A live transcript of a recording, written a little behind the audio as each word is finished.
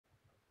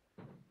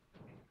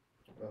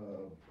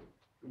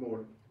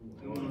morning.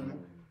 Good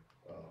morning.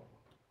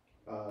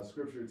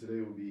 Scripture today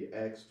will be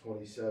Acts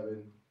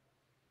 27,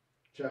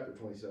 chapter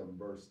 27,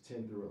 verse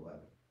 10 through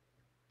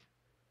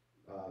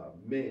 11.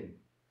 Men,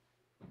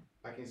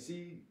 I can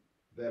see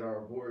that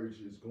our voyage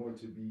is going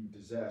to be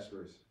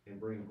disastrous and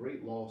bring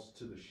great loss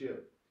to the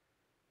ship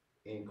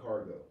and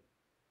cargo,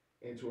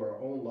 and to our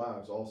own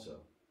lives also.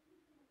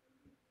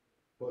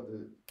 But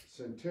the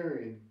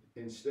centurion,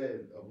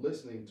 instead of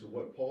listening to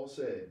what Paul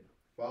said,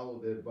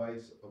 followed the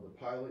advice of the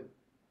pilot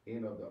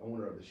and of the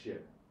owner of the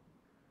ship.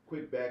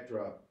 Quick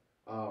backdrop.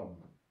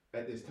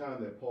 At this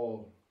time that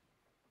Paul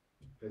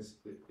is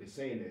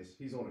saying this,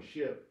 he's on a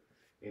ship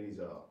and he's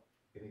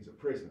a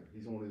prisoner.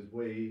 He's on his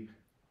way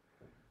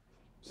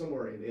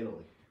somewhere in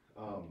Italy,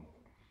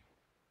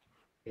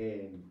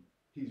 and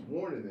he's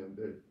warning them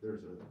that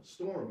there's a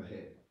storm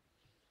ahead,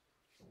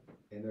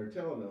 and they're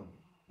telling them,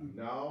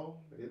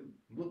 "No, it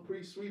looked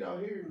pretty sweet out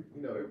here.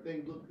 You know,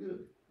 everything looked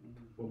good."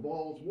 But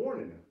Paul's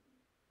warning them,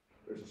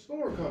 "There's a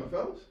storm coming,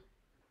 fellas.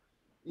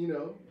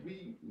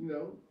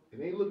 It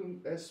ain't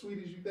looking as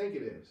sweet as you think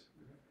it is."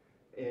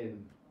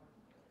 And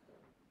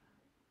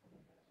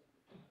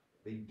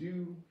they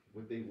do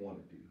what they want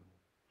to do.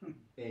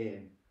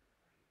 And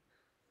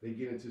they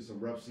get into some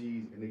rough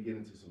seas and they get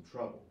into some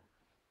trouble.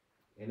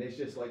 And it's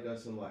just like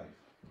us in life.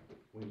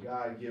 When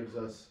God gives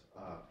us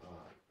a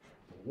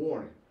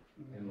warning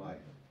in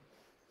life,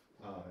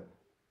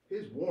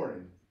 his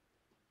warning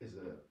is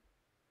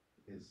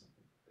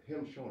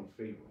him showing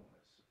favor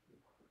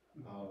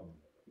on us.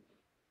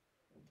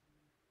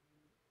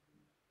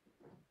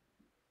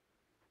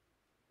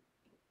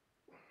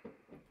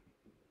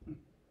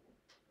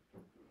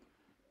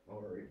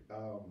 All right.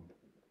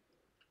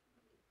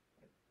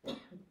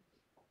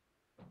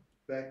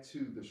 Back to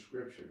the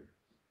scripture.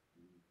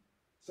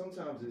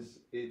 Sometimes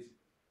it's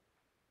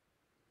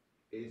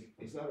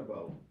not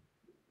about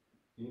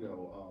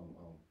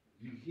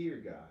you hear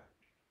God,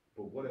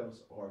 but what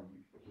else are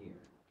you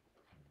hearing?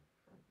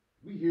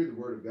 We hear the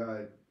word of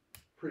God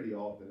pretty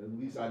often, at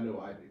least I know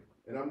I do.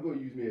 And I'm going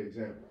to use me an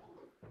example.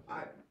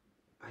 I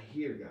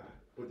hear God,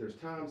 but there's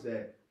times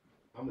that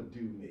I'm gonna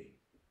do me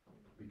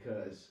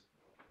because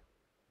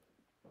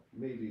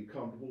maybe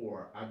comfortable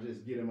or I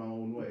just get in my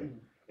own way.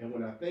 And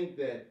when I think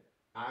that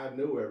I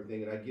know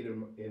everything and I get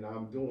in and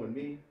I'm doing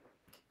me,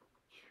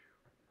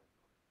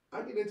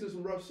 I get into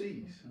some rough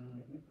seas.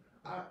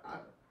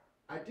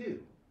 I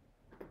do.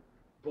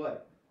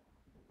 But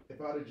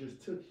if I'd have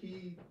just took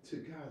heed to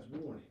God's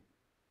warning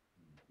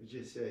and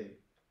just say,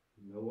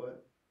 you know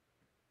what?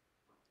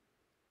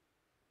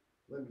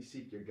 Let me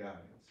seek your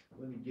guidance.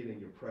 Let me get in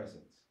your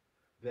presence.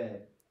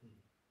 That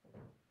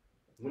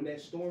when that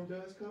storm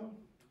does come,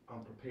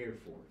 I'm prepared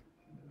for it.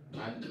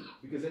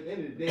 Because at the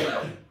end of the day,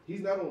 he's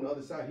not on the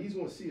other side. He's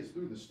going to see us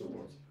through the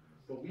storms.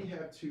 But we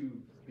have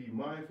to be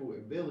mindful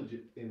and vigilant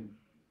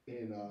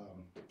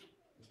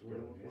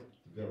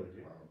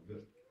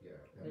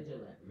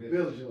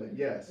Vigilant,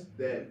 yes.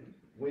 That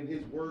when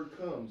his word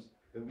comes,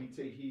 that we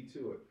take heed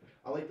to it.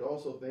 I like to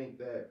also think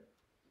that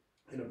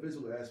in a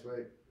physical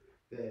aspect,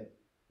 that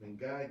when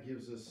God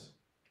gives us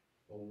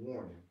a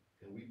warning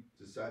and we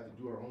decide to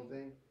do our own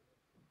thing,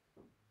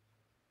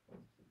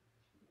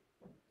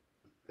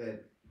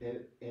 that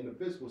in the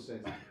physical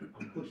sense,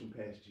 I'm pushing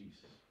past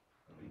Jesus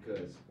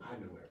because I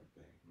know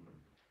everything.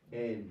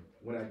 And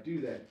when I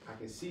do that, I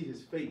can see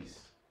his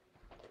face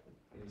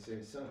and he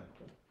says, "Son,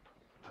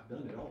 I've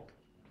done it all.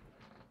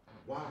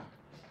 Why?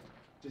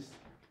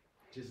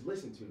 Just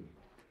listen to me."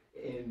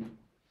 And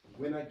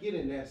when I get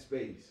in that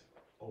space,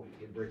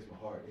 it breaks my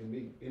heart and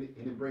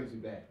it brings me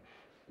back.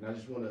 And I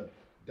just want to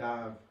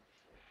dive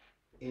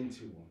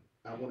into him.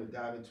 I want to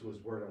dive into his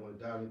word. I want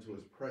to dive into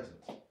his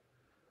presence.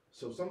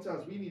 So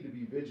sometimes we need to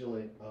be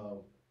vigilant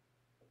of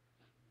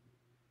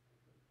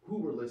who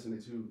we're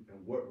listening to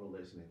and what we're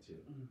listening to.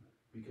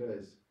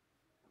 Because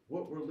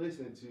what we're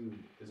listening to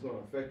is going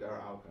to affect our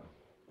outcome.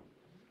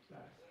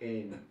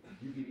 And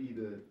you can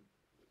either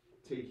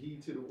take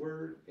heed to the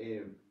word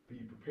and be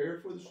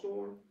prepared for the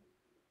storm,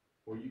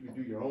 or you can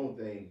do your own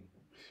thing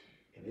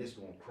and it's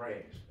going to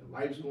crash. And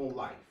life's going to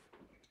life.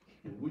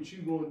 And what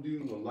you going to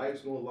do when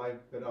life's going to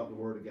life without the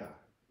word of God?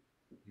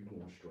 You're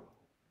going to struggle.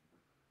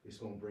 It's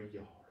going to break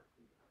your heart.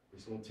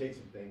 It's going to take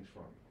some things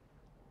from you.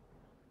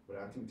 But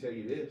I can tell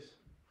you this.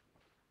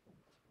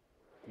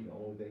 He the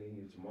only thing in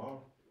here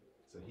tomorrow.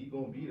 So he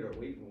going to be there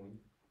waiting on you.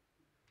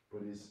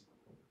 But it's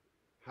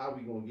how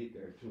we going to get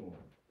there to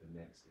him the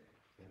next day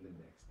and the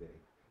next day.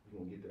 You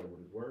going to get there with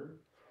his word,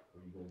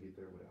 or you going to get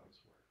there without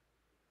his word?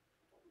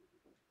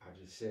 I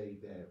just say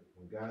that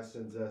when God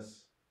sends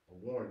us a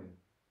warning,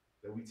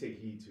 that we take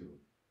heed to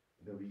it,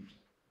 that we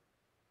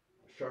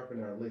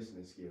sharpen our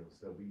listening skills,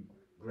 that we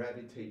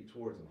gravitate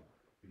towards them,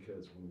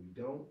 because when we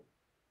don't,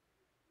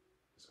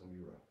 it's going to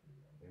be rough.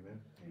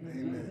 Amen?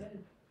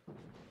 Amen.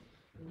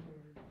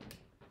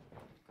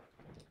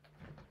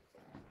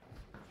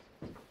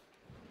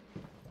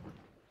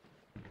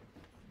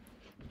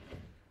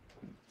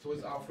 So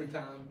it's offering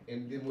time,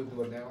 and then we'll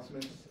do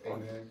announcements.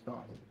 Amen.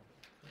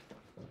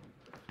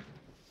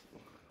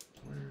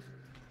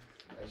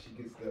 As she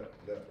gets the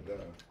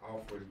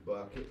offering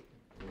bucket.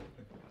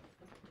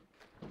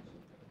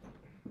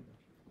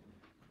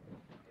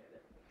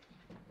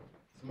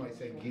 Somebody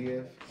say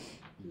give.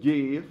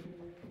 Give,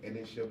 And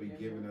it shall be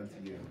given unto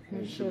you.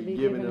 and it shall be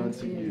given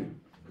unto you.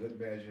 Good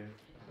measure.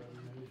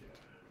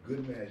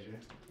 Good measure.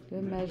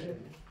 Good measure.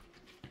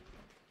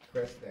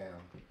 Pressed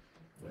down.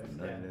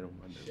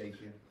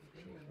 Shaken.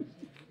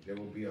 There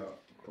will be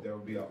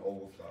an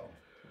overflow.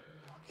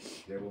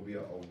 There will be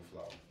an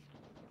overflow.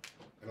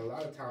 And a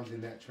lot of times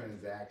in that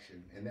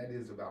transaction, and that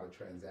is about a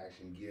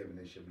transaction, give and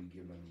it shall be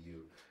given unto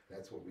you.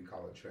 That's what we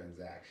call a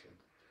transaction.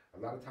 A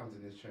lot of times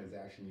in this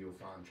transaction, you'll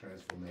find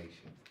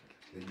transformation,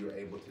 that you're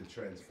able to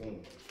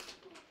transform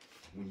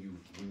when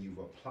you've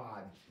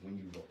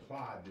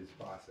applied this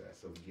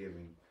process of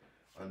giving,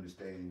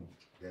 understanding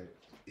that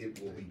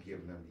it will be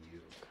given unto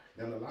you.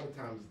 Now, a lot of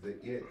times the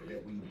it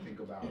that we think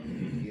about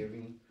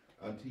giving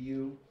unto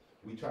you,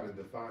 we try to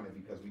define it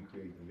because we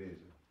create the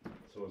vision.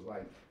 So it's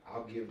like,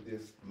 I'll give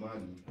this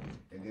money,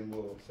 and then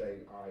we'll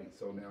say, all right,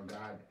 so now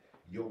God,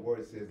 your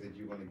word says that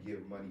you're going to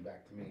give money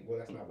back to me. Well,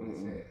 that's not what it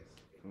says.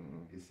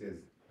 It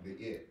says the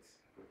it.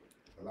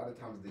 A lot of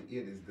times the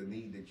it is the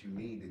need that you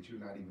need that you're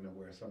not even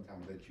aware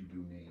sometimes that you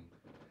do need.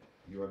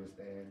 You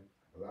understand?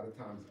 A lot of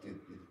times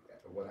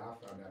what I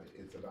found out,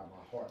 it's about my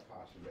heart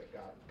posture, that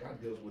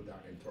God deals with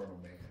our internal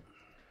man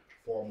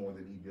far more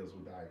than he deals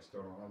with our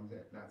external. I'm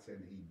not saying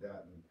that he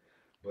doesn't,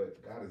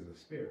 but God is a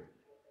spirit.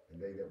 And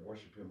they that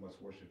worship him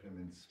must worship him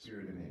in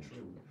spirit and in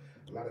truth.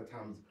 A lot of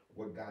times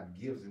what God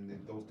gives in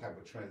those type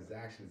of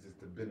transactions is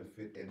to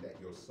benefit and that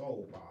your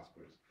soul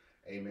prospers.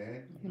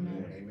 Amen?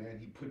 Amen. Amen.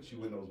 He puts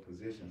you in those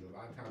positions. A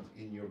lot of times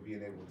in your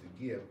being able to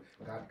give,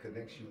 God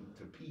connects you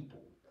to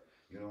people.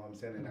 You know what I'm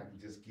saying? And I can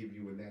just give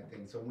you in that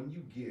thing. So when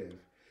you give,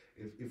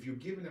 if you're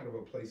giving out of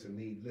a place of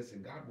need,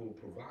 listen, God will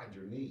provide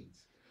your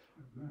needs.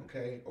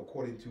 Okay?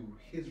 According to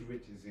his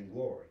riches in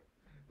glory.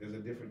 There's a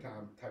different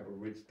type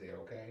of rich there,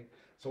 okay?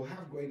 So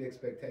have great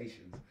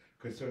expectations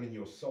concerning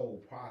your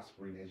soul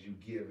prospering as you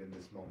give in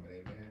this moment,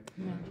 amen?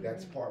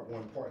 That's part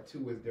one. Part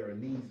two is there are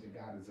needs that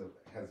God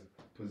has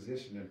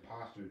positioned and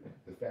postured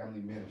the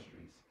family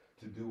ministries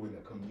to do in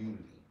the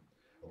community.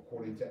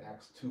 According to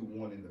Acts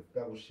 2:1, in the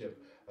fellowship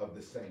of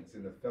the saints,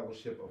 in the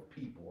fellowship of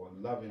people,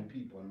 and loving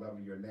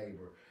your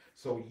neighbor.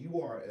 So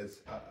you are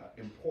as an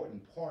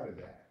important part of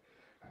that.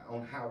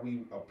 On how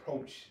we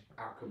approach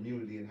our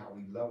community and how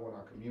we love on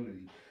our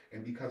community.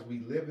 And because we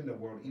live in the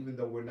world, even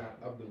though we're not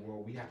of the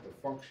world, we have to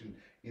function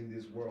in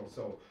this world.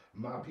 So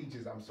my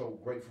peaches, I'm so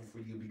grateful for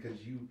you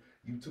because you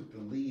took the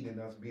lead in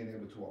us being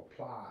able to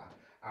apply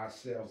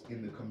ourselves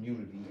in the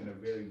community in a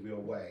very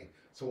real way.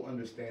 So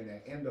understand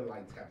that, and the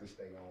lights have to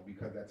stay on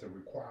because that's a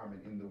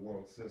requirement in the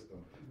world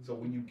system. So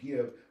when you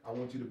give, I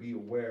want you to be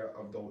aware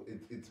of those.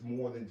 It's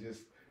more than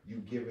just you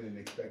giving and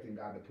expecting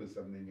God to put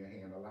something in your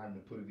hand, allow him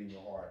to put it in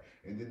your heart.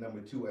 And then number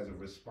two, as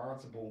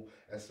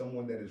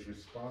someone that is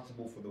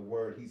responsible for the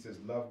word, he says,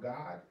 love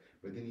God,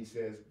 but then he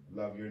says,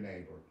 love your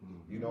neighbor.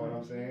 You know what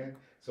I'm saying?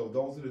 So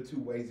those are the two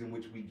ways in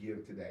which we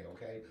give today,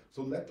 okay?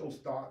 So let those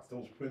thoughts,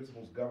 those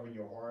principles govern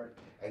your heart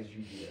as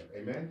you give.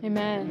 Amen?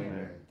 Amen.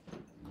 Amen.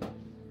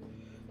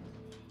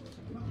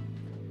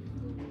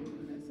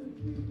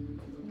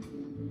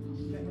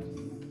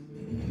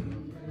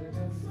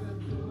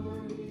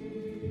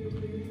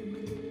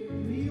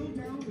 Kneel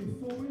down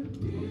before him.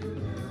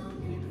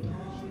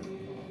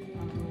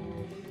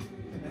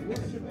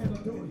 Worship and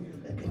adore him.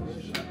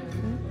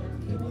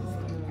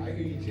 I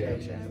hear you, Chad.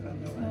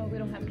 No, we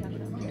don't have cash app.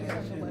 We just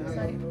have the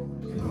website.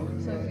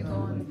 So if you go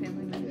on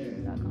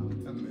thefamilyministries.com.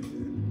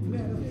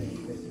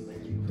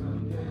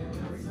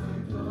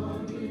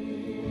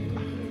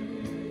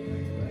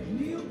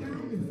 Kneel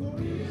down before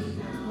him.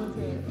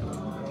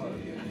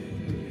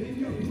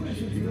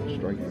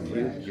 Strike your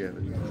heads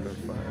together.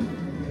 That's fine.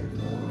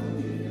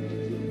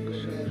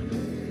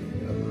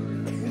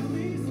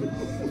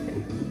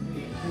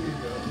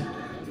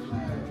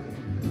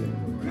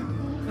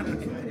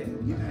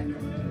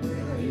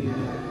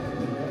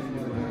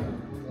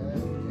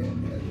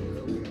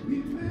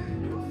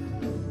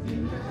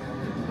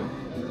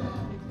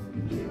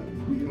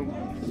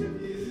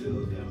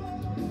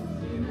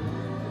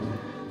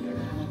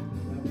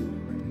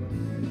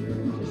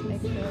 Just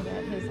make sure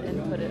that his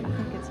input, I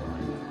think it's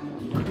one.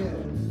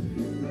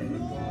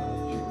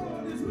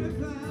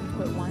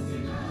 Put one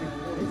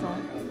is on.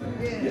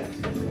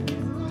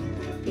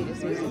 He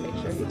just needs to make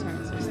sure he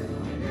turns his thing on.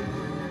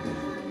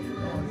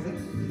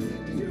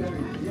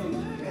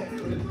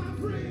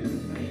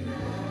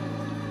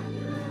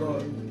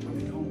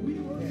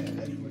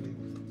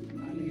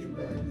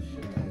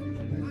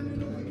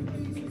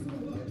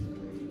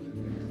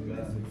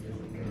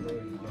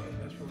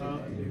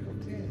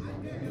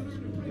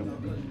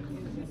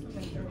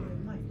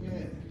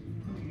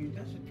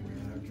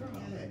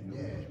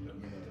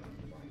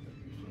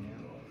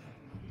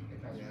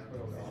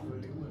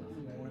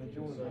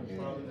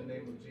 Father, in the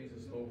name of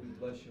Jesus, Lord, we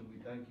bless you. We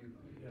thank you.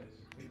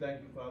 We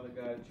thank you, Father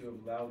God, that you have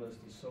allowed us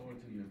to sow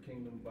into your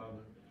kingdom,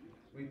 Father.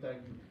 We thank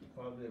you,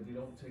 Father, that we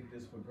don't take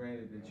this for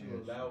granted, that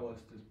you allow us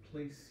to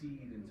place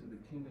seed into the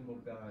kingdom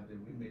of God, that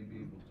we may be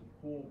able to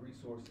pull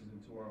resources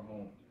into our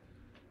home.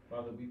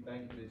 Father, we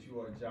thank you that you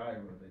are Jireh,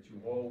 that you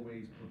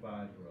always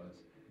provide for us.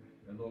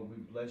 And Lord, we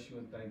bless you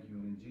and thank you.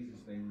 And in Jesus'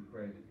 name we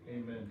pray.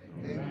 Amen.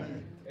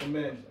 Amen.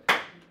 Amen.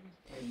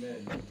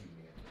 Amen.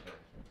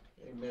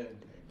 Amen.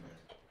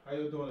 How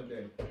you doing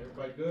today?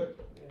 Everybody good?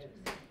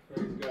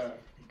 Praise God.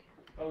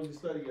 How was your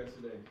study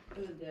yesterday?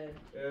 It was good.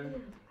 Yeah.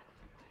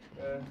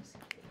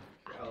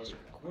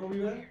 Where were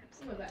you at?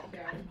 In my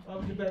backyard. How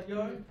was your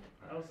backyard?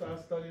 Outside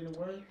studying the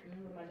word?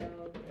 With my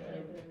dog. Yeah. I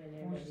put him in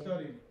there. What was you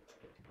studying?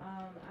 I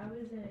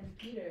was in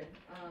Peter.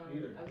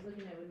 Peter. I was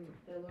looking at when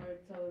the Lord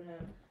told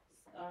him,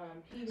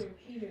 Peter,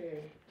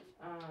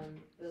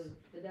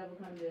 the devil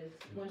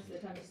wants to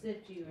come to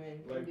sift you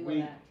and Like do all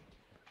wheat. that.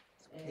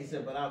 And He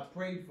said, but I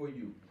prayed for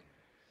you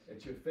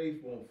that your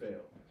faith won't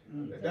fail.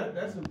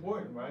 That's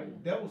important,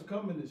 right? Devil's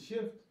coming to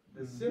sift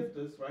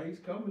us, right? He's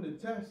coming to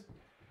test,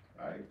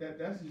 right?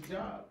 That's his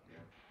job.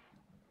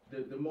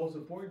 The most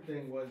important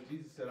thing was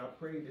Jesus said, I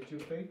prayed that your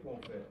faith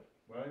won't fail,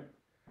 right?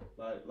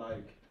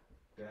 Like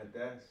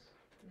that's.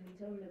 And he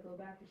told him to go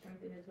back to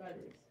strengthen his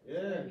brothers.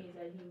 Yeah. So that means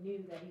that he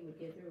knew that he would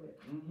get through it.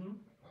 Mm-hmm.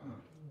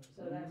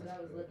 So that's what I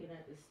was looking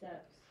at, the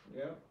steps.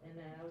 Yeah. And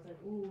then I was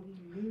like, ooh, he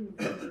knew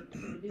he would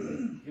do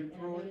it. Get And I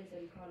through it. noticed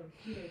that he called him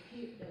Peter.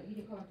 He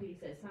didn't call him Peter, he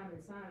said Simon,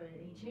 Simon.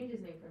 And he changed his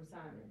name from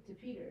Simon to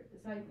Peter,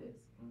 disciples.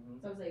 Mm-hmm.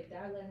 So I was like,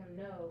 that let him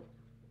know,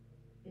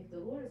 if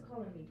the Lord is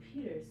calling me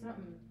Peter,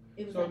 something,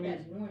 it was So it like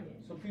that means- warning.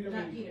 So Peter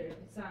Not means Peter,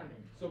 it's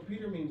Simon. so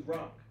Peter means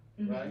rock,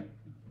 Mhm. right?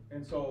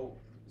 And so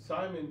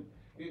Simon,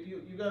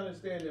 you gotta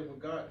understand that when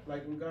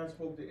God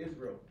spoke to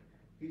Israel,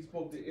 he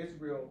spoke to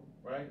Israel,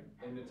 right?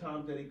 And the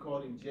times that he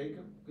called him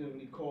Jacob, when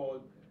he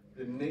called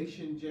the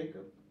nation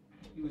Jacob,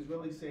 he was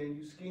really saying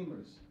you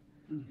schemers,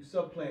 you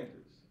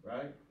supplanters,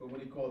 right? But when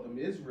he called them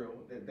Israel,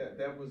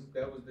 that was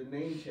the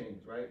name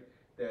change, right?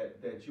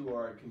 That you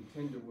are a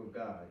contender with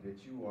God,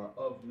 that you are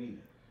of me,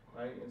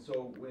 right? And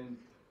so when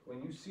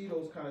you see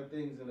those kind of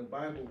things in the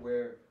Bible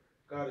where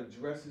God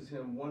addresses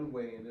him one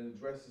way and then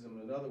addresses him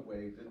another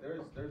way, that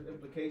there's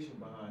implication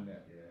behind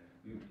that. Yeah.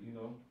 You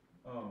know,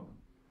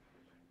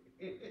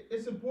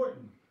 it's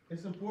important.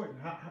 It's important.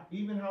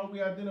 Even how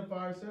we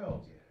identify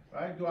ourselves,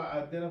 right? Do I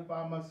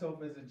identify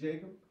myself as a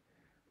Jacob,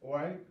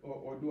 right?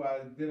 Or do I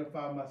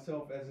identify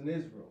myself as an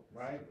Israel,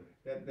 right?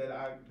 That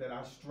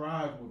I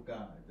strive with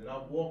God, that I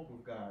walk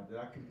with God, that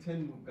I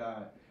contend with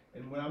God.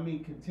 And when I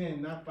mean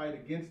contend, not fight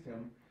against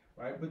him,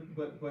 right? But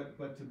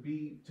to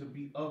be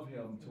of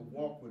him, to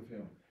walk with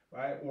him,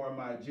 right? Or am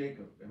I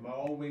Jacob? Am I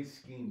always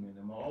scheming?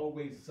 Am I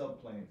always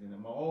supplanting?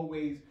 Am I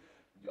always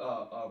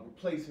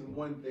replacing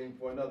one thing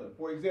for another?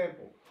 For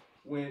example,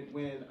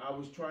 when I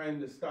was trying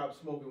to stop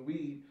smoking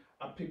weed,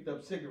 I picked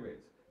up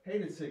cigarettes.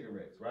 Hated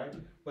cigarettes, right?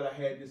 But I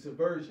had this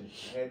aversion.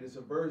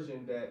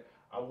 That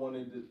I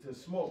wanted to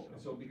smoke.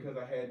 And so because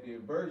I had the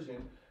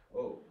aversion,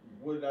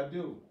 what did I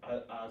do?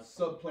 I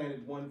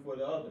supplanted one for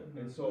the other.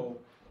 And so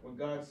when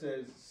God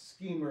says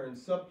schemer and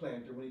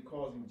supplanter, when he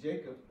calls him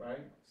Jacob,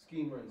 right?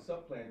 Schemer and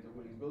supplanter,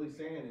 what he's really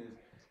saying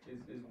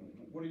is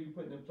what are you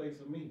putting in place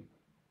of me?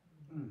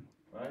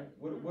 Right?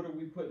 What are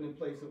we putting in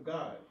place of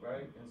God,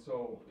 right? And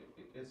so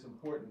it's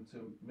important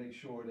to make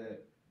sure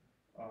that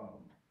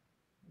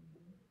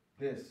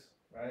this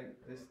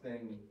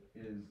thing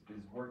is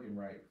working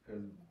right,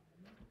 because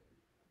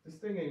this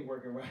thing ain't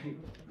working right,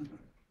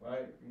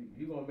 right?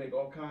 You're gonna make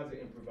all kinds of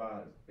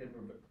improvisations.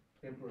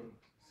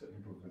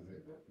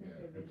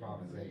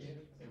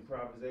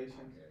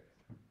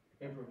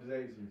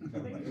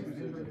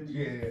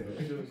 You're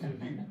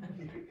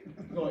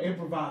gonna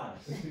improvise.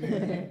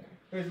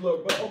 Praise the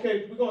Lord. But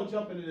okay, we're gonna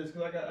jump into this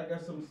because I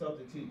got some stuff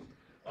to teach.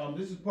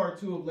 This is part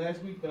 2 of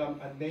last week, but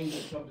I named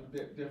it something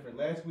different.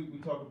 Last week we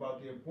talked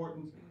about the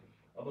importance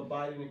of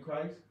abiding in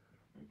Christ.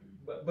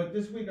 But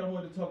this week I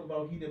wanted to talk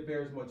about he that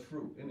bears much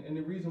fruit. And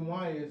the reason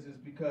why is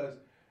because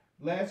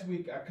last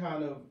week I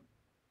kind of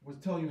was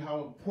telling you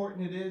how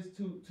important it is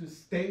to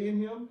stay in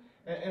him.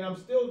 And I'm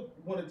still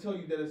want to tell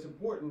you that it's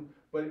important,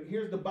 but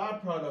here's the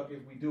byproduct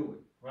if we do it,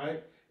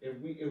 right? If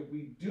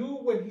we do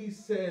what he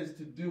says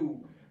to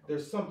do,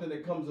 there's something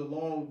that comes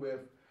along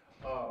with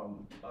our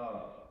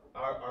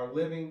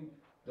living,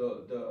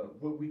 the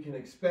what we can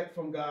expect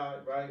from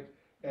God, right?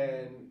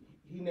 And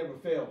he never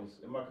fails.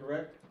 Am I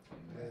correct?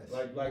 Yes.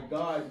 Like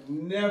God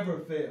never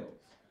fails.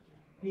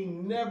 He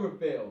never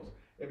fails.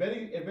 If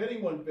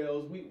anyone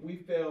fails, we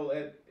fail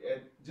at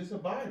just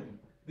abiding.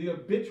 The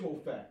habitual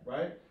fact,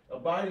 right?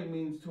 Abiding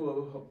means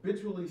to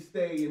habitually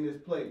stay in this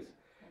place.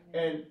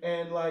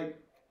 And like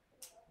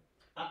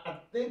I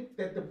think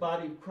that the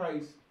body of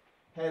Christ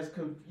has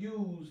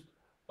confused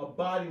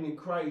abiding in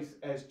Christ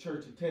as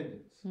church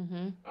attendance.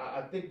 Mm-hmm.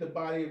 I think the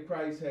body of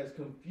Christ has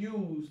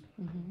confused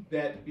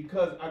that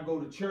because I go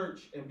to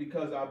church and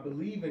because I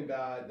believe in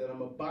God, that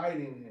I'm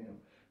abiding in him,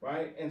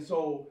 right? And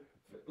so,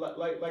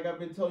 like I've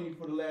been telling you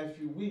for the last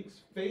few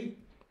weeks, faith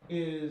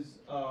is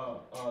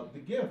the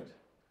gift,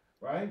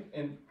 right?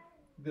 And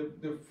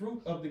the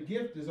fruit of the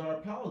gift is our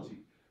apology,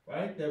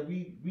 right? That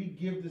we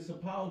give this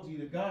apology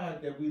to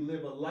God, that we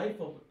live a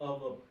life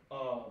of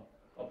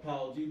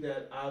apology,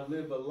 that I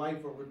live a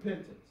life of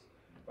repentance,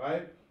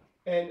 right?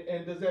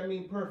 And does that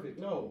mean perfect?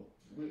 No,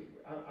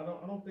 I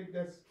don't think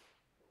that's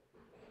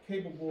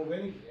capable of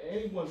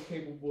anyone's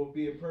capable of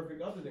being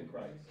perfect other than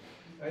Christ.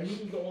 Right?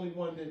 He was the only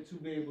one to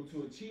be able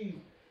to achieve.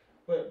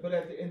 But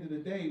at the end of the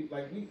day,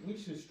 like we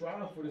should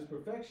strive for this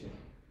perfection.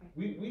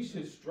 We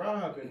should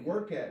strive and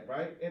work at,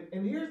 right?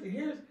 And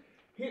here's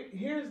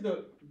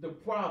the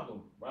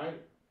problem,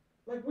 right?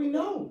 Like we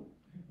know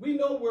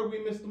where we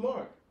missed the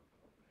mark.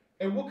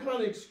 And what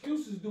kind of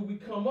excuses do we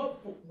come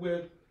up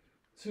with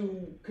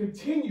to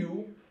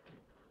continue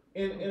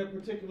in a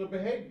particular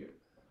behavior,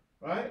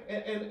 right?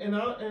 And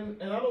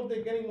I don't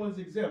think anyone's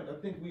exempt. I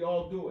think we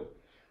all do it.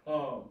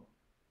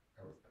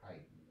 That was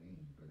tight and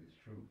mean, but it's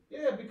true.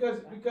 Yeah,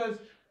 because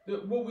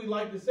what we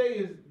like to say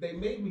is they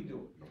made me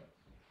do it,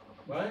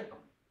 right?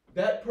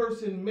 That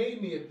person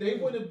made me. If they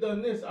would have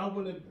done this, I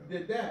would have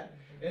did that.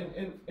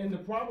 And the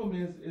problem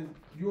is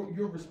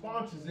your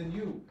response is in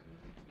you.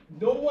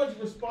 No one's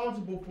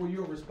responsible for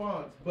your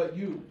response but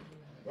you,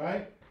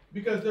 right?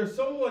 Because there's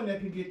someone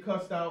that can get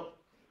cussed out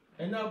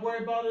and not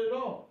worry about it at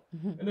all.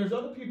 And there's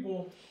other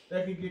people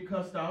that can get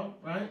cussed out,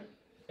 right?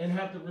 And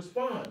have to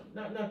respond.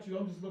 Not you,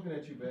 I'm just looking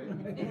at you, babe.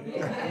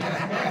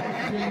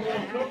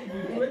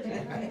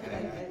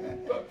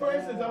 But for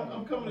instance,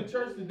 I'm coming to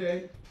church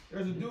today.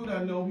 There's a dude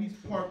I know, he's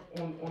parked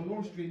on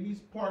North Street. He's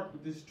parked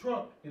with this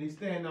truck and he's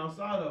standing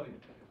outside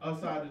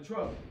the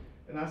truck.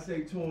 And I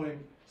say to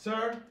him,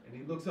 "Sir," and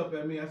he looks up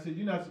at me. I said,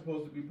 "You're not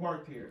supposed to be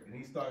parked here." And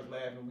he starts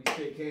laughing. We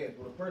shake hands.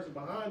 Well, the person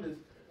behind us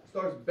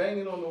starts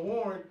banging on the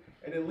horn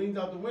and then leans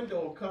out the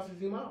window and cusses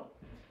him out.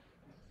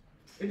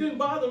 It didn't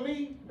bother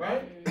me,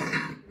 right?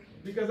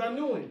 Because I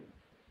knew him.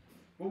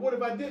 But what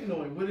if I didn't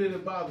know him? Would it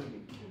have bothered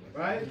me,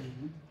 right?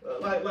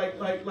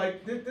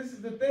 This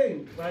is the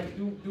thing, right?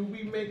 Do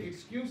we make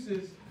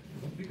excuses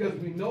because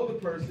we know the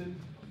person,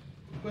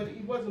 but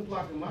he wasn't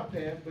blocking my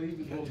path, but he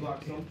was going to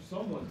block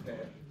someone's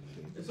path.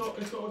 And so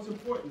it's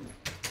important.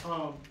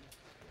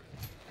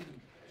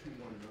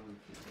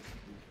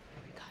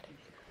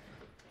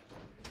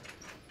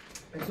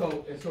 And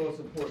so it's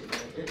important.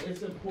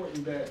 It's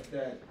important that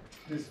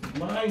this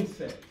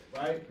mindset,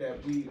 right?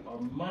 That we are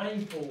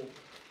mindful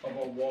of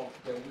our walk,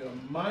 that we are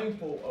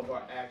mindful of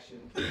our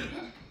actions,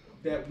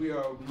 that we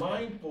are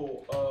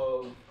mindful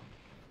of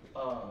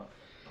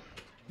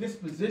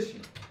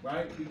disposition,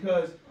 right?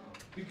 Because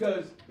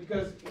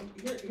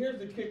here's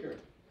the kicker.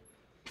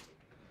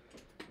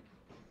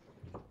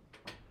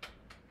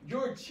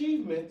 Your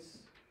achievements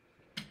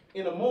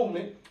in a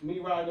moment, me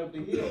riding up the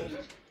hill,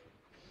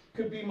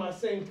 could be my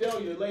same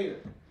failure later.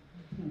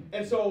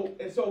 And so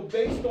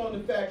based on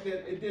the fact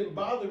that it didn't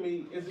bother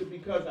me, is it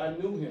because I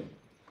knew him?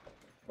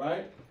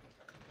 Right?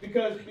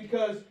 Because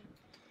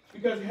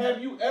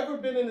have you ever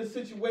been in a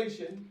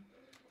situation,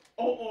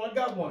 I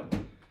got one.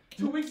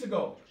 2 weeks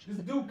ago, this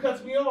dude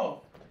cuts me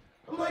off.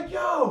 I'm like,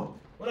 yo,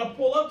 when I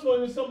pull up to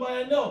him, it's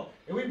somebody I know.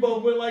 And we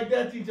both went like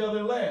that to each other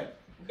and laughed.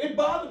 It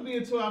bothered me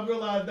until I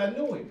realized I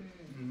knew him.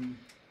 Mm-hmm.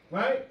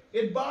 Right?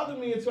 It bothered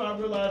me until I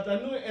realized I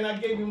knew him and I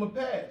gave him a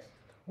pass.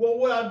 Well,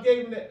 what I've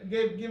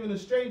given a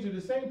stranger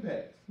the same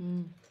pass.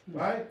 Mm-hmm.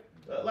 Right?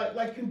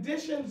 Like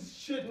conditions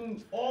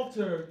shouldn't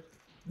alter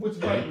what's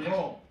right and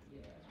wrong.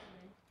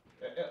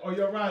 Yeah. Are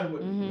you all right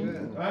with me?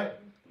 Mm-hmm. Right?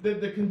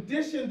 The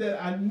condition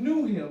that I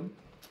knew him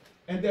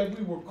and that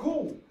we were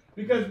cool.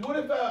 Because what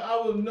if I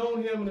would have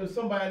known him and there's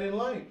somebody I didn't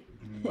like?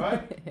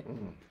 Right?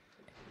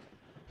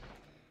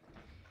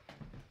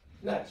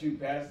 Not you,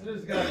 Pastor.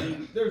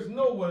 There's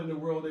no one in the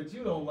world that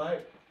you don't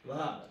like.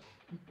 Lies.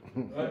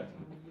 Right?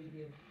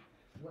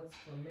 What's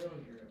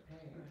familiar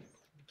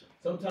pass.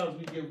 Sometimes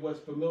we give what's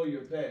familiar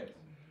a pass.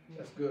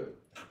 That's good.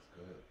 That's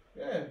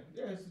good.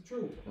 Yeah, it's the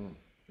truth.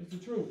 It's the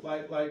truth.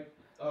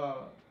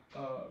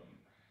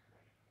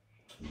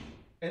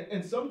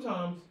 And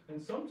sometimes,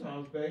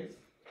 babe,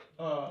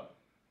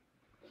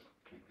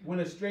 when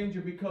a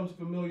stranger becomes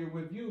familiar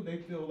with you, they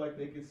feel like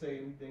they can say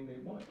anything they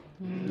want.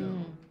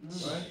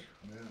 Yeah. Right?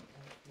 Yeah.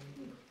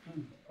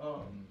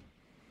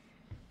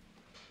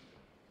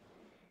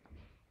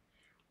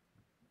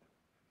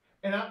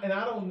 And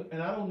I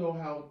don't know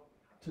how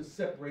to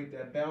separate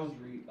that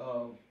boundary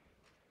of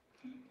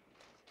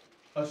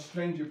a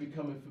stranger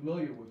becoming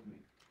familiar with me.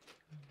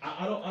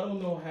 I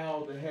don't know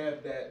how to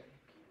have that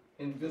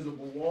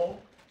invisible wall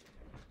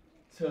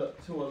to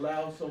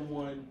allow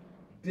someone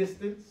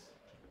distance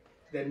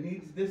that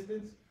needs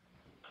distance.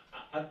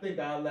 I think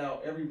I allow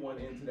everyone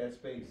into that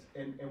space,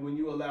 and when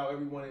you allow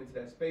everyone into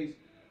that space,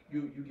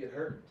 you get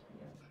hurt.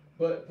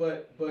 But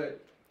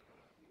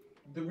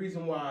the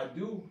reason why I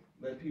do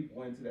let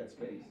people into that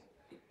space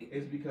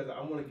is because I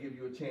want to give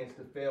you a chance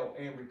to fail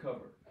and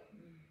recover.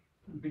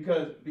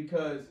 Because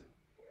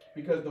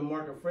the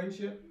mark of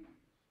friendship,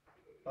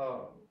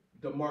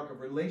 the mark of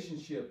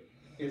relationship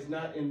is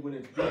not in when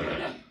it's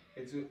good.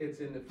 It's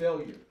in the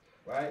failure,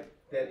 right?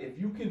 That if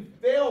you can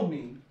fail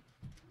me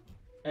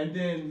and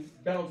then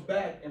bounce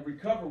back and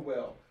recover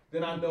well,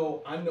 then I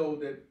know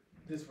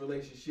this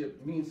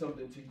relationship mean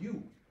something to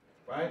you,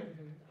 right?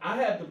 I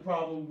have the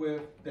problem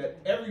with that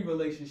every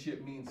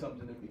relationship means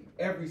something to me,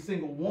 every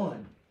single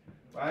one,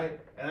 right?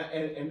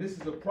 And this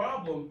is a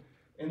problem,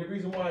 and the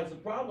reason why it's a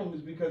problem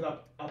is because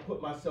I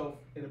put myself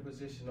in a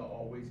position to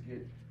always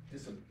get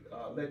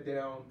let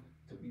down,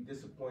 to be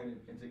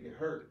disappointed, and to get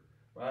hurt,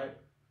 right?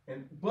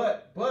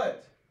 But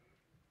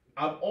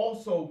I've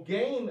also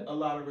gained a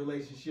lot of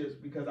relationships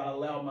because I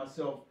allow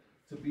myself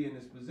to be in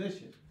this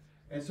position.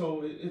 And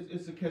so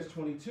it's a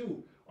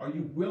catch-22. Are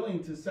you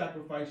willing to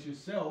sacrifice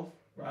yourself,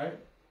 right,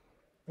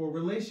 for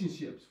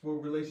relationships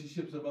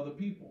of other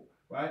people,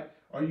 right?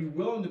 Are you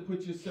willing to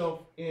put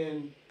yourself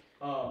in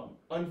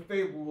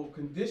unfavorable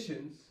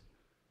conditions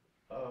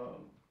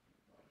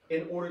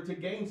in order to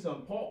gain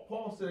some?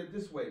 Paul said it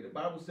this way. The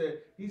Bible said,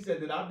 he said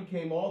that I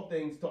became all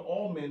things to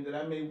all men that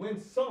I may win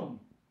some,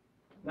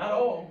 not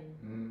all,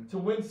 to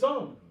win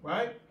some,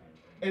 right?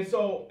 And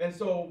so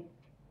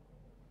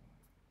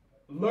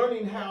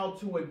learning how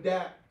to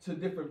adapt to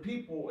different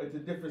people and to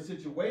different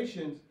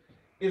situations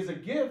is a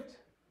gift,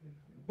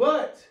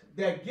 but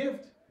that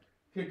gift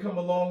can come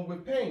along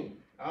with pain.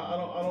 I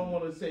don't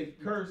want to say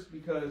curse,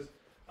 because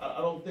I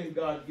don't think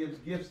God gives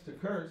gifts to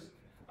curse.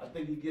 I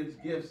think he gives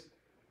gifts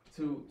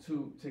to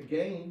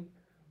gain.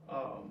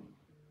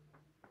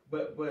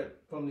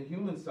 But from the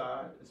human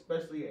side,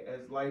 especially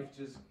as life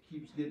just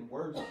keeps getting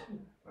worse,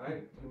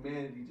 right?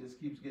 Humanity just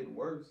keeps getting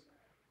worse.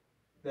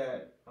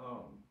 That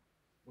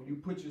when you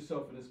put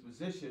yourself in this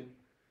position,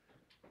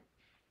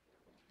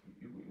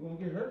 you're gonna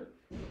get hurt.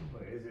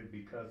 But is it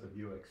because of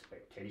your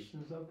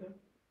expectations of them?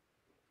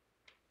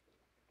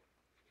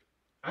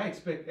 I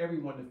expect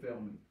everyone to fail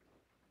me.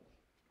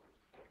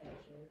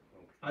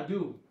 I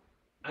do.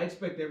 I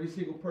expect every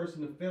single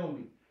person to fail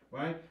me,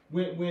 right?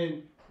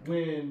 When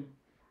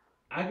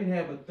I can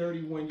have a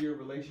 31-year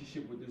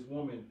relationship with this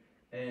woman,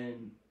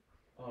 and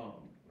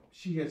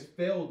she has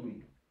failed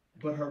me,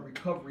 but her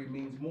recovery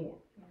means more,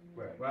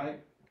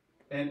 right?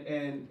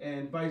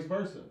 And vice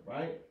versa,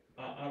 right?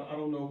 I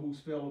don't know who's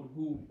failed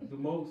who the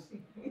most.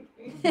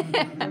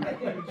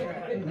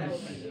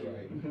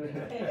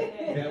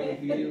 That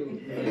would be you.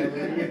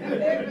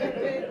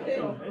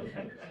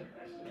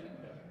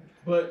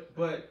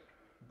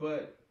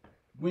 But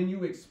when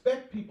you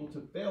expect people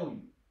to fail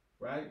you,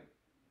 right?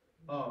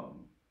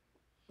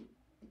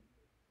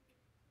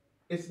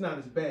 It's not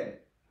as bad.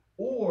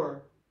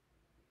 Or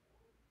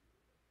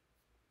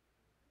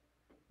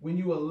when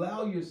you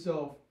allow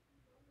yourself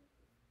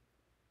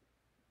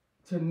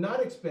to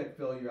not expect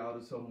failure out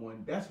of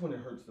someone, that's when it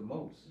hurts the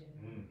most.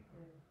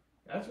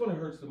 That's when it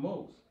hurts the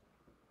most.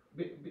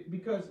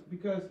 Because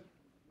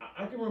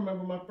I can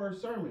remember my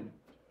first sermon.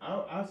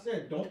 I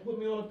said, don't put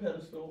me on a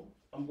pedestal.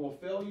 I'm going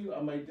to fail you.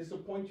 I may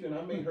disappoint you, and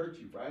I may hurt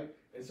you, right?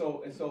 And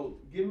so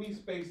give me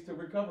space to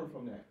recover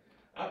from that.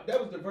 That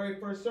was the very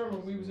first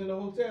sermon. We was in the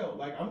hotel.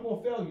 Like, I'm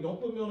going to fail you. Don't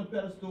put me on a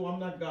pedestal. I'm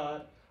not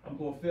God. I'm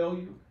going to fail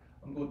you.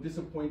 I'm going to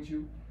disappoint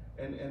you,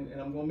 and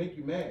I'm going to make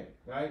you mad,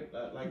 right?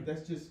 Like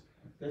that's just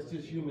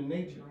human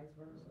nature,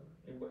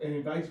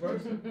 and vice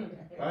versa,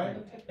 right?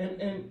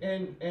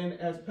 And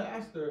as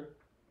pastor,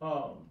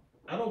 I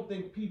don't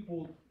think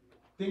people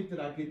think that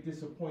I get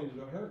disappointed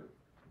or hurt,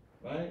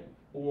 right?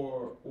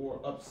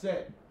 Or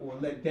upset or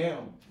let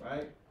down,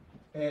 right?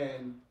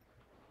 And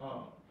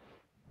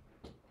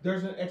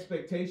there's an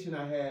expectation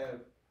I have,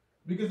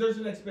 because there's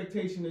an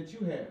expectation that you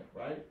have,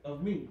 right,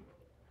 of me,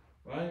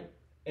 right?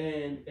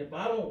 And if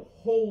I don't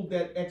hold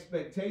that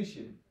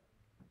expectation,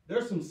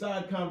 there's some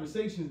side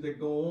conversations that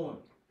go on.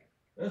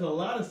 There's a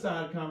lot of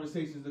side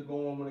conversations that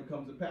go on when it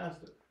comes to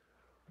pastor.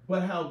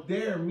 But how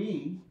dare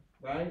me,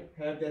 right,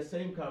 have that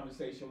same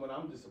conversation when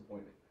I'm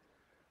disappointed?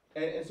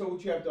 And so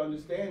what you have to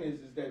understand is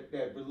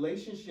that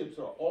relationships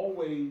are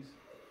always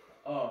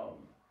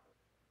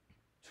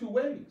two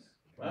ways,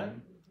 right?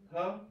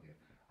 Huh?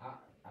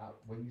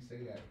 When you say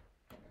that,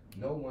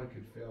 no one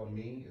could fail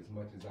me as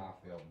much as I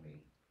failed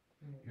me.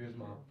 Here's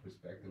my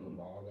perspective of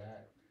all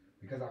that.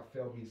 Because I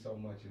failed me so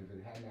much, and if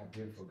it had not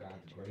been for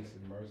God's grace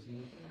and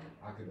mercy,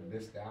 I could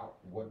list out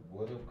what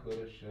woulda,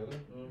 coulda, shoulda.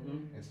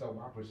 And so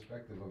my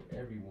perspective of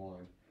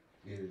everyone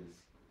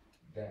is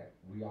that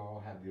we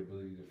all have the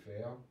ability to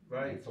fail.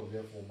 Right. And so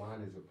therefore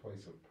mine is a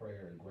place of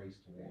prayer and grace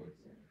towards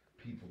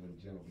people in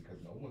general,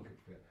 because no one could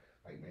fail.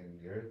 Like, man,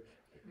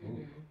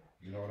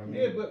 you know what I mean?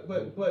 Yeah,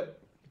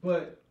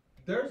 but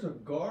there's a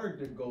guard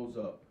that goes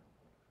up.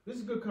 This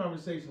is a good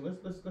conversation.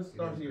 Let's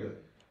start here.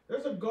 Good.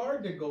 There's a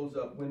guard that goes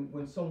up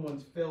when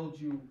someone's failed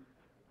you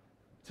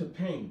to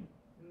pain,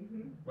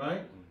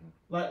 right?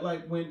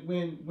 Like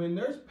when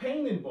there's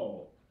pain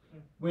involved,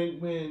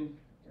 when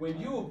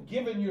you've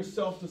given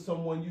yourself to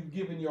someone, you've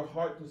given your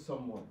heart to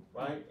someone,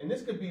 right? And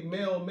this could be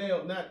male,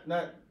 not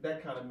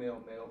that kind of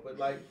male, but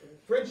like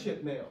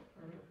friendship male,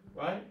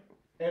 right?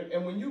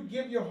 And when you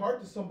give your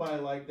heart to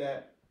somebody like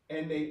that,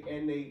 and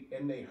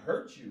they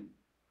hurt you,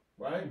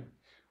 right?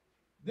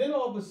 Then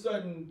all of a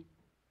sudden,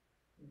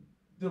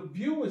 the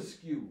view is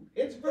skewed.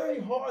 It's very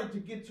hard to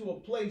get to a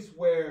place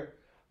where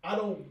I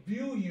don't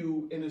view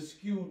you in a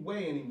skewed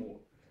way anymore.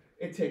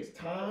 It takes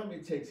time.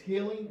 It takes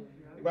healing.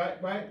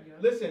 Right?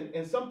 Listen,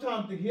 and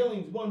sometimes the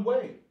healing's one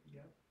way.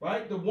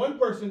 Right? The one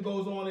person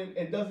goes on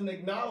and doesn't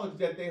acknowledge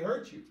that they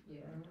hurt you. Yeah.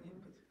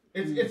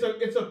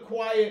 It's a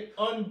quiet,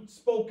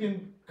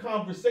 unspoken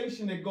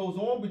conversation that goes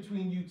on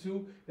between you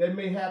two that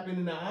may happen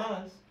in the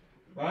eyes,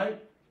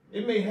 right?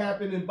 It may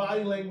happen in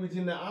body language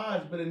in the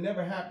eyes, but it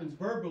never happens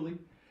verbally.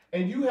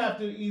 And you have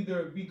to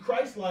either be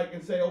Christ-like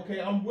and say, okay,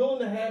 I'm willing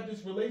to have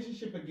this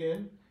relationship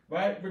again,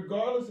 right?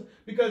 Regardless,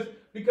 because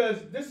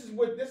this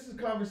is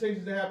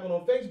conversations that happen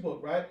on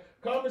Facebook, right?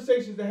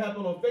 Conversations that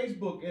happen on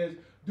Facebook is,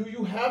 do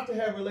you have to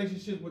have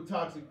relationships with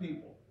toxic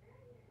people?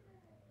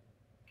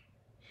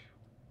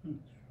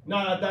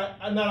 Not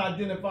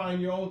identifying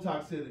your own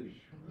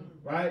toxicity,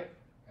 right?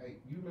 Hey,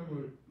 you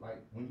remember,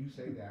 like, when you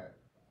say that,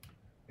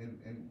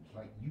 and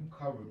like, you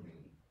covered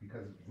me,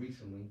 because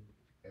recently,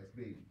 as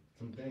big,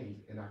 some things,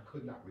 and I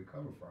could not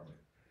recover from it,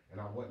 and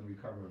I wasn't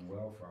recovering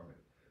well from it.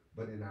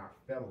 But in our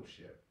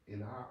fellowship,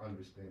 in our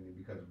understanding,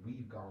 because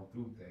we've gone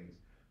through things,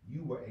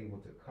 you were able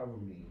to cover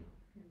me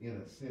in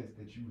a sense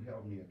that you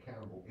held me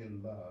accountable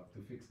in love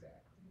to fix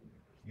that.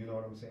 You know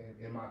what I'm saying?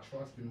 In my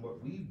trust in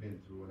what we've been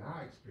through and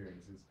our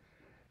experiences,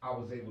 I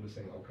was able to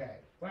say, okay.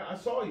 Right, I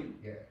saw you.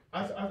 Yeah.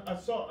 I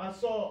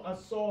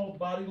saw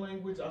body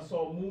language. I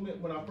saw movement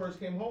when I first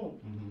came home,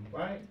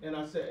 right? And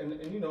I said,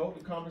 and you know,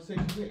 the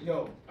conversation went,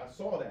 yo, I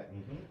saw that.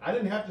 I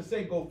didn't have to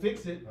say go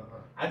fix it.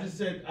 I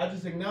just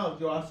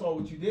acknowledged, yo, I saw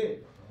what you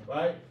did,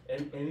 right?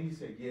 And he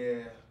said,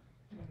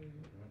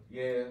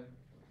 yeah,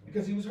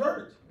 because he was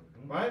hurt,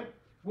 right?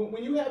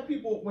 When you have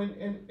people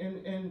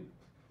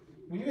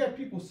when you have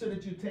people sit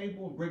at your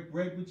table and break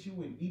bread with you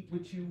and eat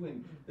with you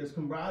and there's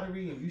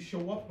camaraderie and you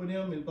show up for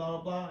them and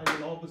blah, blah, and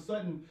then all of a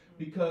sudden,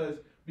 because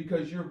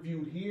you're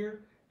viewed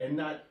here and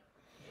not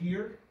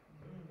here,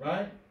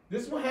 right?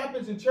 This is what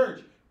happens in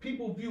church.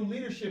 People view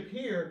leadership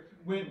here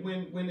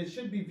when it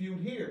should be viewed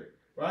here,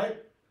 right?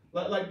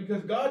 Like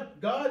because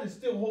God is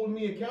still holding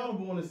me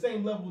accountable on the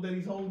same level that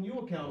he's holding you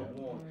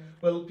accountable on.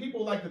 But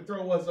people like to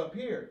throw us up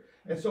here.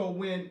 And so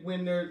when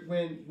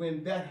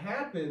that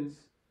happens,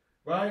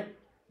 right?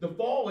 The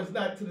fall is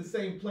not to the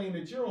same plane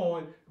that you're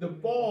on. The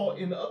fall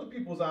in the other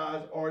people's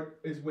eyes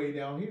is way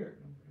down here,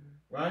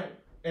 right?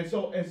 And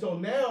so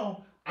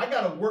now I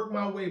got to work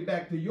my way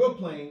back to your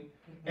plane.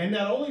 And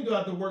not only do I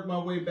have to work my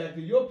way back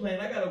to your plane,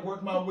 I got to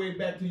work my way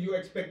back to your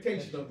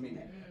expectation of me.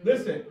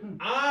 Listen,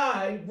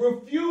 I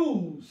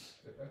refuse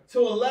to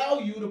allow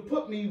you to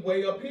put me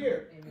way up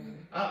here.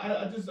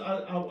 I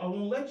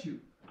won't let you.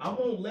 I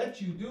won't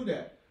let you do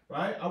that,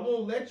 right? I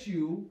won't let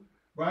you,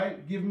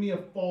 right, give me a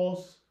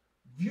false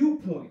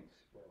viewpoint.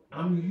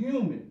 I'm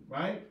human,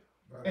 right?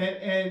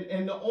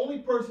 And the only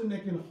person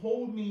that can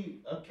hold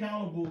me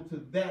accountable to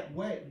that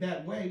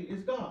way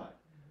is God,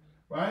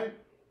 right?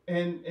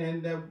 And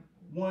that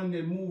one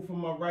that moved from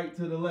my right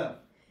to the left,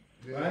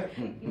 right?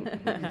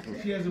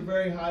 She has a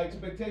very high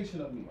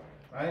expectation of me,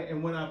 right?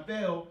 And when I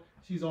fail,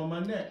 she's on my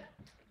neck.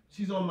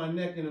 She's on my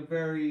neck in a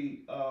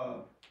very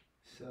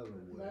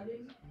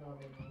Loving?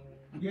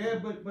 yeah,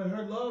 but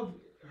her love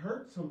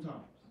hurts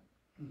sometimes.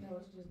 No,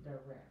 it's just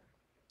direct.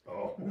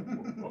 Oh.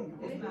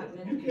 It's not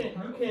meant You to be can't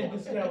hurtful.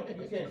 discount It's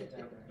just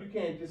direct. you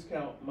can't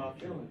discount my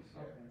feelings.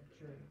 Okay,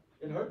 true.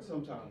 It hurts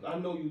sometimes. I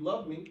know you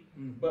love me,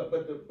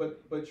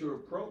 but your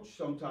approach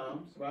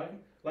sometimes, right?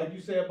 Like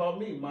you say about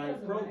me, my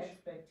Because of approach. my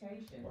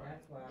expectation,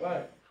 that's why.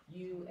 Right.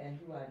 You and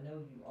who I know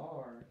you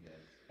are,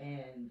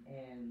 and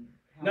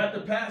how. Not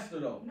the pastor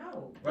though.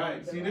 No.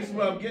 Right. the See, this is man.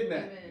 what I'm getting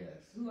at.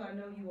 Who I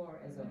know you are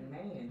as a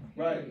man,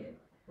 Right. period.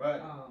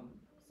 Right.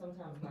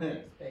 Sometimes my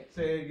expectation.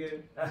 Say it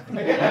again.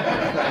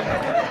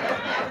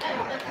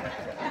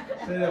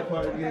 Say that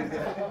part again.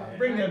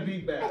 Bring that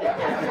beat back.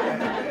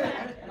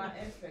 My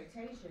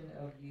expectation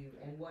of you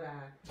and what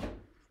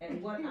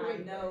I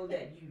know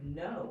that you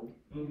know,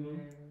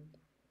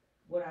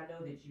 what I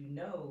know that you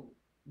know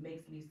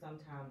makes me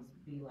sometimes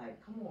be like,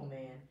 come on,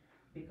 man,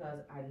 because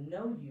I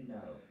know you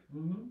know,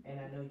 and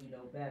I know you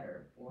know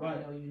better, or I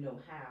know you know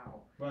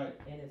how, right?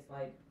 And it's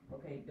like,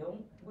 okay,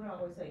 what I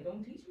always say,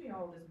 don't teach me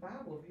all this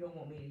Bible if you don't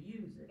want me to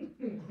use it.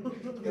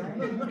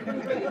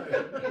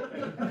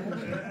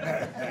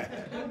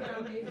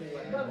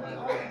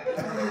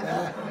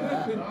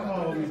 I'm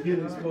always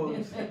getting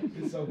exposed.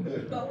 It's so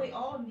good. But we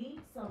all need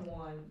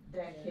someone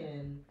that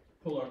can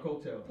Pull our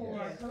coattails. pull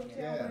our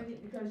coattail when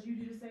it, because you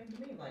do the same to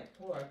me, like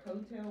pull our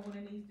coattail when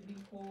it needs to be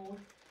pulled.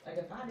 Like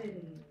if I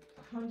didn't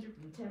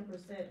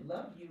 110%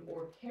 love you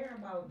or care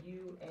about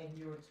you and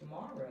your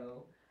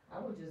tomorrow, I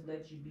would just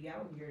let you be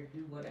out here and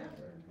do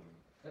whatever.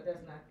 But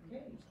that's not the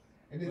case.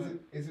 And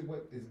is it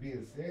what is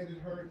being said that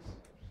hurts?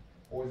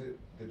 Or is it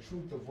the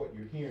truth of what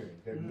you're hearing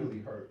that really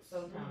hurts?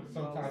 Sometimes it's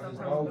Sometimes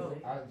both.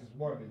 both. I just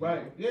wondered.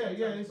 Right. Yeah,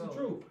 it's the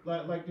truth.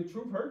 Like the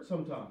truth hurts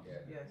sometimes. Yeah.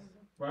 Yes.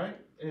 Right?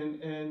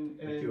 And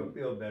But you'll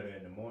feel better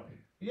in the morning.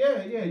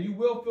 yeah, you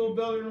will feel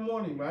better in the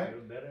morning, right? Feel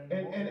better in the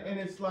morning. And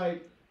it's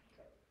like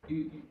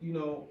you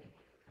know,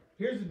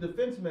 here's the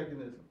defense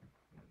mechanism,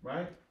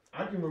 right?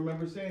 I can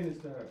remember saying this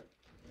to her.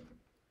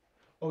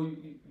 Oh,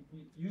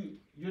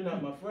 you're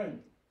not my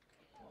friend.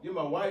 you're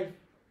my wife,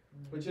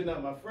 but you're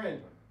not my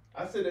friend.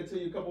 I said that to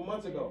you a couple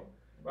months ago,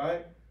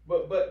 right?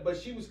 But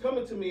she was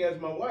coming to me as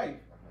my wife,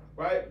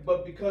 right?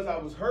 But because I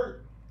was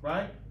hurt,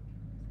 right?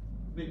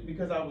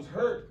 Because I was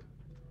hurt,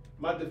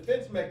 my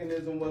defense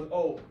mechanism was,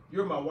 oh,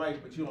 you're my wife,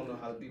 but you don't know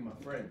how to be my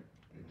friend,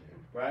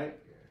 right?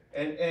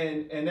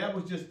 And that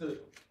was just the,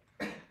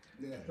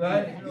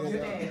 right?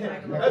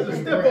 That's a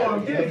stiff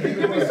arm.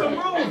 Give me some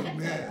room.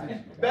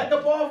 Back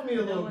up off me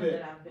a little Knowing bit.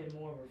 that I've been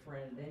more of a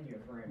friend than your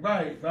friend.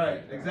 Right,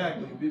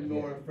 exactly. Be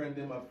more a friend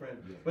than my friend.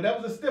 But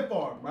that was a stiff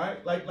arm,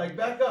 right? Like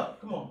back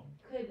up. Come on.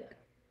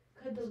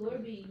 Could the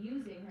Lord be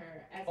using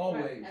her as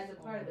Always. as a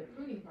part of the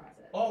pruning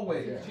process?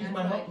 Always. Yeah. She's That's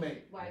my why-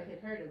 helpmate. Why it could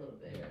hurt a little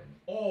bit.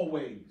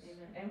 Always.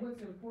 Amen. And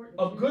what's important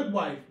A too- good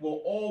wife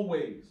will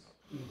always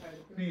Part of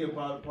the be pruning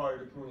about a part of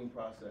the pruning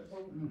process.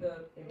 Well,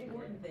 the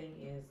important thing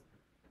is,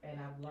 and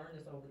I've learned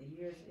this over the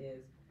years,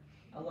 is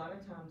a lot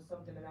of times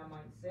something that I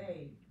might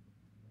say,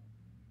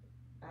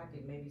 I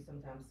could maybe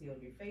sometimes see on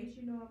your face,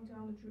 you know I'm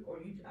telling the truth, or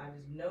I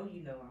just know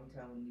you know I'm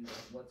telling you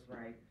what's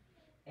right,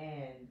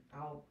 and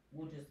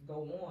we'll just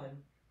go on,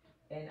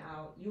 and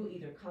you'll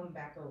either come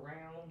back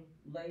around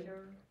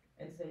later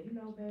and say, you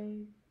know,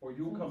 babe. Or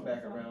you'll come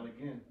back around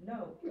again.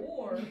 No,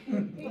 or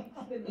even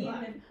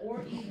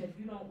if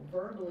you don't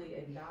verbally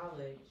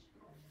acknowledge,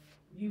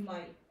 you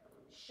might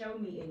show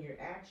me in your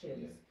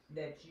actions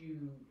that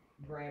you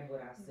grab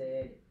what I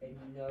said and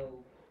you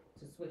know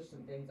to switch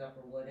some things up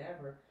or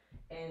whatever.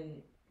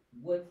 And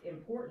what's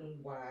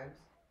important, wives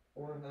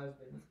or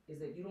husbands, is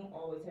that you don't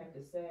always have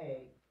to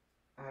say,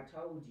 I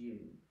told you.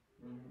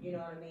 You know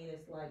what I mean?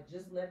 It's like,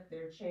 just let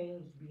their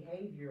changed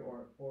behavior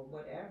or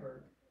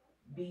whatever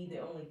be the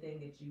only thing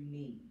that you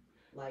need.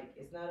 Like,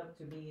 it's not up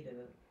to me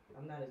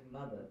I'm not his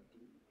mother.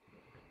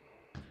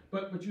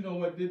 But you know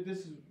what? This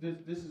is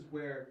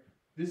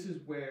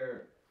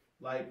where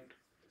like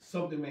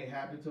something may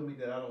happen to me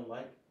that I don't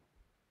like,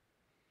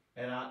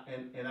 and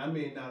I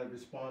may not have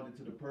responded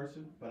to the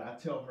person, but I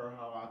tell her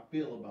how I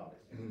feel about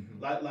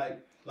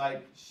it.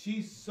 Like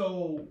she's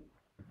so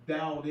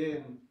dialed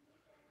in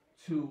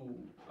to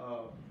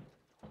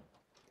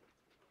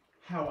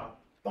how I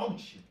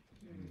function,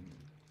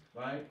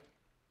 right?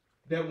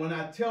 That when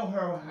I tell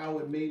her how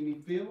it made me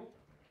feel,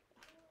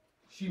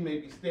 she may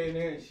be standing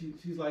there and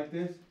she's like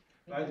this,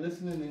 right,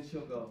 listening, and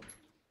she'll go.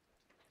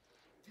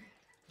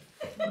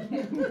 That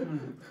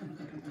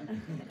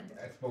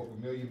spoke a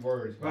million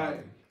words.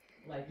 Right.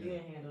 Like, you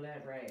didn't handle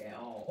that right at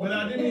all. But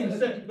I didn't even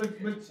say, but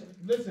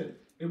listen,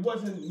 it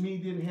wasn't me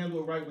didn't handle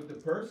it right with the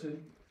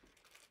person.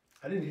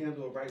 I didn't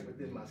handle it right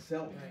within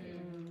myself.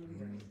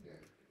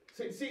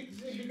 See,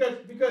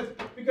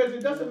 because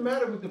it doesn't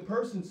matter what the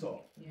person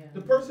saw. Yeah.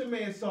 The person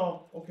may have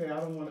saw, okay, I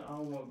don't want to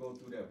go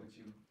through that with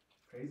you.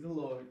 Praise the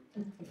Lord,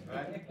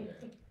 right?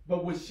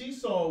 But what she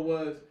saw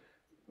was,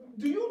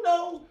 do you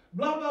know,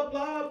 blah blah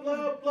blah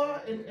blah blah,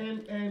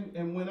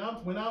 and when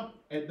I'm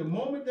at the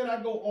moment that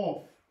I go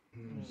off,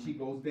 she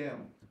goes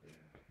down.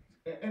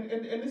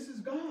 And this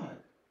is God.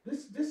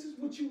 This is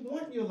what you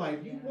want in your life.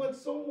 You want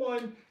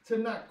someone to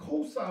not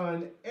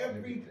co-sign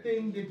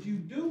everything that you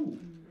do,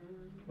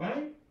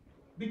 right?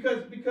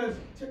 Because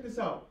check this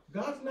out.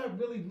 God's not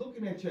really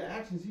looking at your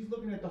actions. He's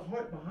looking at the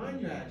heart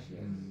behind your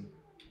actions.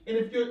 And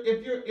if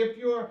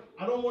you're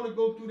I don't want to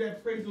go through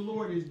that phrase the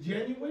Lord is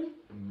genuine,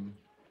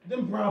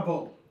 then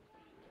bravo.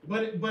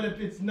 But if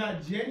it's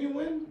not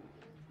genuine,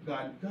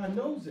 God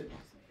knows it.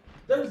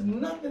 There's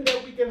nothing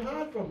that we can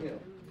hide from him.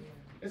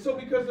 And so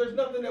because there's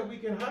nothing that we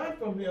can hide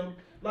from him,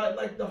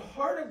 like the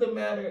heart of the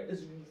matter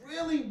is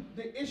really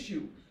the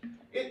issue.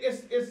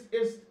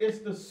 It's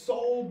the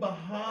soul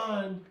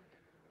behind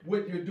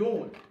what you're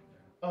doing.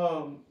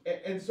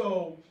 And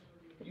so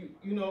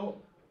you know,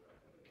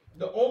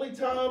 the only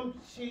time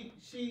she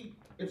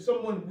if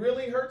someone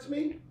really hurts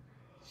me,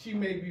 she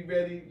may be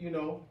ready, you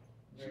know.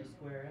 Very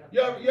square up.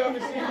 You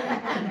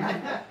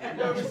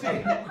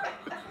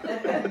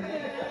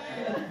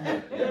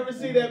ever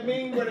see that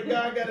meme where the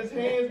guy got his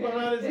hands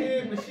behind his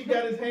head, but she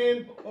got his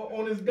hand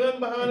on his gun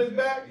behind his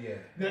back? Yeah.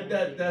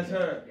 That's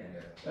her.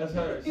 That's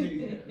her.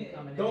 She,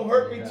 Coming don't in.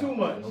 hurt me too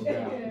much. No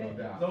doubt, no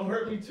doubt. Don't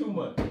hurt me too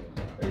much.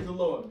 Praise the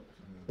Lord.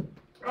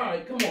 All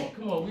right, come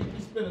on. We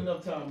spent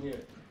enough time here.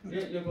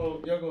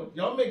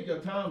 Y'all make your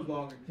times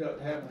longer to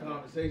have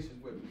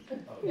conversations with me.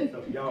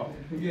 Y'all.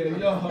 Yeah,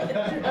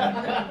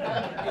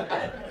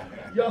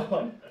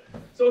 y'all.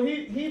 So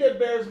he that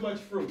bears much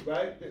fruit,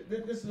 right?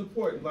 This is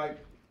important.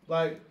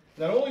 Like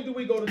not only do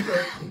we go to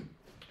church,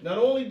 not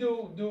only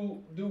do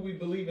we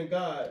believe in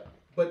God,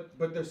 but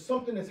there's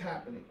something that's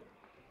happening.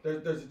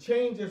 There's a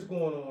change that's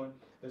going on.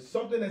 There's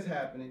something that's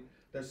happening.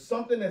 There's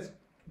something that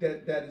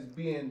is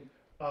being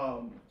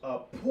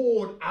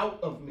poured out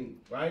of me,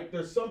 right?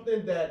 There's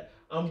something that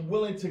I'm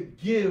willing to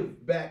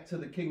give back to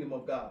the kingdom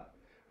of God,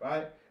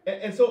 right?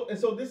 And so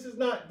this is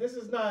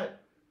not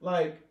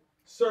like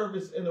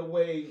service in a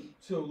way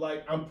to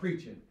like I'm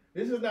preaching.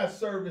 This is not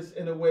service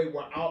in a way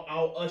where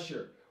I'll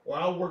usher or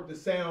I'll work the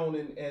sound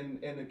and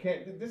the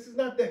can. This is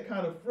not that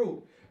kind of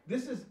fruit.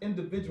 This is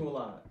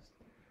individualized,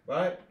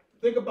 right?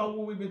 Think about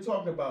what we've been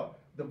talking about.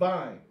 The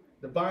vine.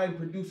 The vine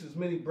produces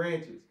many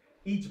branches.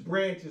 Each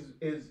branch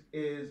is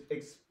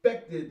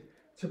expected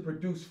to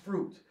produce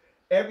fruit.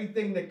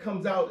 Everything that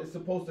comes out is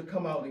supposed to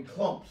come out in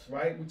clumps,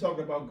 right? We're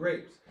talking about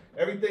grapes.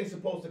 Everything's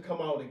supposed to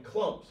come out in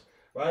clumps,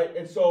 right?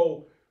 And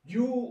so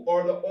you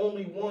are the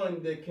only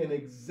one that can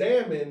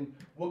examine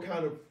what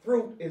kind of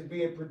fruit is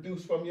being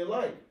produced from your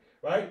life,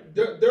 right?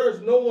 There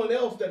is no one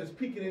else that is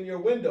peeking in your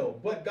window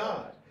but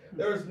God.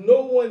 There is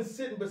no one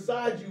sitting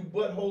beside you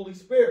but Holy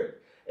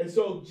Spirit. And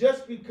so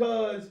just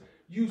because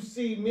you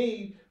see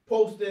me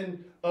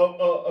posting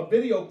a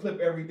video clip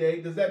every day,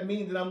 does that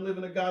mean that I'm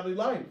living a godly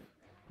life?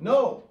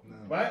 No,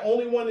 right?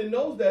 Only one that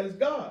knows that is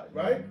God,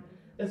 right?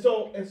 And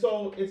so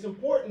it's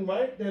important,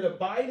 right, that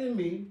abide in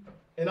me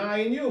and I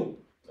in you.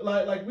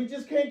 Like we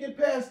just can't get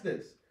past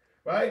this,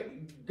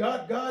 right?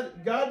 God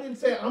didn't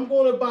say, I'm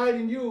going to abide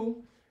in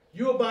you,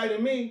 you abide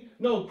in me.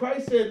 No,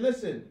 Christ said,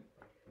 listen,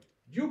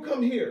 you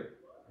come here.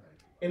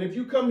 And if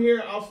you come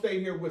here, I'll stay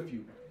here with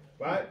you,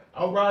 right?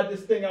 I'll ride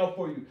this thing out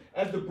for you.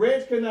 As the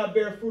branch cannot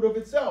bear fruit of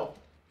itself.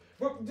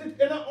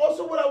 And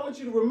also what I want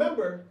you to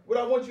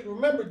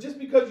remember, just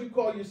because you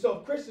call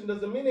yourself Christian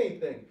doesn't mean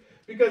anything.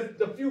 Because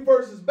the few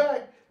verses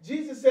back,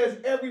 Jesus says,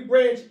 every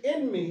branch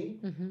in me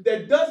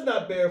that does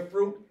not bear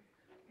fruit,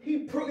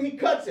 he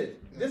cuts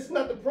it. This is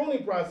not the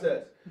pruning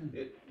process.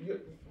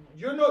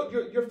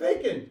 You're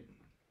faking.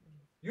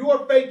 You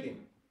are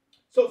faking.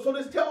 So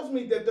this tells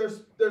me that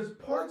there's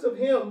parts of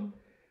him,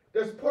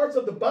 there's parts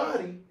of the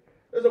body,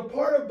 there's a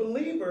part of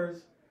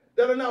believers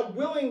that are not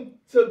willing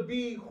to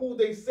be who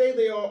they say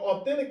they are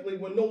authentically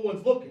when no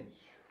one's looking,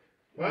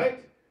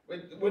 right?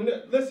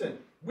 Listen,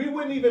 we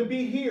wouldn't even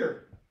be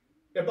here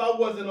if I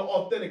wasn't an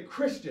authentic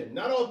Christian,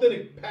 not an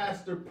authentic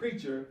pastor,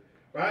 preacher,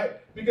 right?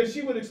 Because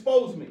she would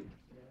expose me.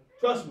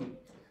 Trust me.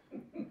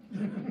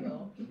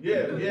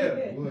 Yeah.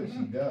 Well,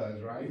 she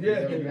does, right?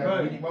 Yeah, We have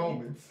right. weak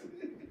moments.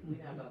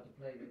 We're not about to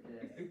play with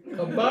this.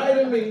 Abide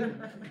in me.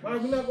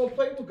 Right, we're not going to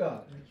play with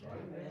God.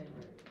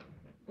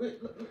 Wait,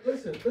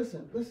 listen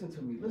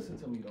to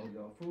me though,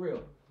 y'all, for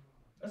real.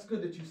 That's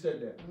good that you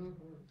said that.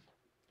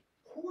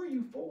 Who are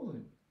you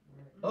fooling?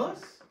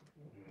 Us?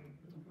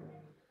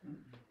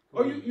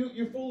 Or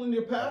you're fooling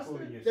your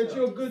pastor that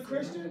you're a good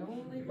Christian,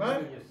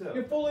 right?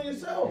 You're fooling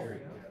yourself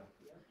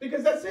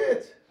because that's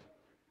it.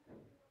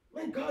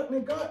 Man, God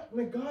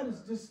is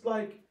just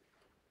like,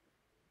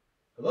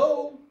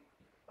 hello,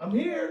 I'm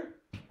here,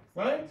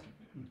 right?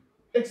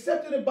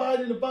 Accept and abide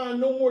in the vine.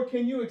 No more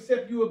can you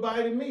except you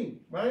abide in me,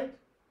 right?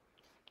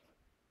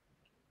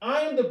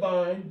 I am the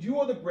vine, you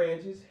are the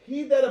branches.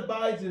 He that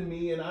abides in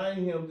me and I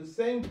in him, the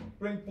same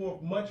bring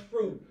forth much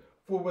fruit.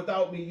 For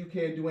without me, you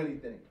can't do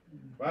anything,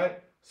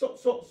 right? So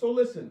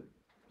listen.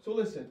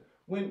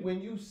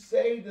 When you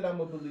say that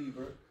I'm a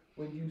believer,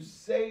 when you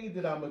say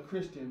that I'm a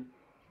Christian,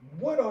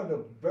 what are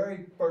the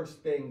very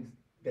first things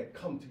that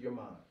come to your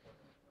mind?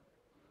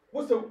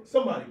 What's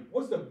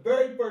the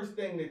very first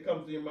thing that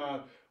comes to your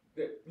mind?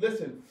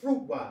 Listen,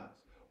 fruit-wise,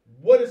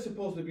 what is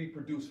supposed to be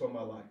produced from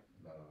my life?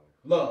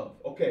 Love.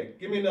 Okay,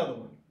 give me another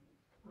one.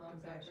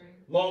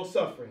 Long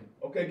suffering.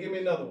 Okay, give me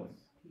another one.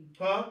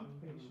 Huh?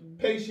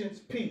 Patience,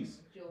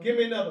 peace. Give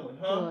me another one.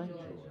 Huh?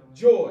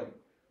 Joy.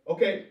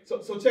 Okay,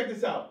 so check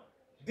this out.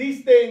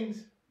 These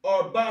things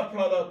are a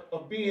byproduct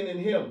of being in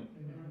him.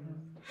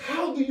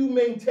 How do you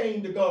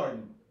maintain the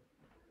garden?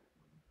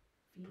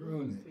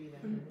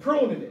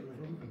 Pruning it.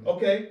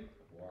 Okay?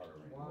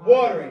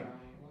 Watering.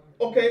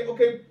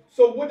 Okay.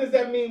 So what does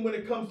that mean when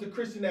it comes to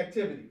Christian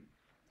activity?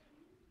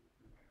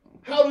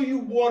 How do you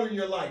water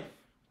your life?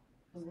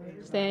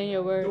 Stay in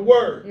your word. The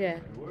word. Yeah.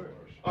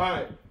 All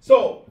right.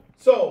 So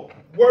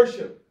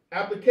worship,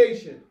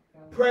 application,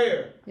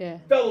 prayer,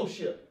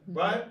 fellowship,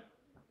 right?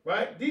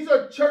 Right? These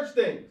are church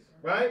things,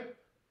 right?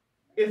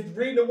 Is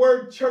reading the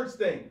word church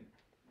thing?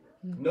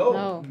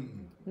 No.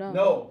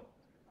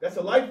 That's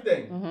a life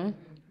thing.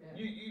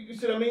 You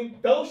see what I mean?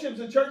 Fellowship's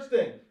a church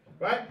thing,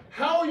 right?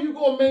 How are you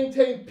going to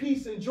maintain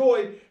peace and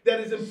joy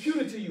that is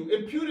imputed to you?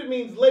 Imputed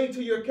means laid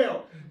to your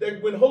account.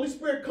 That when Holy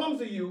Spirit comes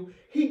to you,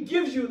 he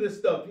gives you this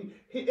stuff.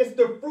 It's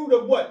the fruit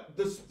of what?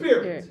 The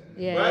Spirit.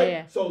 Right?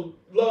 Yeah. So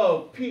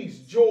love, peace,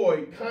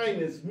 joy,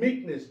 kindness,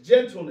 meekness,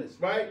 gentleness,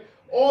 right?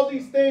 All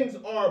these things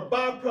are a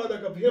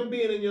byproduct of him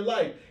being in your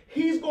life.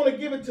 He's going to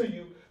give it to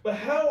you, but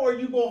how are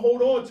you going to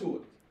hold on to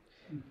it?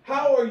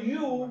 How are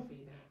you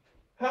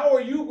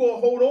going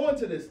to hold on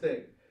to this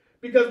thing?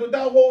 Because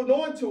without holding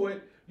on to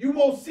it, you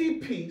won't see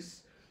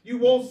peace, you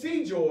won't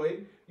see joy,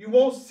 you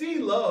won't see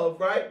love,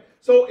 right?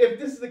 So if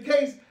this is the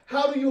case,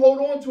 how do you hold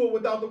on to it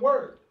without the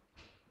word?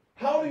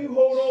 How do you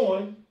hold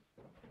on?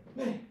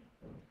 Man,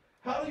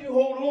 how do you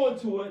hold on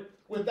to it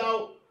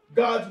without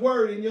God's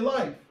word in your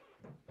life?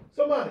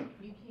 Somebody.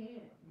 You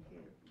can't.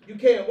 You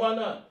can't. Why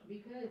not?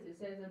 Because it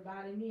says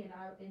abide in me and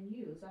I in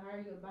you. So how are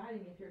you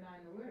abiding if you're not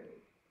in the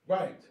word?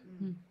 Right.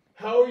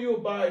 How are you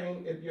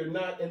abiding if you're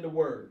not in the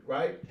word,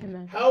 right?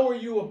 Amen. How are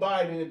you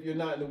abiding if you're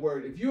not in the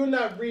word? If you're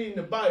not reading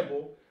the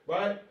Bible,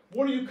 right,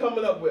 what are you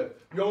coming up with?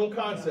 Your own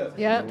concepts.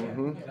 Yep.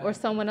 Or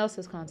someone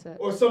else's concept.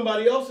 Or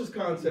somebody else's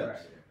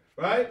concepts,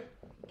 right?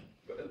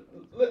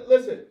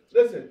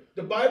 listen.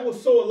 The Bible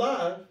is so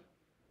alive,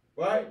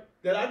 right,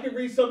 that I can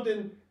read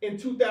something in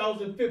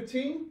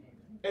 2015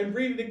 and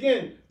read it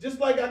again, just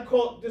like I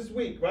caught this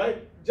week,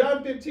 right?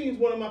 John 15 is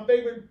one of my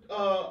favorite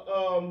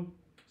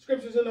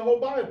scriptures in the whole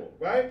Bible,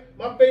 right?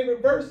 My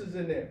favorite verses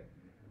in there.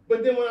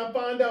 But then when I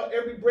find out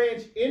every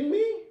branch in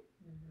me,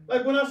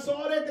 like when I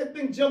saw that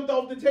thing jumped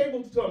off the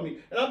table to me.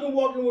 And I've been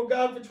walking with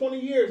God for 20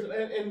 years.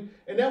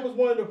 And that was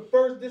one of the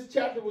first, this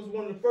chapter was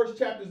one of the first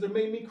chapters that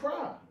made me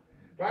cry,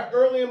 right?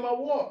 Early in my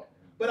walk.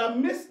 But I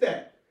missed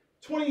that.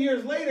 20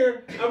 years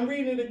later, I'm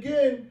reading it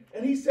again.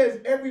 And he says,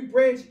 every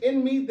branch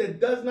in me that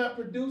does not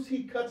produce,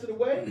 he cuts it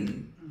away.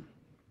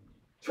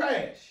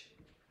 Trash.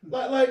 I'm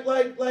like,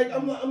 wait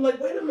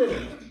a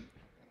minute.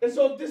 And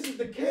so if this is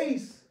the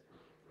case,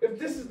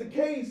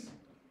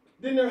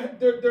 then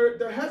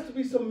there has to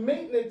be some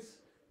maintenance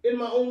in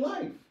my own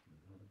life,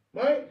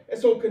 right? And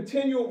so a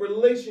continual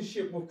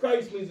relationship with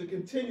Christ means a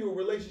continual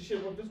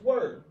relationship with his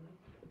word.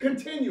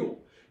 Continual.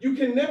 You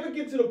can never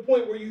get to the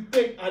point where you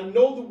think, I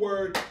know the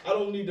word, I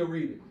don't need to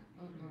read it.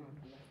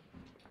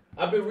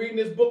 I've been reading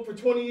this book for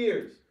 20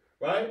 years,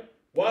 right?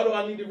 Why do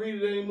I need to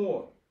read it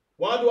anymore?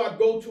 Why do I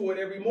go to it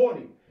every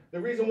morning? The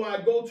reason why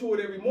I go to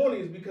it every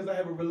morning is because I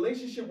have a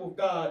relationship with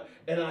God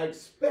and I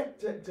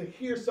expect to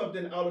hear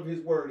something out of his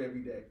word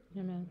every day.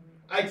 Amen.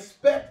 I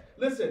expect,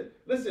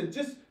 listen,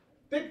 just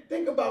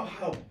think about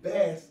how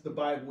vast the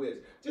Bible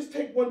is. Just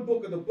take one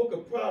book of the book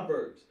of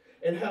Proverbs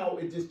and how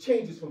it just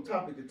changes from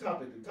topic to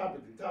topic to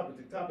topic to topic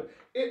to topic.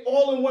 It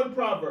all in one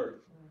proverb,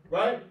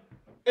 right?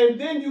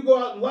 And then you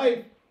go out in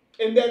life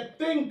and that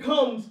thing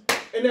comes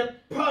and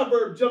that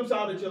proverb jumps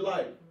out at your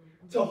life.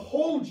 To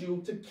hold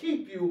you, to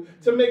keep you,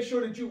 to make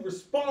sure that you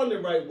respond the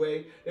right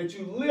way, that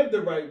you live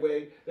the right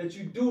way, that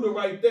you do the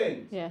right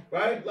things. Yeah.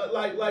 Right?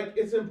 Like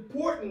it's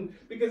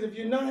important because if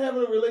you're not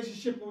having a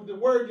relationship with the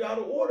word, you're out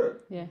of order.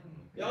 Yeah.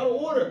 You're out of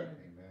order.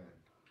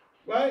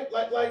 Right?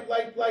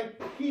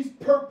 Like he's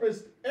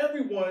purposed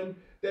everyone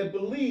that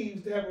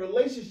believes to have a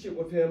relationship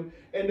with him,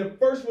 and the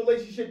first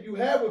relationship you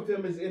have with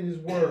him is in his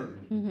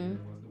word. Mm-hmm.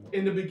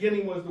 In the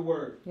beginning was the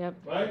word. Yep.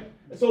 Right?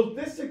 And so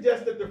this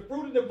suggests that the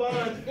fruit of the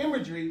vine's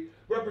imagery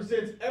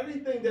represents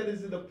everything that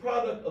is the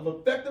product of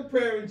effective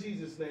prayer in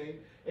Jesus' name,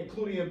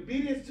 including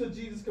obedience to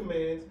Jesus'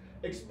 commands,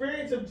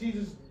 experience of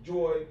Jesus'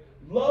 joy,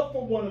 love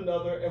for one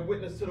another, and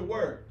witness to the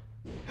word.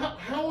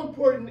 How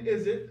important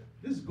is it?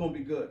 This is going to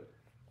be good.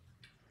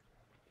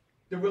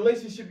 The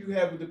relationship you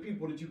have with the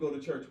people that you go to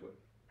church with.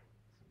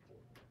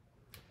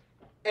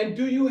 And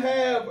do you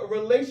have a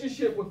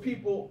relationship with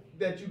people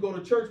that you go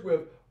to church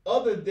with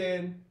other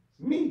than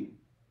me?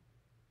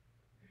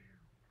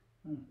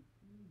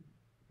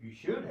 You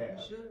should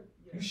have.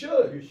 You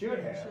should. You should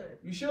have.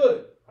 You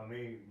should. I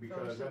mean,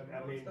 because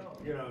I mean,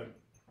 you know,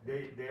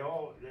 they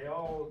all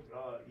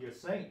your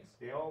saints.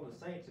 They all the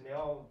saints, and they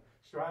all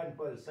striving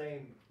for the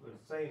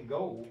same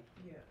goal.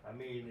 Yeah. I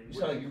mean, you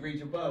sound like you read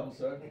your Bible,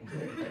 sir.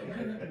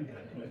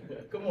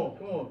 Come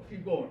on,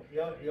 keep going.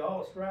 You're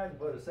all striving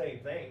for the same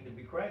thing, to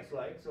be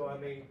Christ-like. So I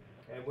mean,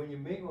 and when you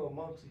mingle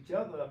amongst each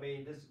other, I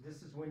mean,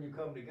 this is when you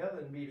come together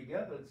and be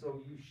together.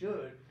 So you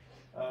should,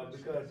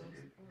 because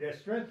there's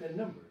strength in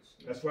numbers.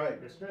 That's right.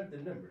 There's strength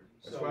in numbers.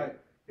 That's so right.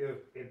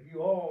 If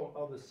you all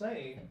are the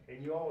same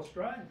and you all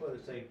striving for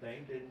the same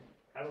thing, then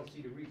I don't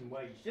see the reason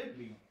why you shouldn't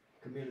be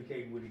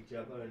communicating with each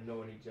other and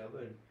knowing each other.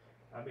 And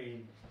I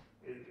mean,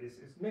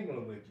 it's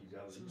mingling with each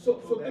other. So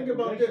think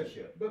about this.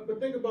 But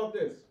think about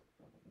this.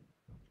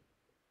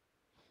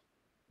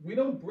 We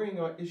don't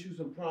bring our issues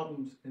and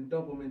problems and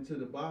dump them into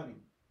the body.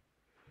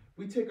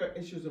 We take our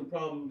issues and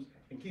problems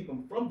and keep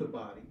them from the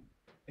body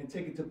and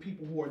take it to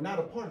people who are not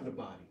a part of the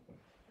body.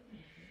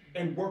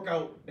 And work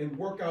out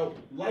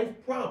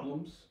life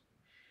problems.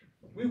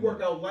 We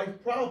work out life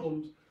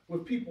problems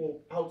with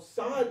people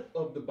outside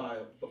of the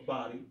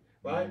body,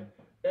 right?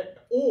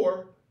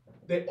 Or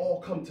they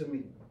all come to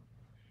me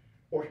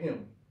or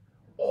him.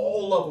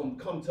 All of them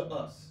come to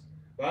us,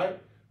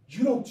 right?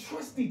 You don't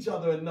trust each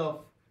other enough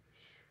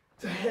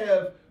to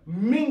have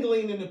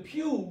mingling in the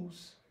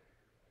pews,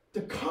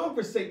 to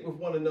conversate with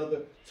one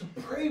another, to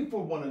pray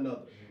for one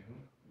another,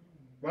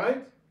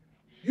 right?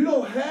 You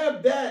don't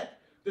have that.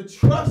 The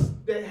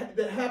trust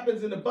that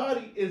happens in the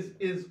body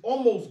is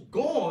almost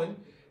gone.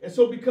 And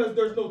so because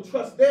there's no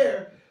trust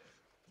there,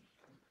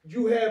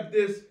 you have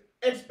this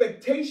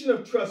expectation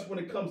of trust when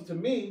it comes to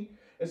me.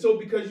 And so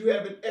because you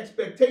have an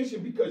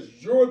expectation,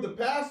 because you're the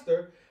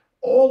pastor,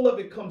 all of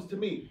it comes to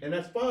me. And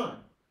that's fine.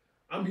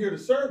 I'm here to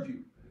serve you.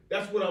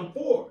 That's what I'm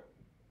for.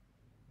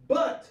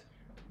 But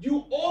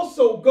you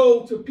also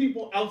go to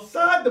people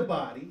outside the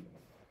body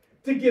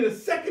to get a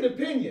second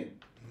opinion,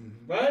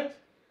 right?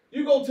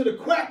 You go to the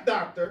quack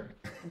doctor.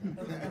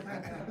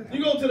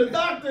 You go to the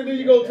doctor, then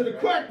you go to the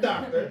quack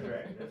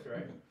doctor. That's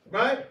right.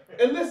 Right?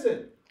 And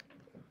listen,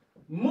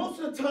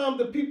 most of the time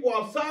the people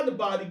outside the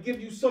body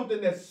give you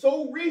something that's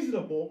so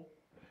reasonable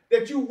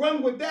that you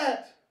run with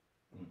that,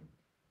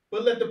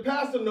 but let the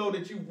pastor know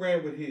that you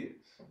ran with his.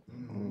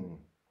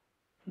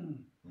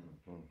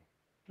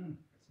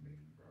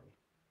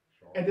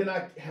 And then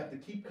I have to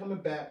keep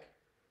coming back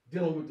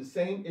dealing with the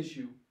same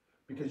issue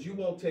because you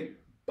won't take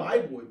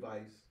Bible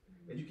advice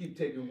and you keep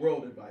taking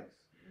world advice,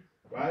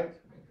 right?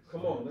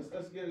 Come on,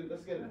 let's get it.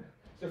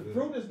 The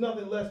fruit is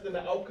nothing less than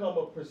the outcome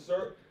of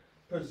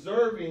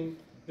preserving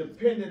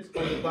dependence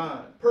on the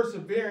vine,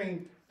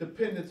 persevering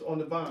dependence on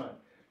the vine.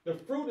 The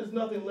fruit is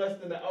nothing less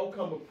than the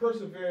outcome of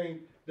persevering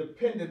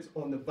dependence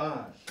on the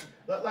vine.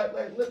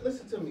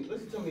 Listen to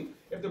me.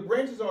 If the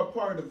branches are a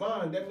part of the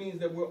vine, that means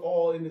that we're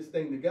all in this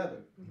thing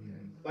together.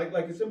 Like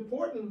it's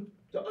important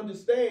to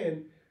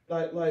understand,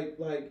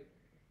 like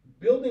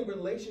building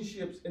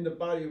relationships in the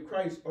body of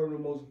Christ are the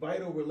most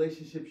vital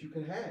relationships you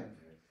can have.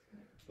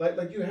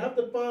 Like you have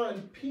to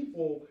find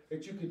people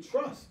that you can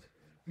trust.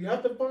 You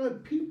have to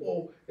find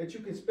people that you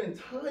can spend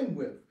time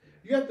with.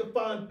 You have to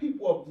find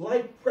people of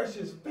like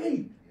precious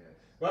faith,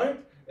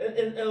 right?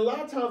 And a lot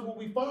of times what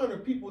we find are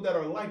people that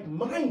are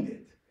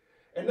like-minded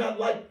and not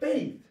like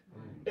faith.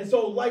 And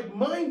so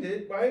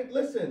like-minded, right?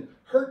 Listen,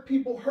 hurt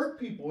people.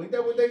 Ain't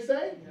that what they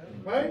say?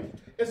 Right?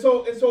 And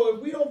so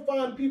if we don't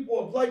find people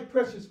of like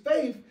precious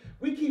faith,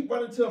 we keep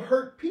running to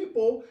hurt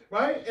people,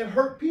 right? And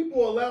hurt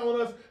people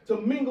allowing us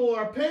to mingle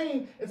our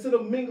pain instead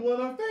of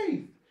mingling our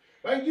faith,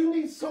 right? You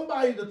need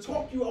somebody to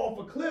talk you off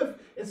a cliff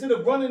instead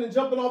of running and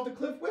jumping off the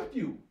cliff with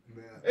you.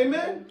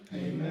 Amen?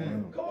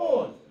 Amen. Come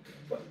on.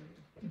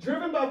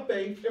 Driven by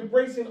faith,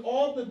 embracing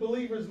all the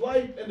believer's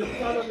life and the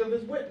product of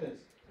his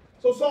witness.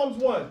 So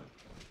Psalms 1.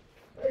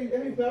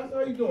 Hey, Pastor,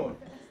 how you doing?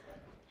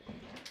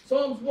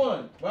 Psalms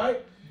 1,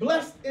 right?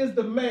 Blessed is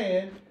the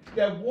man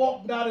that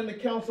walked not in the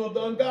counsel of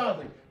the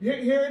ungodly.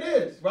 Here it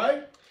is,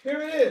 right?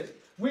 Here it is.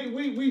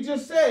 We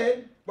just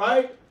said,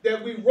 right,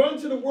 that we run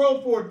to the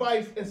world for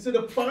advice instead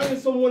of finding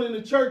someone in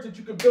the church that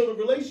you can build a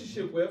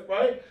relationship with,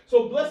 right?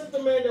 So blessed is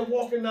the man that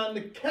walking not in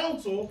the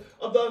counsel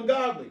of the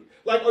ungodly.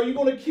 Like, are you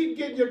going to keep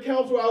getting your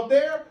counsel out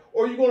there,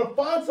 or are you going to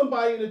find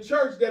somebody in the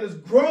church that is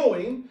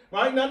growing,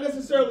 right? Not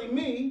necessarily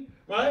me,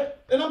 right?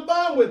 And I'm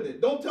fine with it.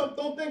 Don't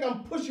think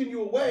I'm pushing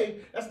you away.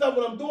 That's not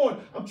what I'm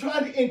doing. I'm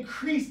trying to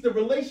increase the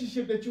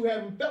relationship that you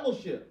have in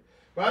fellowship,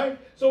 right?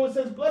 So it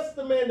says, blessed is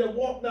the man that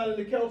walk not in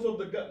the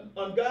counsel of the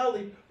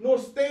ungodly, nor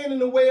stand in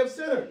the way of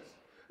sinners.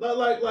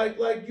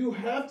 Like you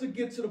have to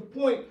get to the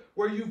point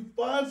where you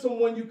find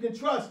someone you can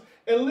trust.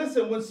 And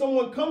listen, when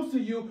someone comes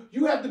to you,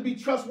 you have to be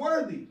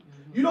trustworthy.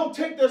 You don't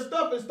take their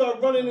stuff and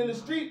start running in the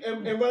street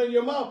and running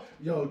your mouth.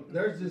 Yo,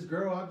 there's this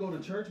girl I go to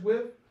church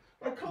with.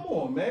 Like, come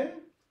on, man.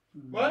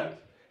 Right?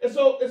 And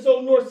so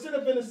nor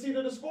sitteth in the seat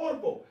of the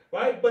scornful,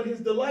 right? But his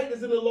delight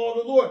is in the law of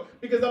the Lord.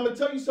 Because I'm going to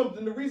tell you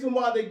something. The reason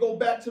why they go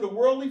back to the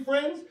worldly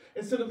friends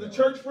instead of the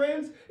church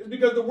friends is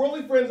because the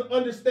worldly friends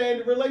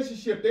understand the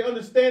relationship. They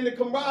understand the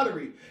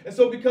camaraderie. And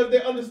so because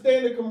they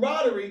understand the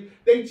camaraderie,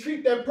 they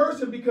treat that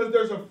person because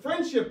there's a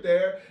friendship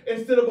there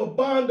instead of a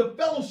bond of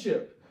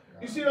fellowship.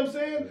 You see what I'm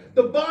saying?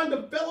 The bond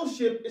of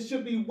fellowship, it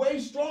should be way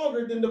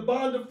stronger than the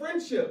bond of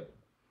friendship.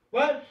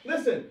 Right?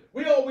 Listen,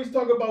 we always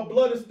talk about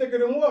blood is thicker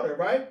than water,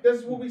 right?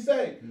 That's what we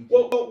say.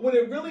 Well, what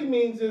it really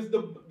means is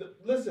the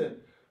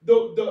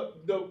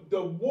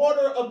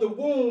water of the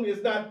wound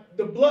is not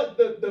the blood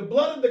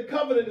of the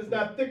covenant is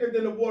not thicker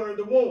than the water of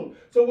the wound.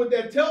 So what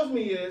this tells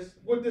me is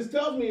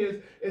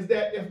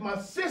that if my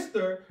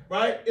sister,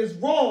 right, is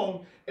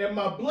wrong and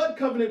my blood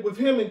covenant with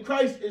him in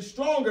Christ is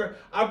stronger,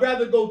 I'd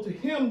rather go to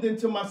him than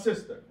to my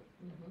sister.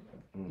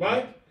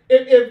 Right?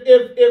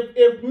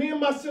 If me and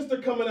my sister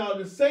coming out of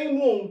the same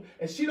womb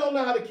and she don't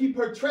know how to keep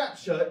her trap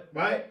shut,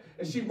 right?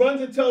 And she runs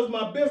and tells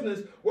my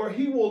business where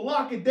he will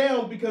lock it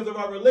down because of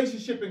our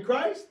relationship in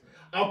Christ,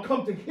 I'll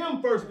come to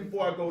him first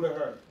before I go to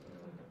her.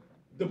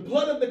 The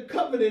blood of the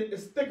covenant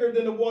is thicker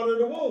than the water of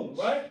the womb,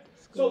 right?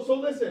 So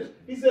listen,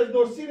 he says,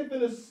 nor sitteth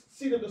in the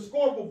seat of the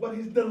scornful, but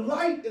his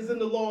delight is in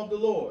the law of the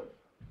Lord.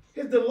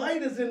 His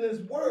delight is in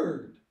his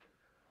word,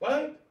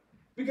 right?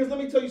 Because let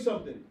me tell you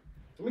something.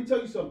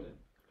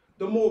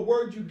 The more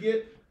word you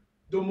get,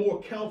 the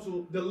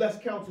less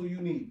counsel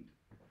you need.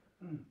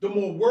 The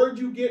more word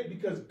you get,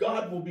 because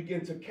God will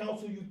begin to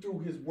counsel you through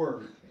his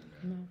word.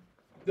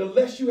 The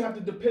less you have to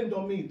depend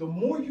on me. The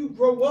more you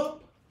grow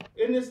up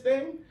in this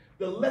thing,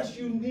 the less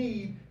you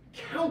need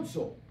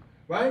counsel,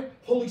 right?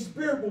 Holy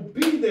Spirit will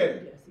be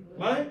there,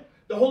 right?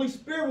 The Holy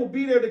Spirit will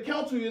be there to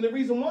counsel you. And the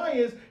reason why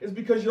is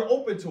because you're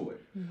open to it.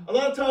 A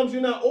lot of times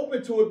you're not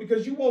open to it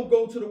because you won't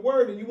go to the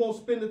word and you won't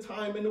spend the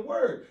time in the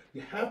word. You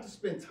have to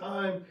spend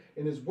time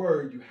in his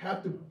word. You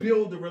have to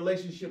build a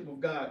relationship with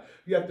God.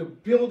 You have to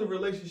build a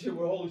relationship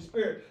with the Holy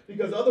Spirit,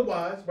 because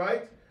otherwise,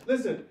 right?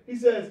 Listen, he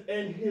says,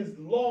 and his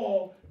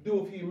law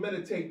doeth he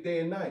meditate day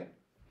and night.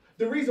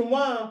 The reason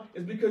why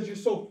is because you're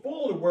so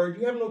full of the word,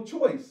 you have no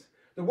choice.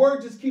 The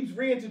word just keeps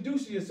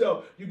reintroducing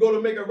yourself. You go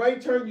to make a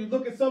right turn, you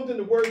look at something,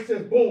 the word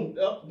says, boom,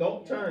 up,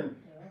 don't turn.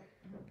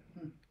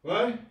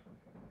 Right?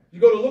 You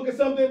go to look at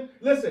something,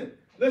 listen,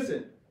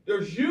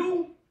 there's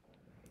you,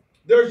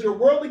 there's your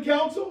worldly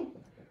counsel,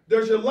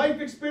 there's your life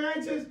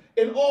experiences,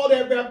 and all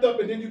that wrapped up,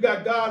 and then you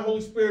got God,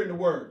 Holy Spirit, and the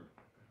word.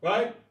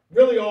 Right?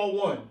 Really all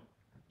one.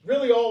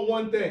 Really all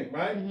one thing,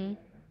 right?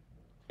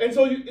 And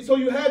so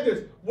you have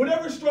this,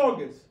 whatever's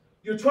strongest,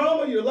 your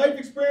trauma, your life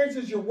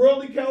experiences, your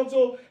worldly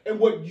counsel, and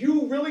what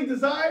you really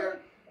desire?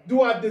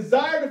 Do I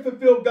desire to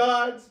fulfill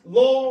God's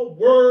law,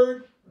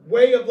 word,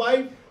 way of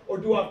life, or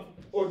do I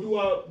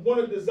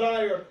want to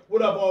desire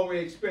what I've already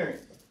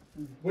experienced?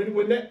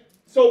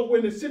 So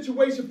when the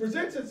situation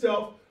presents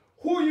itself,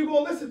 who are you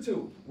going to listen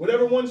to?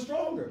 Whatever one's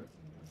stronger.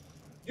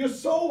 Your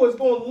soul is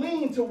going to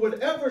lean to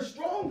whatever's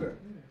stronger,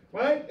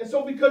 right? And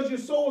so because your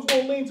soul is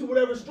going to lean to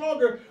whatever's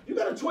stronger, you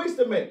got a choice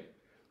to make.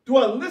 Do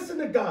I listen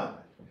to God?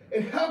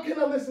 And how can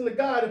I listen to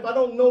God if I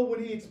don't know what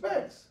he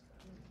expects,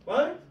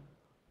 right?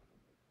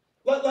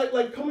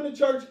 Like coming to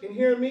church and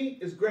hearing me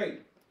is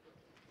great.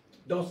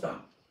 Don't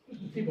stop.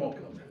 Keep on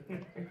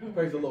coming.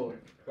 Praise the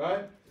Lord,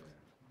 right?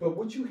 But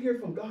what you hear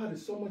from God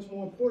is so much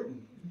more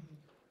important.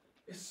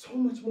 It's so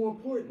much more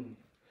important.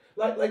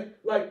 Like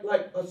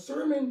a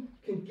sermon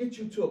can get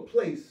you to a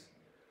place,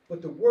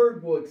 but the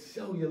word will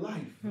excel your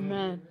life.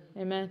 Amen.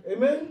 Amen.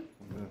 Amen?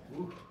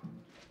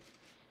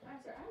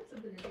 Pastor, I have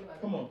something to say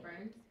about Come on.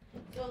 friends.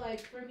 So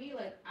like for me,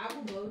 like I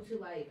will go to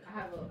like I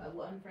have a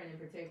one friend in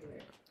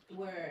particular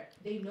where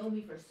they know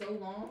me for so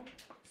long.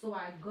 So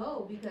I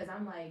go because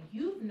I'm like,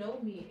 you know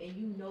me and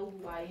you know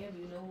who I am,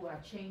 you know who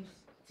I've changed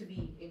to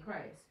be in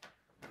Christ.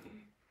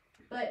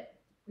 But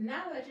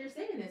now that you're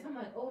saying this, I'm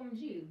like,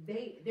 OMG,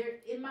 they're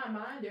in my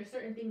mind, there's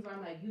certain things where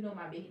I'm like, you know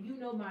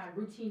my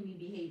routine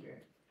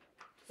behavior.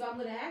 So I'm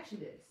gonna ask you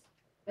this.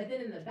 But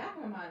then in the back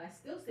of my mind, I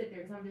still sit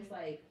there because I'm just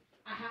like,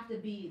 I have to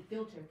be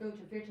filter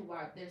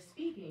while they're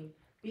speaking,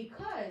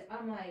 because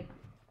I'm like,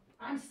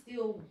 I'm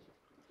still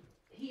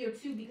here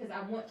too because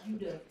I want you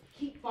to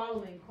keep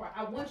following Christ.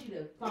 I want you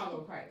to follow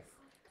Christ.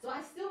 So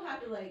I still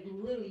have to like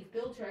literally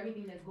filter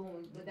everything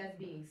that's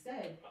being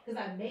said,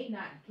 because I may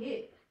not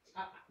get,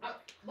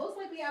 most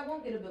likely I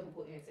won't get a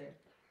biblical answer.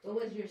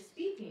 But as you're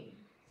speaking,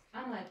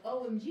 I'm like,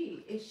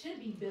 OMG, it should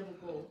be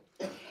biblical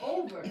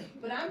over,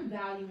 but I'm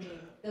valuing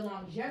the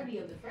longevity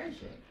of the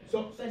friendship.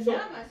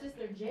 Now my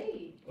sister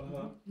Jade,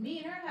 me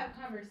and her have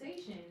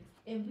conversations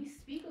and we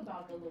speak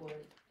about the Lord.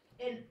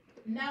 And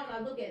now when I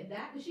look at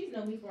that, because she's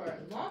known me for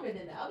longer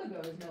than the other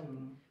girls know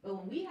me, but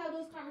when we have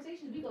those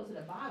conversations, we go to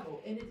the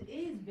Bible, and it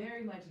is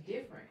very much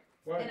different.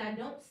 Right. And I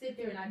don't sit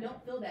there and I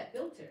don't feel that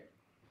filter.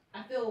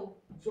 I feel.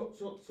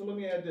 So let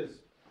me add this.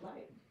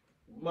 Like,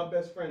 my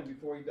best friend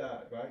before he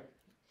died, right?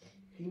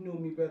 He knew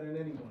me better than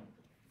anyone.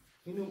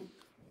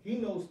 He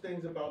knows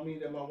things about me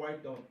that my wife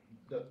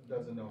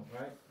doesn't know,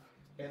 right?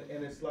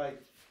 And it's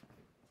like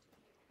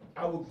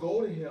I would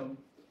go to him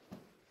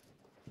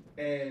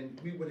and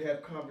we would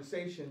have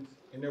conversations,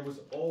 and there was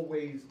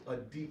always a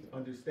deep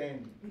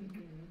understanding.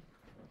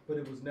 But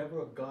it was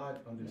never a God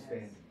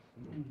understanding.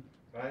 Yes.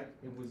 Right?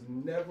 It was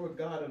never a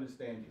God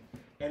understanding.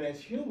 And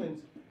as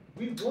humans,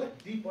 we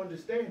want deep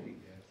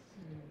understanding. Yes.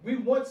 We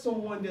want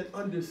someone that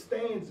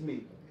understands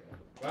me.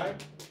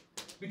 Right?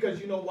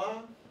 Because you know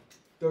why?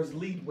 There's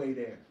leadway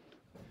there.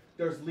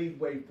 There's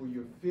leadway for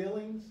your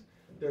feelings.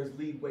 There's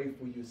leadway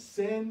for your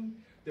sin.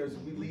 There's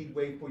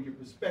leadway for your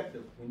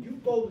perspective. When you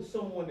go to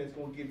someone that's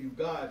going to give you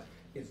God's,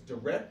 it's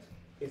direct,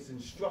 it's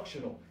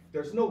instructional.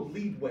 There's no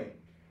leadway.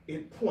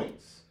 It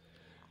points.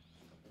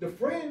 The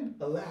friend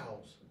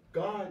allows.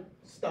 God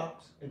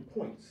stops and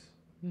points.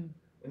 And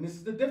this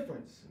is the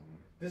difference.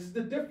 This is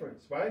the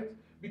difference, right?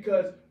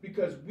 Because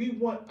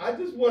I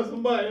just want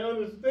somebody to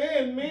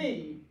understand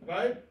me,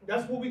 right?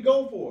 That's what we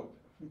go for.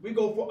 We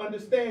go for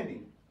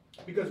understanding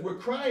because we're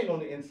crying on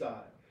the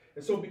inside.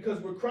 And so because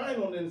we're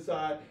crying on the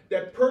inside,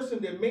 that person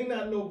that may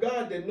not know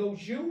God, that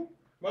knows you,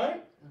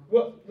 right?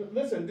 Well,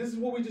 listen, this is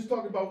what we just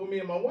talked about with me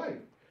and my wife,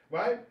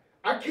 right?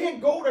 I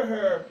can't go to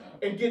her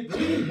and get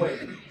leeway.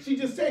 She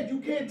just said, you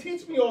can't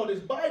teach me all this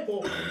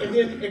Bible and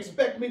then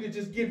expect me to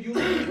just give you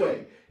leeway.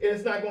 And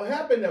it's not going to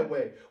happen that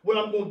way. What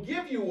I'm going to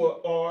give you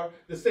are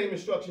the same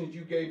instructions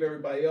you gave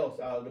everybody else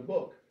out of the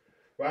book,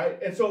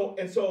 right? And so,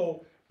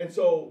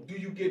 do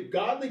you get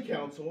godly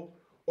counsel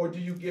or do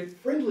you get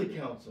friendly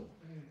counsel?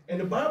 And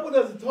the Bible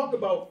doesn't talk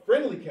about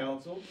friendly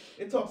counsel.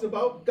 It talks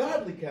about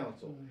godly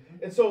counsel.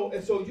 And so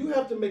you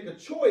have to make a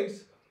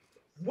choice.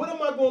 What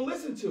am I going to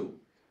listen to?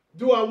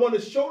 Do I want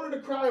a shoulder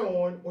to cry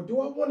on, or do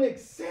I want to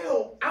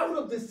excel out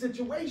of this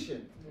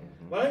situation?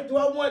 Right? Do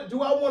I want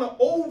to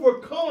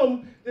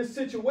overcome this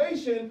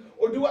situation,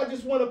 or do I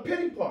just want a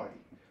pity party?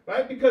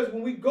 Right? Because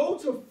when we go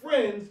to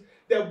friends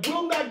that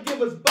will not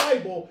give us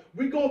Bible,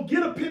 we're going to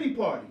get a pity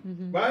party.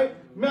 Right?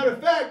 Matter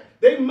of fact,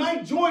 they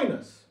might join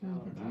us.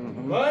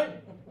 Right?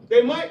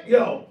 They might,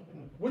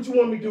 what you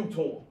want me to do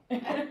to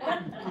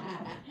them?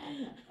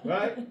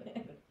 Right?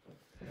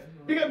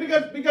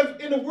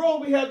 Because in the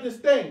world we have this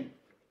thing.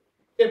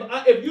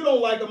 If you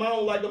don't like them, I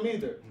don't like them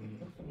either.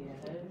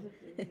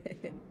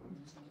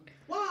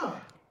 Why?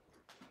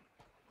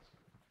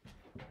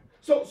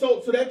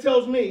 So that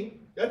tells me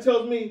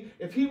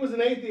if he was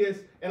an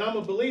atheist and I'm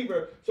a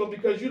believer, so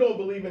because you don't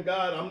believe in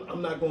God,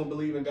 I'm not going to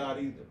believe in God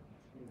either.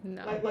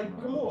 No.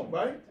 Like come on,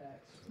 right?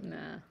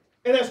 Nah.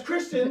 And as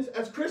Christians,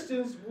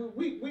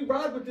 we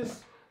ride with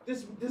this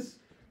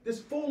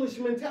foolish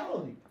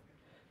mentality.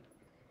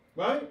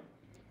 Right?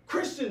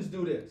 Christians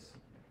do this,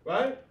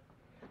 right?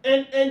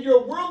 And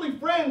your worldly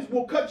friends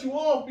will cut you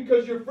off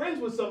because you're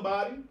friends with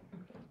somebody,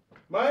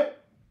 right?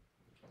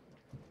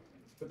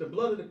 But the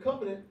blood of the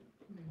covenant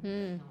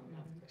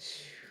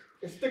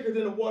is thicker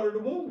than the water of the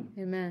womb.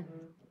 Amen.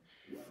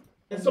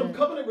 And some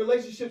covenant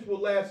relationships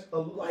will last a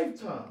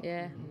lifetime.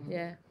 Yeah,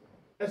 yeah.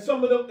 And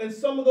some of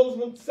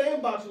those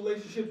sandbox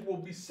relationships will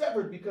be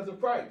severed because of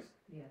Christ.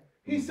 Yeah.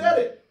 He said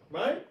it,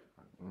 right?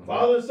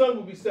 Father and son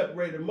will be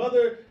separated.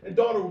 Mother and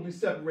daughter will be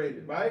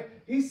separated, right?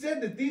 He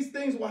said that these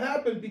things will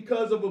happen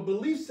because of a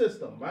belief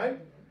system, right?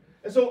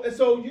 And so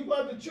you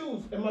got to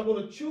choose. Am I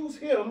going to choose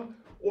him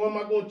or am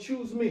I going to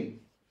choose me?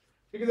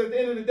 Because at the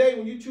end of the day,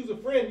 when you choose a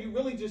friend, you're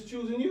really just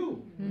choosing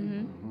you.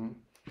 Mm-hmm.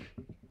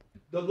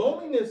 The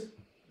loneliness,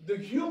 the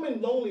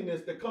human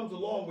loneliness that comes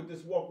along with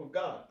this walk with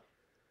God,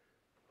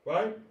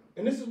 right?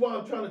 And this is why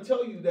I'm trying to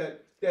tell you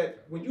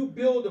that when you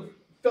build a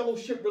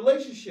fellowship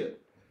relationship,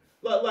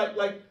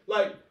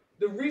 like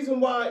the reason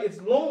why it's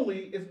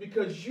lonely is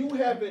because you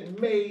haven't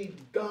made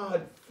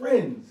God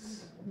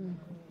friends.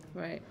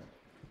 Right.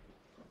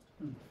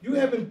 You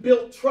haven't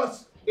built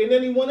trust in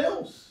anyone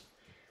else.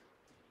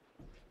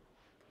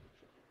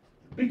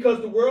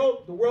 Because the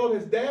world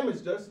has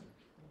damaged us,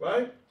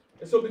 right?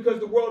 And so because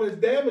the world has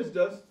damaged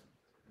us,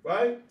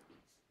 right?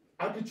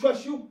 I can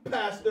trust you,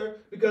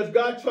 pastor, because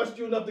God trusts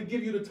you enough to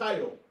give you the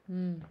title.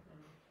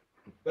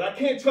 But I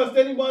can't trust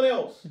anyone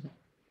else.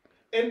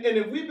 And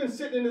if we've been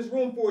sitting in this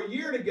room for a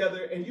year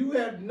together and you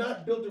have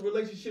not built a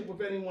relationship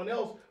with anyone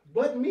else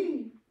but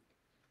me,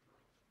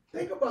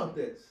 think about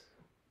this.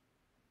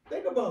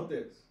 Think about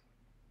this.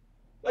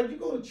 Like you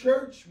go to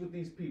church with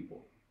these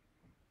people.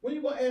 When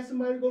you going to ask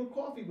somebody to go to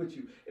coffee with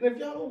you? And if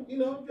y'all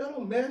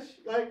don't mesh,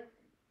 like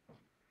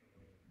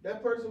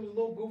that person was a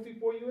little goofy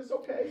for you, it's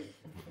okay.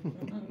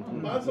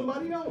 Find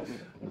somebody else.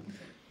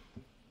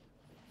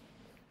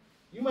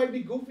 You might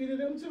be goofy to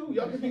them too.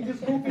 Y'all can be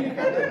just goofy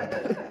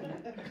together.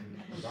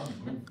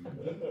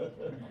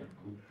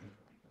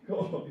 Come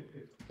on.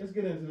 Let's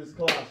get into this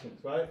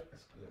Colossians, right?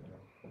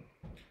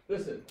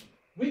 Listen,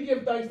 we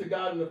give thanks to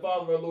God and the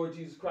Father of our Lord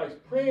Jesus Christ,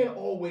 praying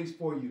always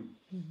for you.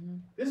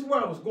 This is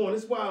where I was going.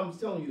 This is why I was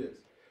telling you this,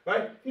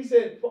 right? He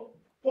said,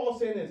 Paul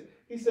saying this.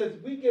 He says,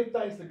 we give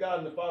thanks to God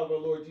and the Father of our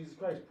Lord Jesus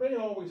Christ, praying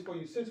always for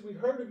you, since we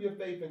heard of your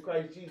faith in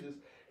Christ Jesus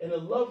and the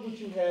love which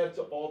you have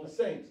to all the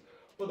saints.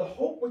 For the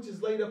hope which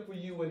is laid up for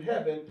you in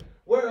heaven,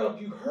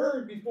 whereof you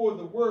heard before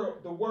the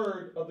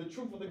word of the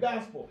truth of the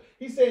gospel.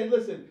 He's saying,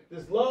 listen,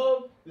 this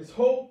love, this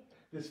hope,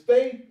 this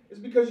faith is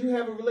because you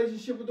have a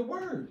relationship with the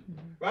word,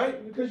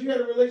 right? Because you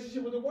had a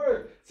relationship with the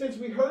word. Since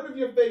we heard of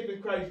your faith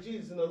in Christ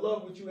Jesus and the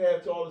love which you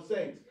have to all the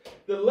saints.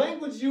 The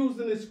language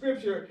used in this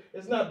scripture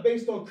is not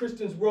based on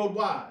Christians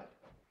worldwide,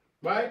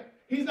 right?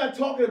 He's not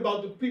talking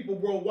about the people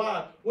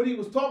worldwide. What he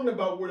was talking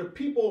about were the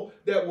people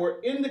that were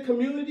in the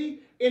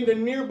community, in the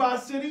nearby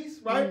cities,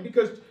 right?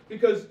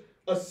 Because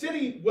a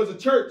city was a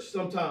church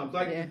sometimes.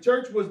 Like the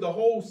church was the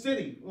whole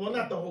city. Well,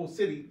 not the whole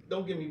city.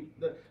 Don't get me,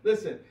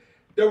 listen.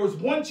 There was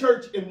one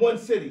church in one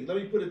city. Let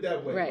me put it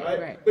that way,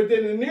 right? But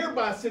then in a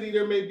nearby city,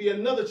 there may be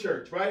another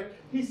church, right?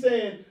 He's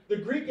saying the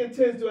Greek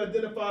intends to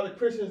identify the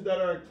Christians that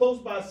are in close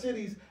by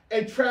cities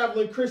and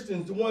traveling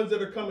Christians, the ones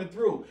that are coming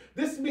through.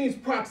 This means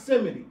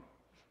proximity.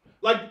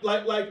 Like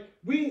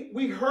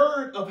we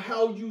heard of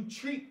how you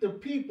treat the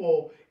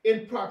people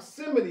in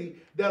proximity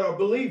that are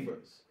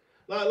believers.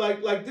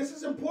 Like this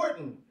is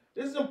important.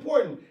 This is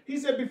important. He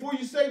said before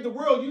you save the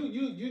world,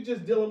 you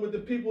just dealing with the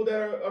people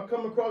that are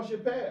coming across your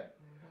path.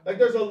 Like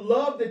there's a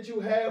love that you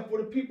have for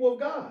the people of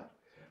God.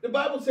 The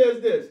Bible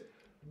says this: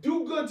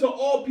 do good to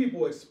all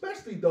people,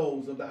 especially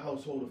those of the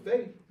household of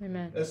faith.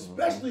 Amen.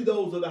 Especially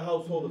those of the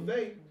household of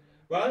faith,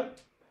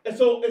 right? And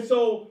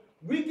so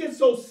we get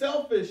so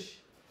selfish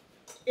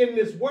in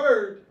this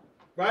word,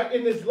 right,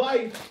 in this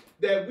life,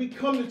 that we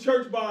come to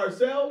church by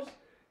ourselves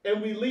and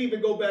we leave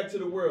and go back to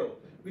the world.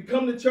 We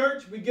come to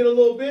church, we get a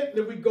little bit, and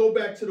then we go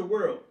back to the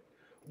world.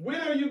 When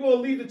are you going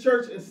to leave the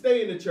church and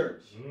stay in the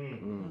church?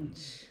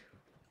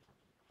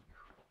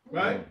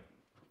 Right?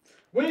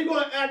 When are you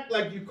going to act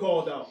like you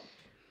called out?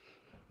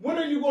 When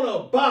are you going to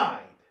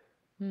abide?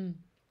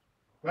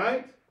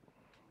 Right?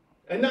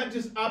 And not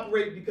just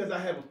operate because I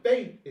have a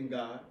faith in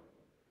God,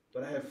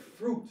 but I have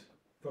fruit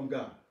from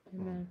God.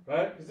 Amen.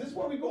 Right? Because this is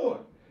where we're going.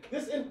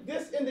 This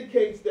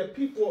indicates that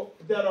people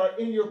that are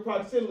in your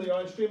proximity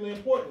are extremely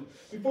important.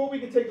 Before we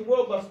can take the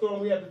world by storm,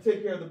 we have to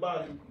take care of the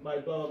body. Blah,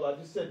 blah, blah. I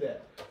just said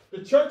that.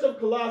 The church of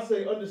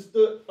Colossae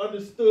understood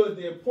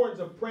the importance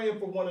of praying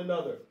for one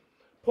another.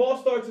 Paul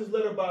starts his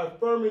letter by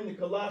affirming the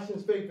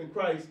Colossians' faith in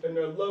Christ and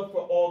their love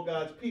for all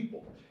God's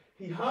people.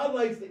 He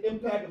highlights the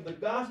impact of the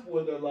gospel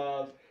in their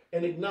lives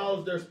and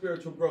acknowledges their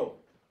spiritual growth.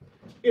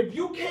 If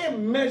you can't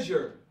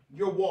measure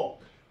your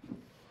walk,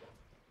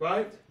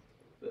 right?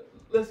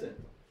 Listen,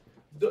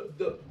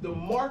 the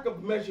mark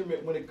of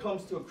measurement when it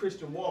comes to a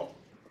Christian walk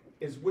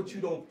is what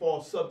you don't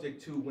fall subject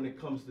to when it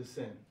comes to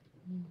sin.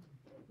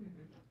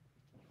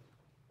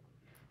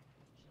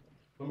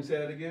 Let me say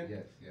that again.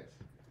 Yes.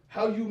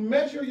 How you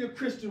measure your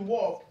Christian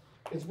walk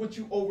is what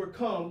you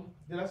overcome.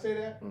 Did I say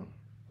that?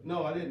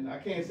 No, I didn't. I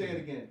can't say it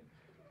again.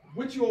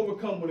 What you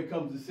overcome when it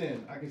comes to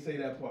sin. I can say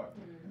that part.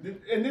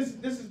 And this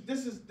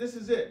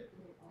is it.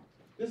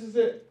 This is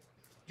it.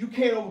 You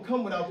can't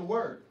overcome without the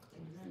word.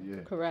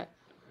 Yeah. Correct.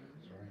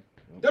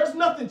 There's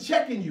nothing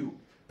checking you.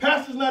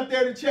 Pastor's not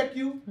there to check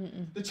you.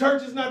 The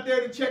church is not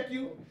there to check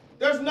you.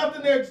 There's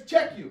nothing there to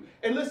check you.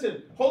 And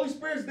listen, Holy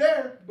Spirit's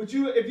there, but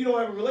if you don't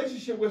have a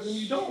relationship with him,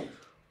 you don't.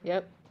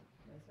 Yep.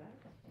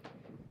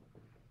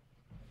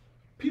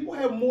 People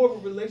have more of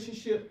a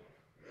relationship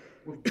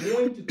with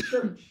going to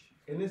church,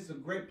 and it's a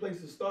great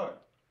place to start.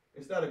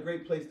 It's not a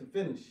great place to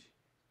finish,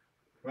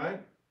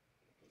 right?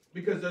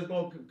 Because there's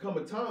going to come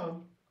a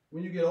time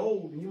when you get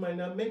old and you might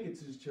not make it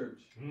to the church,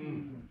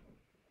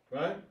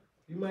 right?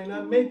 You might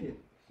not make it.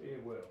 Say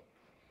it well.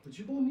 But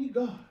you're going to need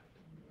God.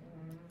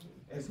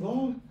 As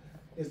long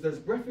as there's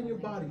breath in your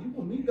body, you're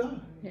going to need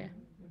God. Yeah.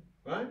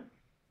 Right?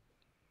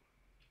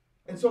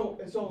 And so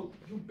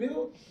you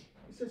build,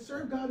 he said,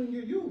 serve God in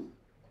your youth.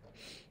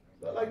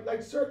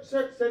 Like say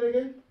it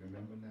again.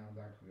 Remember now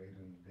thy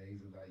creator in the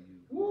days of thy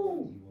youth.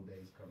 Woo. Evil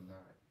days come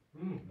nigh.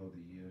 Know the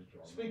years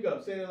draw nigh. Speak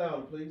up. Say it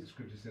louder, The please.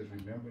 scripture says,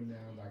 remember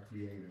now thy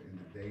creator in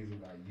the days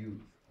of thy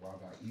youth, while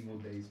thy evil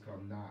days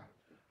come nigh,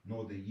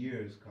 nor the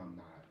years come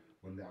nigh,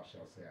 when thou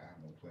shalt say, I have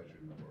no pleasure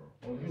in the world.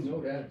 Oh, you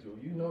know that, Joe.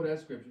 You know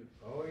that scripture.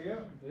 Oh, yeah.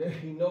 Yeah,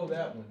 you know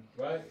that one,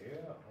 right?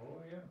 Yeah. Oh,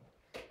 yeah.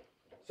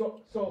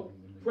 So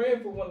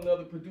praying for one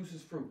another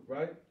produces fruit,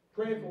 right?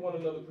 Praying for one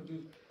another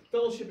produces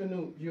fellowship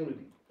and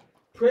unity.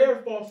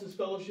 Prayer fosters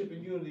fellowship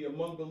and unity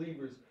among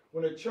believers.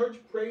 When a church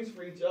prays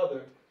for each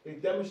other, they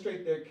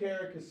demonstrate their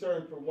care and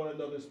concern for one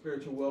another's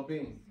spiritual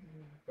well-being,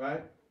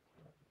 right?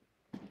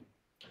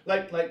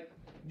 Like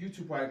you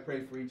two probably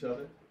pray for each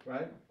other,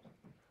 right?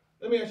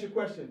 Let me ask you a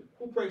question.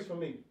 Who prays for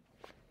me?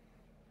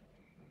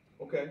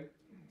 Okay,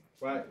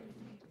 right?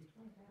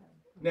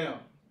 Now,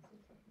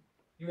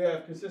 you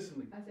have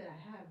consistently. I said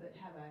I have, but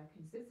have I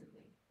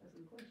consistently? That's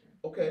the question.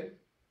 Okay,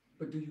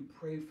 but do you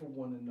pray for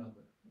one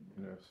another?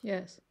 Yes.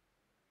 Yes.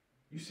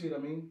 You see what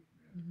I mean?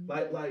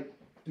 Like,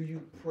 do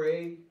you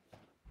pray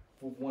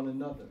for one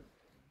another?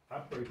 I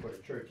pray for the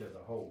church as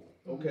a whole.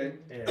 Okay.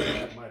 And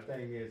my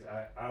thing is,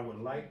 I would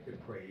like to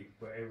pray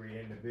for every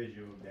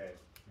individual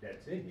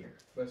that's in here.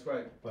 That's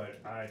right.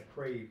 But I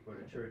pray for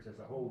the church as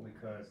a whole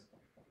because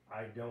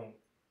I don't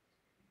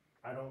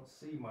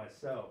see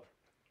myself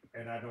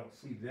and I don't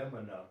see them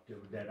enough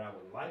that I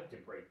would like to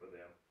pray for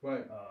them.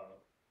 Right.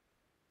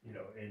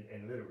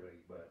 And literally,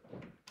 but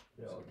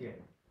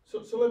again.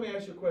 So let me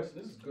ask you a question.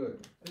 This is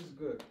good. This is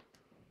good.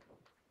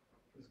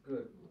 This is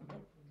good.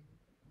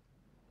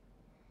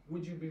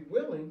 Would you be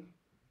willing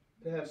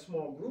to have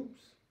small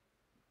groups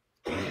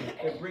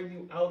that bring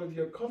you out of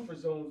your comfort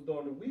zones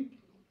during the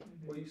week,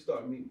 where you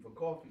start meeting for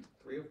coffee,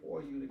 3 or 4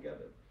 of you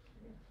together?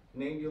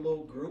 Name your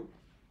little group,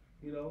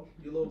 your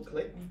little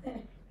clique.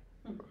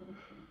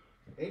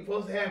 Ain't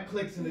supposed to have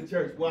cliques in the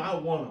church. Well, I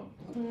want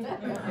them.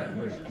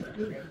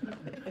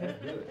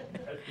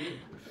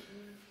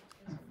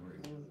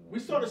 We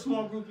started a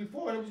small group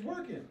before and it was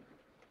working,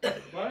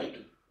 right?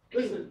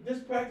 Listen, this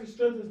practice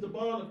strengthens the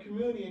bond of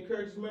community and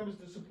encourages members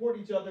to support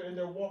each other in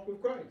their walk with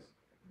Christ.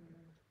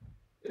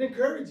 It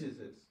encourages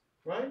this,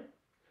 right?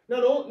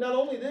 Not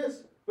only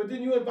this, but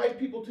then you invite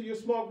people to your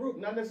small group,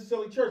 not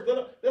necessarily church.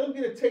 Let them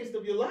get a taste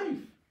of your life,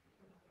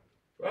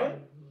 right?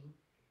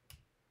 Yeah.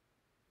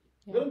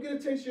 Let them get a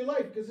taste of your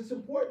life because it's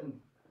important.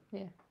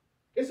 Yeah.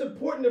 It's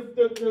important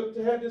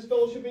to have this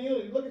fellowship and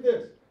unity. Look at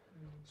this.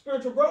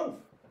 Spiritual growth.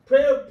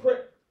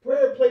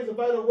 Prayer plays a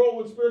vital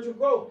role in spiritual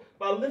growth.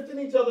 By lifting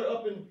each other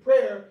up in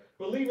prayer,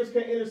 believers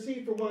can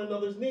intercede for one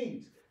another's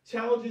needs,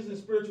 challenges, and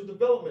spiritual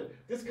development.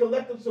 This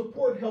collective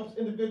support helps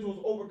individuals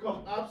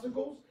overcome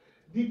obstacles,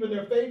 deepen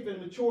their faith,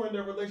 and mature in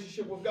their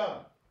relationship with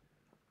God.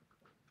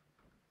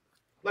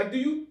 Like, do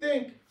you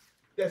think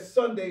that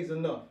Sunday's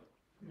enough?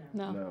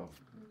 No. No.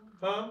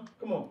 Huh?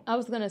 Come on. I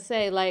was going to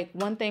say, like,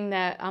 one thing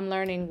that I'm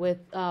learning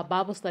with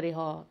Bible study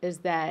hall is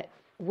that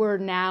we're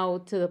now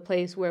to the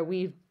place where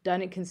we've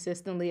done it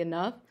consistently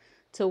enough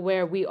to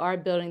where we are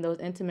building those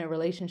intimate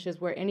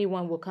relationships where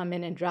anyone will come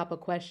in and drop a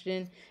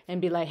question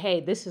and be like, hey,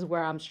 this is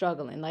where I'm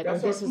struggling. Like, or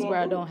this is where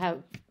I don't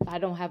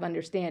have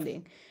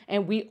understanding.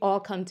 And we all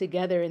come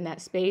together in that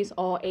space,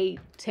 all 8,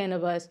 10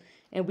 of us,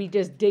 and we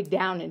just dig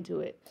down into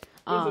it.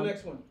 When's the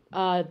next one?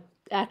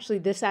 Actually,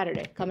 this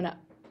Saturday, coming up.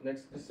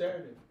 This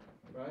Saturday,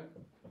 right?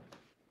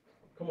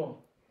 Come on.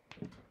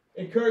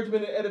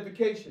 Encouragement and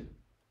edification.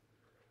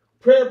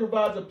 Prayer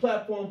provides a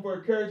platform for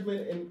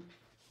encouragement and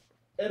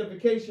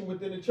edification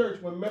within the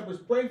church. When members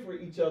pray for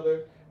each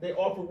other, they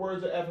offer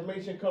words of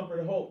affirmation, comfort,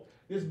 and hope.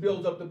 This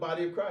builds up the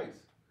body of Christ.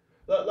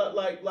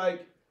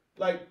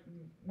 Like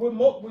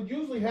what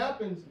usually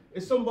happens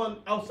is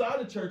someone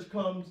outside the church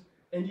comes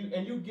and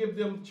you give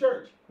them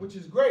church, which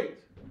is great,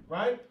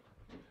 right?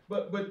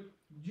 But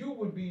you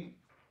would be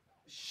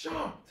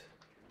shocked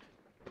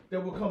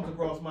that what comes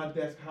across my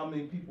desk how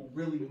many people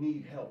really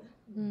need help.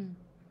 And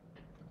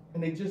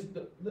they just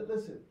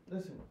listen.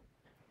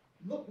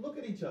 Look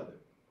at each other.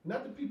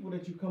 Not the people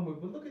that you come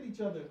with, but look at each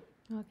other.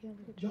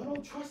 Y'all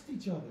don't trust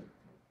each other.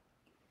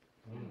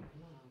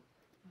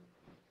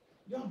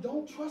 y'all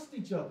don't trust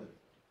each other.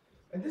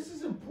 And this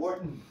is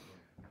important.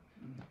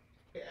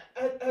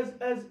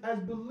 As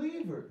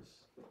believers,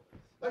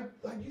 like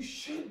you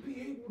should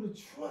be able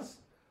to trust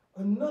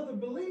another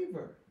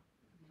believer.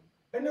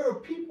 And there are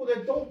people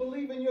that don't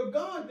believe in your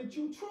God that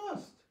you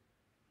trust.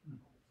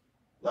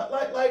 Like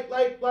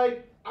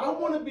I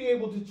want to be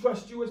able to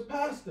trust you as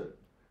pastor,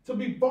 to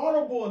be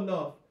vulnerable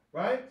enough,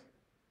 right?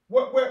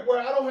 Where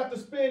I don't have to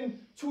spend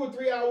 2 or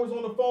 3 hours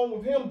on the phone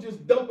with him,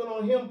 just dumping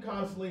on him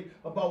constantly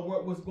about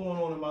what's going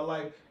on in my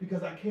life,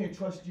 because I can't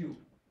trust you.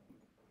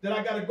 Then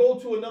I got to go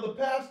to another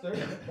pastor,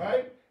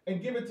 right,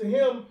 and give it to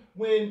him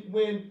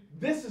when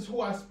this is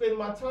who I spend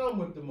my time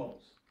with the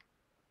most.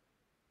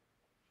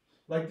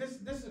 Like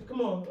this is, come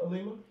on,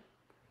 Alima.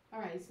 All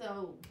right,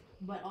 so,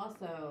 but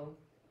also,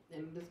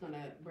 and I'm just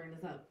gonna bring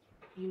this up,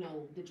 you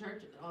know, the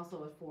church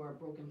also is for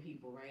broken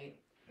people, right?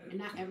 And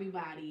not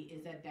everybody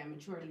is at that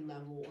maturity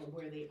level or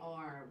where they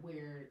are,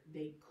 where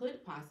they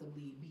could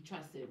possibly be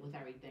trusted with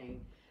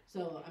everything.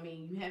 So, I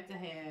mean, you have to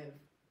have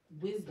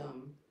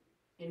wisdom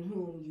in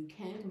whom you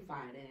can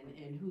confide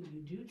in and who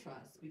you do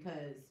trust,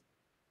 because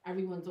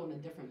everyone's on a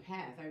different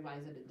path.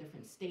 Everybody's at a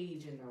different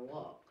stage in their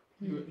walk.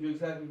 You're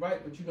exactly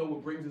right, but you know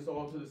what brings us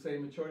all to the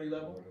same maturity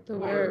level? The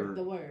word.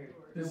 The word.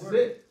 This is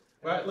it,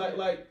 right?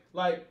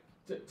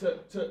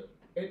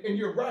 And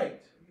you're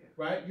right,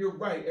 right? You're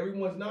right.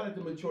 Everyone's not at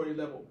the maturity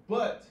level,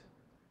 but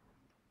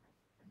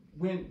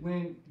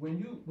when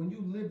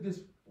you live this,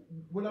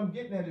 what I'm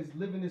getting at is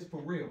living this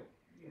for real,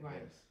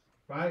 Right.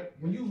 right?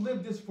 When you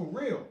live this for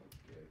real,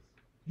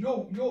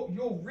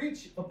 you'll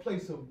reach a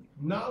place of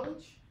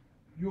knowledge,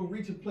 you'll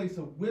reach a place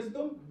of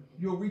wisdom,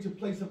 you'll reach a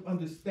place of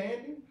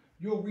understanding,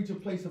 you'll reach a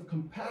place of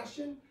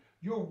compassion.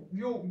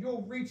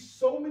 You'll reach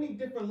so many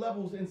different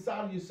levels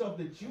inside of yourself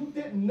that you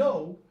didn't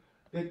know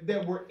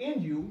that were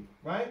in you,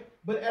 right?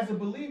 But as a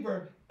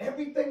believer,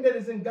 everything that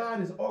is in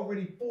God is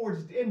already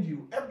forged in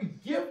you. Every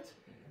gift,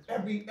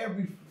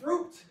 every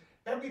fruit,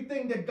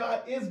 everything that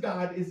God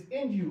is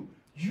in you.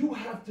 You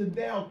have to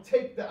now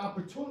take the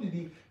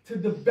opportunity to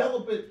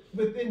develop it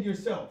within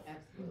yourself,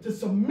 to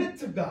submit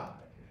to God.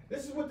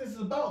 This is what this is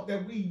about,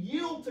 that we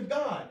yield to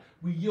God.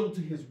 We yield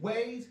to his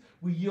ways.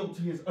 We yield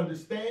to his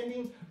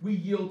understanding. We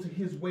yield to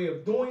his way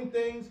of doing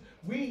things.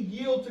 We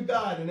yield to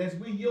God. And as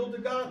we yield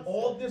to God,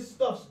 all this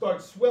stuff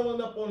starts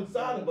swelling up on the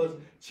side of us,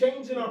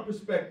 changing our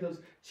perspectives,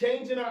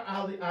 changing our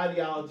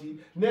ideology,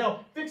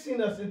 now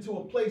fixing us into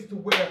a place to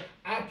where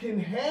I can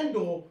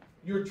handle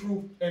your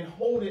truth and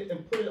hold it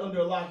and put it under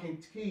a lock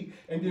and key,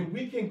 and then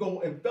we can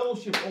go and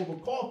fellowship over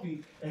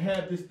coffee and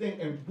have this thing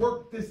and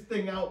work this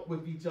thing out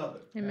with each other.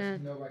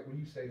 Amen. You know, like when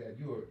you say that,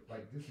 you're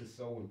like, this is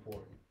so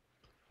important.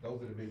 Those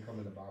that have been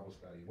coming to Bible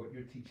study, what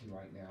you're teaching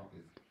right now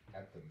is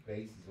at the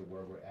basis of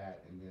where we're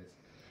at in this.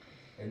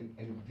 And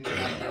this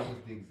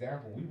was the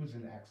example. We was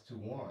in Acts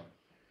 2:1,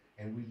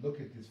 and we look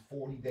at this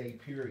 40-day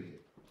period,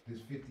 this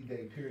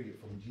 50-day period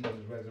from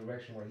Jesus'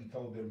 resurrection, where he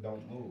told them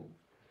don't move.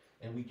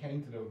 And we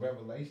came to the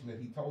revelation that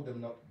he told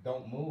them no,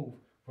 don't move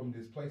from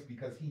this place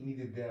because he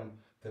needed them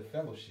to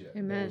fellowship.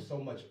 Amen. There was so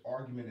much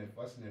argument and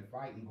fussing and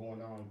fighting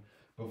going on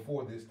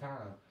before this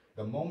time.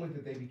 The moment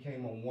that they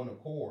became on one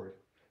accord,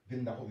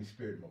 then the Holy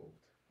Spirit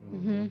moved.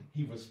 Mm-hmm.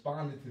 He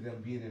responded to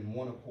them being in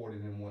one accord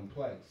and in one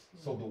place.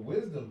 So the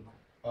wisdom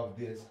of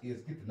this is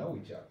get to know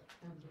each other.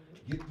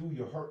 Get through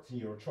your hurts and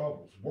your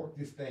troubles. Work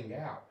this thing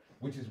out,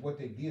 which is what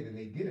they did. And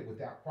they did it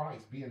without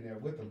Christ being there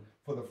with them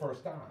for the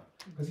first time.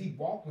 Because he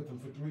walked with them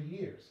for 3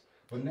 years.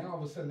 But now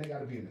all of a sudden they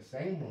got to be in the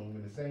same room,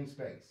 in the same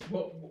space.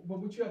 Well,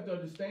 what you have to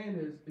understand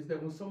is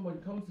that when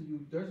someone comes to you,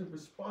 there's a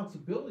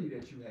responsibility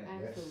that you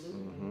have.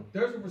 Absolutely. Mm-hmm.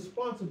 There's a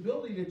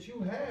responsibility that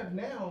you have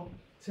now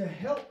to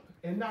help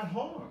and not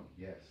harm,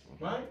 Yes.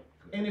 right?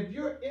 And if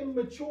you're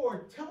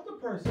immature, tell the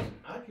person,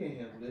 I can't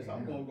handle this.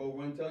 I'm going to go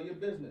run and tell your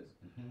business.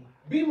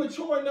 Be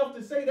mature enough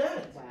to say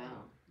that. Wow.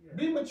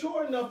 Be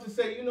mature enough to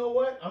say, you know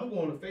what? I'm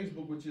going to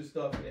Facebook with your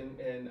stuff,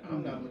 and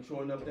I'm not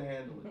mature enough to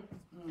handle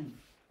it.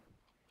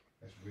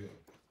 That's real.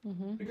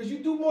 Mm-hmm. Because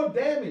you do more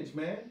damage,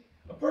 man.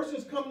 A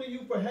person's coming to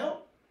you for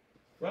help,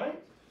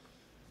 right?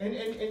 And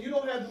you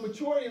don't have the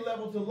maturity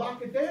level to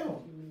lock it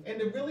down and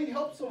to really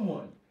help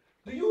someone.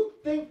 Do you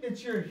think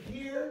that you're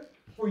here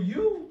for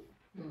you?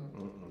 No.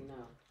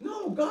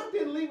 No, God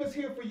didn't leave us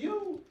here for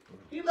you.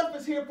 He left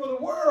us here for the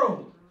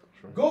world.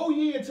 True. Go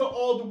ye into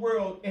all the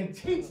world and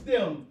teach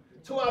them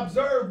to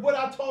observe what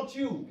I taught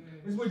you,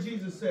 is what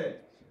Jesus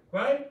said,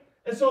 right?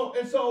 And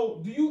so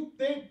do you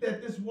think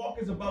that this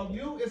walk is about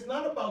you? It's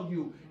not about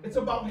you. It's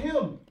about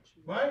him,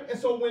 right? And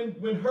so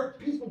when hurt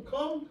people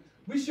come,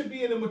 we should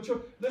be in a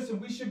mature, listen,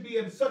 we should be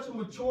at such a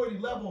maturity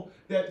level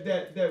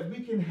that we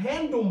can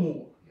handle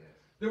more.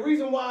 The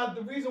reason why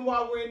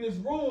we're in this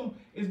room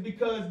is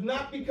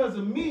not because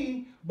of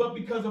me, but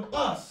because of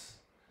us.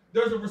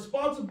 There's a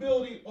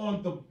responsibility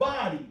on the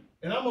body,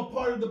 and I'm a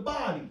part of the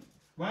body,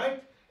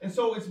 right? And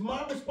so it's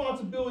my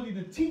responsibility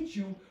to teach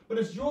you, but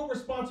it's your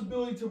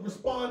responsibility to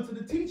respond to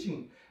the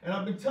teaching. And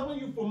I've been telling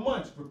you for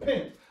months,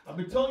 repent. I've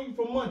been telling you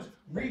for months,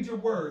 read your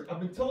word. I've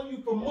been telling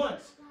you for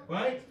months,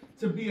 right,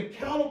 to be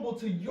accountable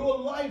to your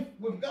life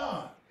with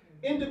God.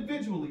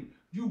 individually.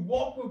 You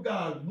walk with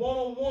God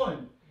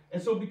one-on-one.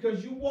 And so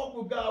because you walk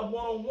with God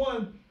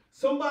one-on-one,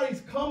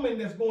 somebody's coming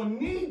that's going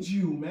to need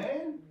you,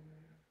 man.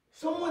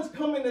 Someone's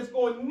coming that's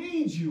going to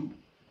need you.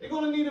 They're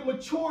going to need to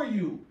mature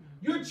you.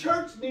 Your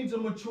church needs to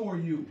mature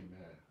you,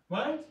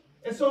 right?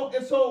 And so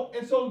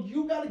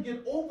you got to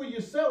get over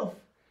yourself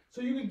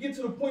so you can get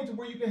to the point to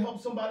where you can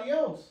help somebody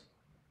else.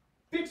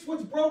 Fix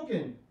what's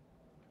broken.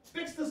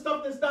 Fix the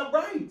stuff that's not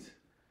right.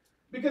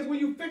 Because when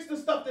you fix the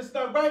stuff that's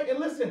not right, and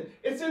listen,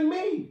 it's in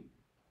me.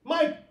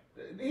 Mike,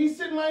 he's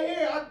sitting right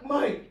here.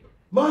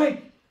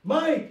 Mike.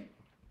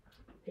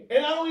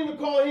 And I don't even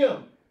call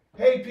him.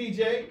 Hey,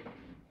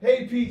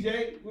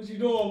 PJ, what you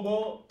doing,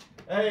 boy?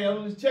 Hey,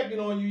 I'm just checking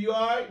on you. You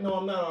all right? No,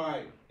 I'm not all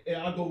right.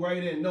 Yeah, I'll go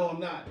right in. No, I'm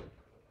not.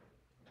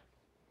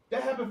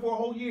 That happened for a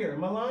whole year.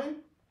 Am I lying?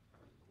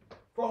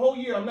 For a whole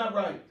year, I'm not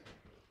right.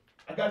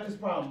 I got this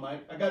problem,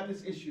 Mike. I got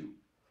this issue.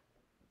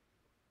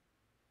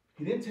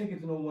 He didn't take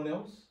it to no one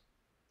else.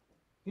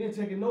 He didn't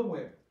take it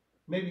nowhere.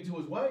 Maybe to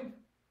his wife.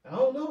 I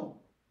don't know.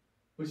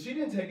 But she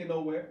didn't take it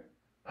nowhere.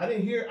 I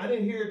didn't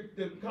hear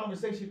the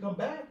conversation come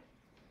back.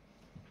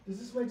 Does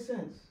this make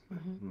sense?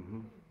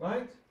 Mm-hmm.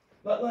 Right?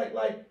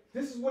 Like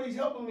this is what he's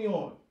helping me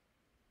on.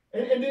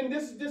 And then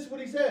this is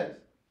what he says.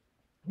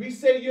 We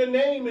say your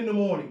name in the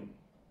morning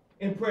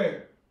in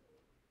prayer.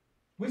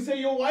 We say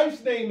your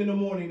wife's name in the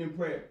morning in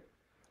prayer.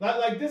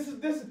 Like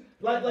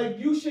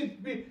you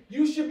should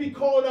be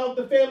calling out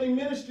the family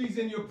ministries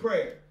in your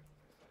prayer.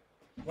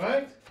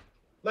 Right?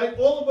 Like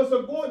all of us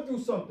are going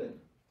through something.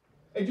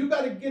 And you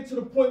got to get to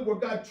the point where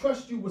God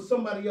trusts you with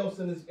somebody else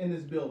in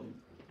this building.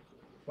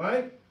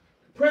 Right?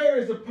 Prayer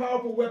is a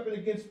powerful weapon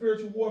against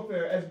spiritual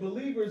warfare. As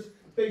believers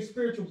face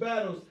spiritual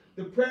battles,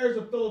 the prayers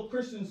of fellow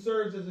Christians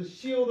serves as a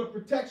shield of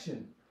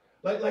protection.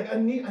 Like I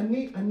need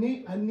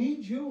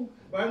you.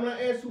 Right? When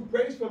I ask who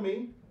prays for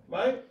me,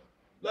 right?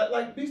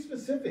 Like be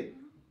specific.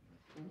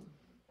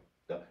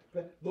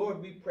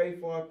 Lord, we pray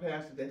for our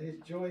pastor that his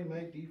joy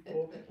might be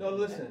full. No,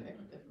 listen,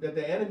 that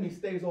the enemy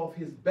stays off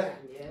his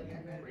back.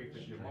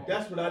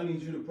 That's what I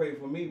need you to pray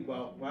for me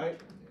about,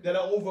 right? That I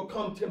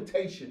overcome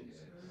temptations,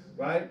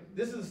 right?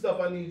 This is the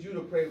stuff I need you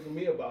to pray for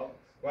me about,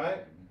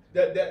 right?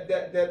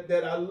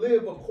 That I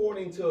live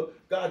according to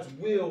God's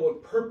will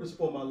and purpose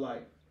for my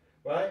life,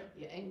 right?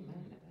 Yeah,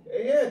 amen.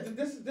 Yeah,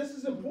 this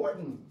is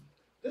important.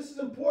 This is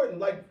important.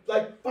 Like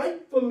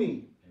fight for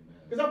me,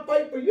 because I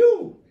fight for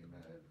you.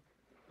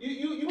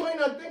 You might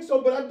not think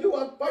so, but I do.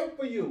 I fight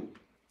for you,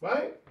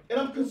 right? And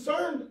I'm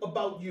concerned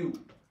about you,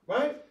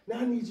 right?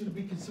 Now I need you to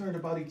be concerned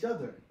about each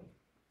other.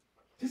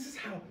 This is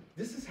how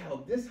this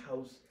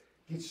house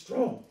gets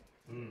strong.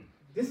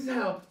 This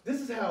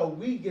is how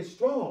we get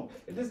strong.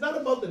 And it's not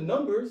about the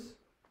numbers.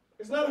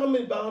 It's not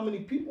about how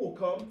many people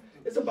come.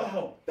 It's about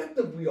how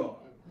effective we are,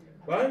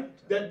 right?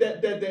 That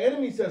the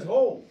enemy says,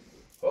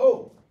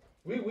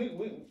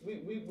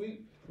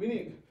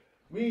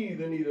 we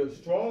either need a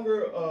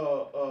stronger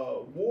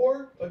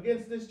war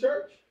against this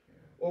church,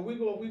 or we're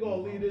gonna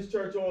leave this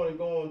church on and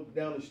go on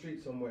down the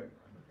street somewhere,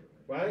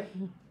 right?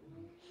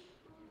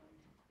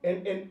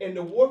 And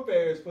the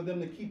warfare is for them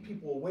to keep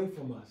people away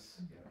from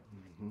us,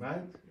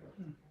 right?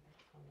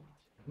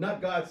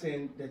 Not God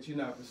saying that you're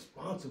not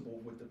responsible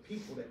with the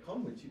people that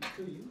come with you,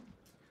 to you.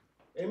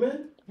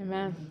 Amen?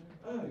 Amen.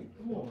 All right,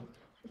 come on.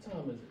 What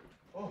time is it?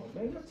 Oh,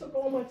 man, that took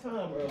all my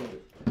time earlier.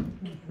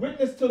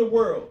 Witness to the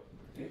world.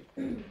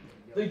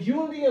 The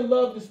unity and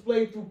love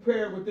displayed through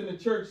prayer within the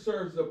church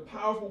serves as a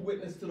powerful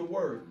witness to the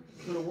world,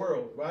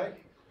 right?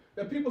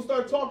 That people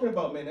start talking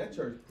about, man, that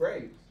church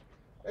prays.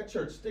 That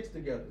church sticks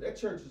together. That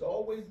church is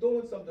always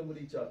doing something with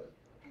each other,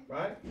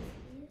 right?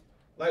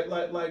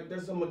 Like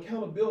there's some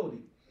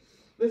accountability.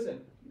 Listen,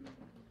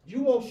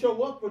 you won't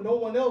show up for no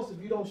one else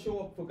if you don't show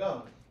up for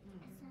God.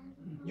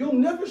 You'll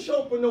never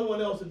show up for no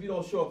one else if you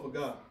don't show up for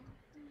God.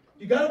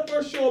 You got to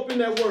first show up in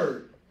that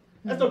word.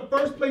 That's the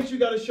first place you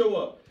got to show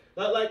up.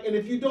 And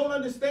if you don't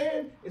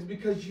understand, it's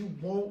because you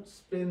won't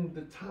spend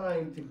the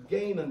time to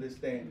gain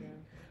understanding.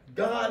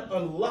 God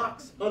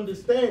unlocks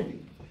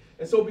understanding.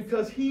 And so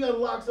because he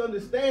unlocks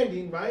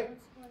understanding, right,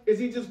 is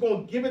he just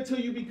going to give it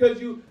to you because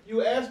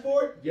you asked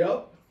for it?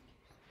 Yep.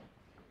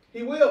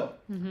 He will.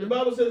 Mm-hmm. The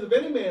Bible says if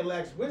any man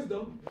lacks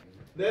wisdom,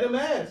 let him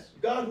ask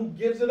God who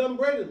gives it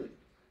upbraidedly.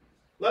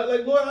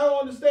 Like Lord, I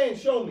don't understand.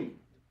 Show me.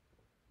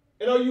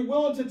 And are you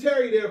willing to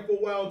tarry there for a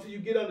while until you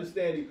get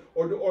understanding?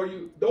 Or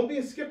you don't be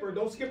a skipper.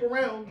 Don't skip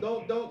around.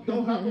 Don't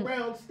hop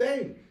around.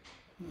 Stay.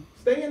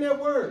 Stay in that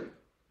word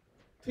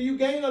till you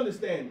gain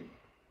understanding.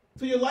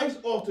 Till your life's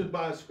altered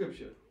by a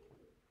scripture.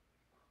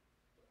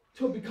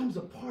 Till it becomes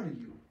a part of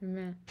you.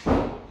 Amen.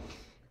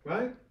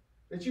 Right?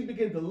 That you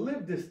begin to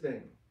live this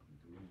thing.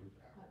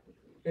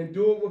 And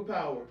do it with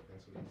power.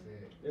 That's what he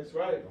said. That's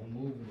right. Don't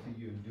move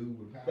until you do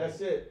with power.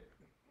 That's it.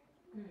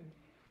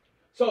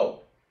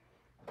 So,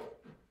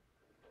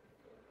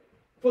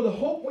 for the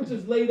hope which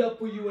is laid up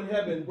for you in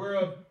heaven,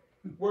 whereof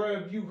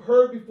you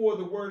heard before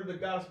the word of the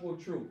gospel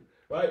of truth.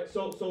 Right?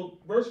 So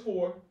verse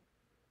 4,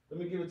 let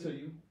me give it to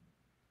you.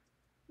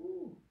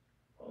 Ooh,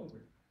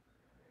 hungry.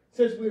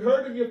 since we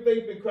heard of your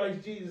faith in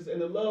Christ Jesus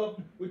and the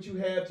love which you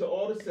have to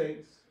all the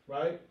saints,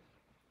 right?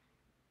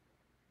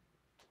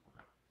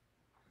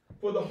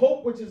 For the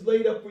hope which is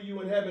laid up for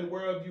you in heaven,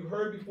 whereof you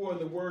heard before in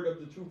the word of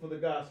the truth of the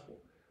gospel,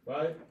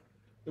 right?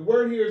 The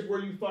word here is where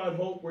you find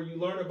hope, where you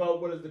learn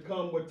about what is to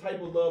come, what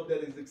type of love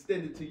that is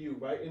extended to you,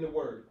 right, in the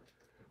word,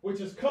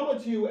 which is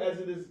coming to you as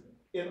it is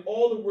in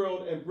all the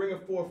world and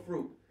bringeth forth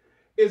fruit.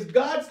 Is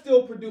God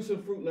still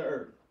producing fruit in the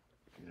earth?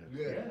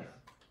 Yes.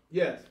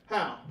 Yes.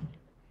 How?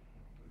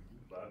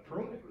 By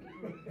pruning.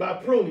 By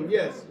pruning,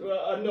 yes.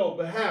 No,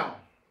 but how?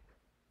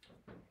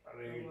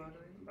 I mean,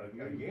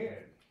 again.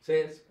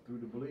 Says Through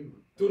the believer.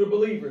 through the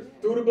believers.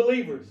 Through the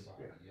believers.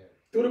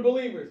 Through the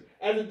believers.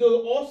 As it does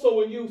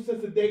also in you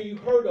since the day you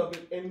heard of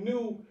it and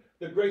knew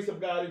the grace of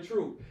God and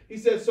truth. He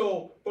says,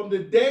 so from the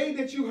day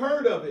that you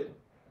heard of it,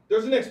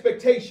 there's an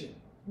expectation.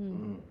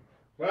 Mm.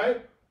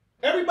 Right?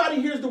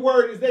 Everybody hears the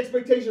word is the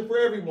expectation for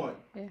everyone.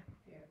 Yeah.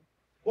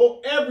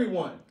 Well,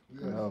 everyone.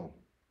 No.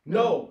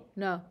 No.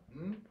 No.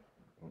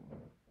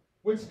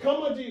 Which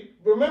come unto you.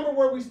 Remember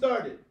where we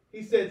started.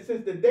 He said,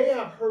 since the day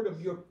I've heard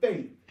of your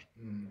faith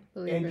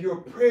and your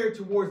prayer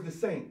towards the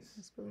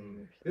saints.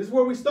 This is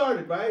where we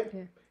started, right?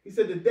 Yeah. He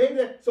said the day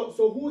that, so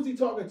who is he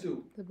talking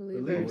to? The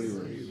believers.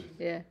 Believers.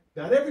 Yeah.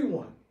 Not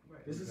everyone.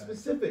 This is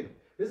specific.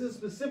 This is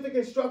specific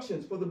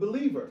instructions for the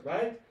believer,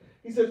 right?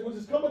 He says, which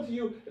is coming to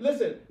you.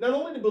 Listen, not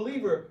only the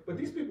believer, but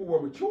these people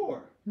were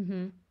mature.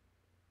 Mm-hmm.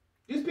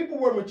 These people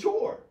were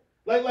mature.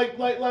 Like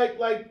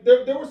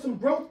there was some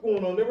growth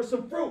going on. There was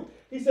some fruit.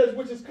 He says,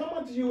 which is come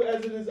unto you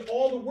as it is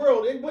all the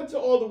world. It went to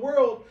all the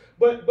world,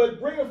 but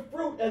bringeth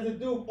fruit as it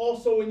do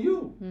also in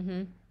you.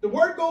 Mm-hmm. The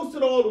word goes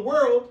to all the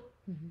world,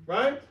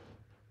 right?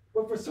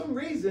 But for some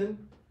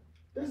reason,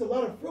 there's a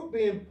lot of fruit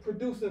being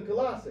produced in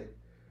Colossae,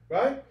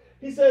 right?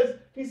 He says,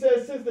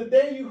 since the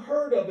day you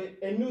heard of it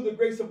and knew the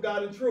grace of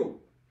God and truth.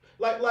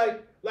 Like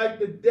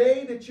the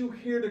day that you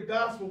hear the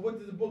gospel, what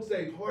does the book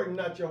say? Harden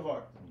not your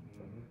heart.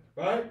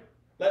 Right?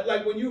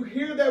 Like when you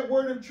hear that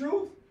word of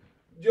truth,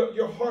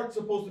 your heart's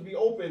supposed to be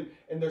open,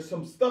 and there's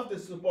some stuff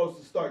that's supposed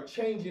to start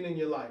changing in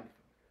your life.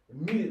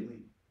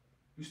 Immediately,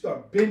 you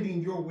start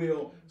bending your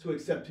will to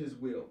accept his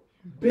will.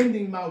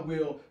 Bending my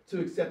will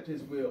to accept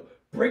his will.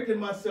 Breaking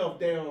myself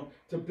down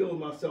to build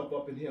myself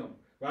up in him.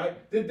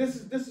 Right? This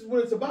is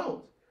what it's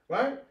about.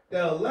 Right?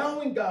 That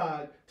allowing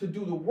God to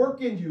do the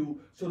work in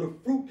you so the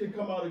fruit can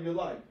come out of your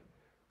life.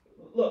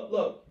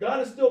 Look, God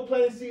is still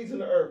planting seeds in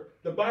the earth.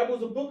 The Bible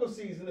is a book of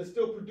seeds and it's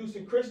still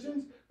producing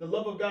Christians. The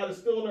love of God is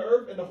still in the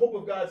earth and the hope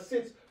of God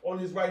sits on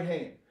his right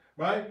hand,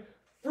 right?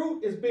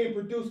 Fruit is being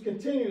produced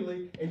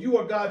continually and you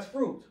are God's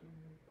fruit.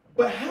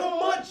 But how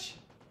much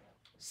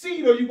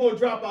seed are you going to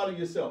drop out of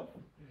yourself?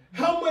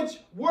 How much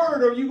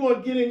word are you going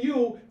to get in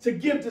you to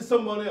give to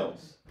someone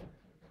else?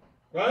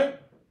 Right?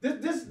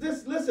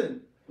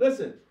 Listen.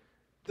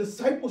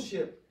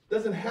 Discipleship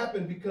doesn't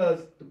happen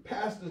because the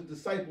pastor's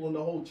discipling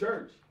the whole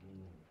church.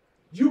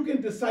 You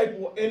can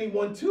disciple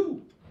anyone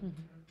too.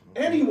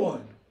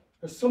 Anyone.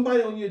 There's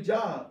somebody on your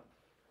job,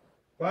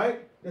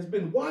 right, that's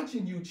been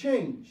watching you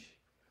change.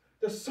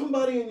 There's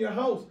somebody in your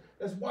house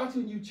that's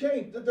watching you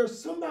change.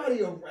 There's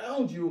somebody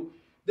around you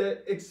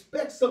that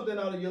expects something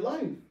out of your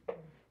life.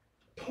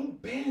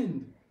 Don't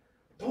bend.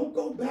 Don't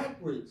go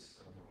backwards.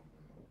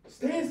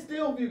 Stand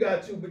still if you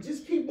got to, but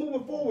just keep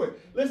moving forward.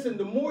 Listen,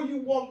 the more you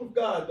walk with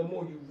God, the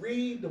more you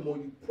read, the more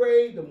you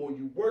pray, the more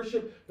you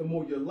worship, the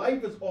more your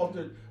life is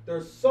altered.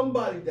 There's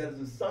somebody that is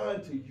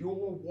assigned to your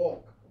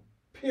walk,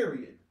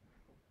 period.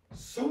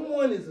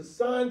 Someone is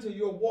assigned to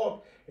your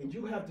walk, and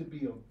you have to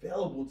be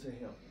available to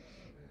him.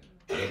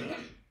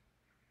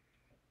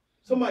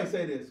 Somebody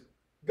say this.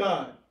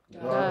 God,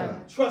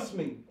 trust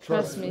me.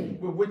 Trust me.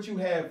 With what you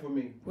have for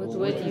me. With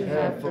what you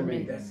have for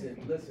me. That's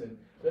it. Listen.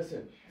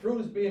 Fruit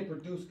is being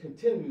produced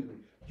continually.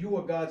 You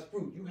are God's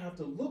fruit. You have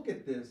to look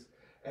at this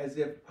as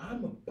if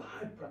I'm a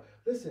byproduct.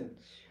 Listen,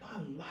 my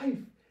life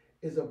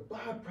is a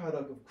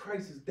byproduct of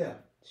Christ's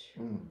death.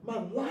 My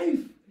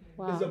life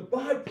is a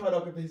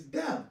byproduct of his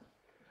death.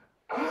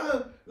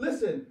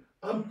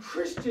 I'm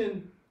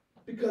Christian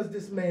because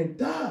this man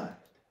died.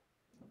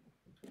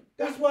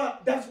 That's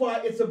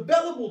why it's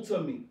available to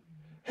me.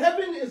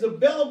 Heaven is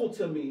available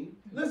to me.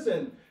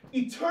 Listen,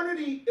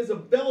 eternity is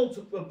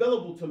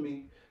available to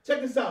me.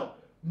 Check this out.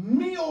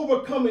 Me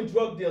overcoming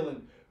drug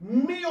dealing.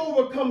 Me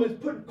overcoming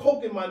putting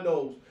coke in my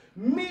nose.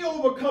 Me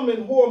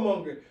overcoming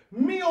whoremongering.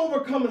 Me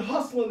overcoming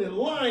hustling and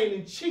lying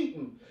and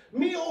cheating.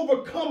 Me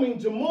overcoming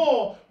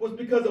Jamol was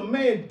because a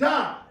man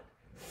died.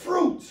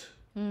 Fruit.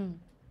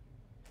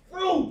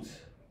 Fruit.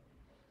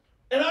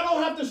 And I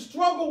don't have to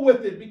struggle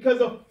with it because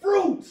of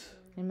fruit.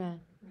 Amen.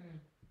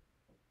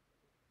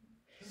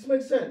 Does this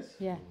make sense?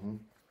 Yeah.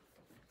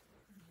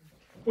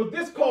 For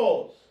this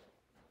cause,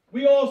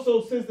 we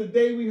also, since the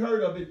day we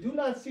heard of it, do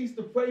not cease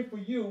to pray for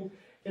you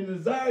and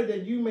desire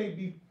that you may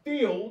be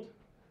filled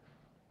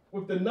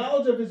with the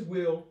knowledge of his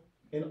will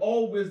and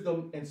all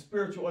wisdom and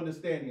spiritual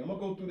understanding. I'm going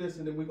to go through this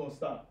and then we're going to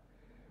stop.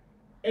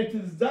 And to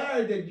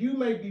desire that you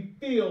may be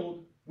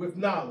filled with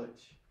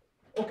knowledge.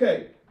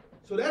 Okay,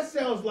 so that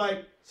sounds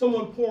like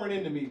someone pouring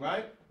into me,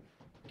 right?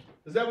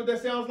 Is that what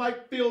that sounds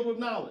like? Filled with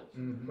knowledge,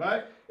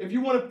 right? If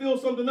you want to fill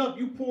something up,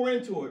 you pour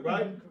into it,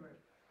 right?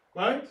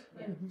 Right?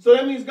 Yeah. So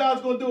that means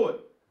God's going to do it.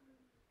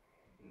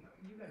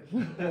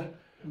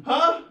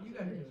 Huh? You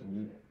gotta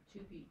do two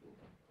people.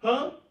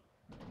 Huh?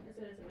 I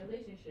said it's a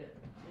relationship.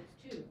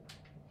 It's two.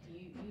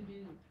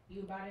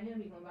 You abide in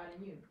him, he gonna abide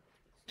in you.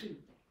 It's two.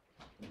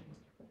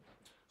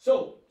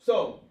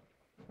 So,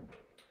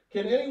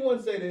 can anyone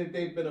say that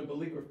they've been a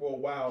believer for a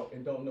while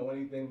and don't know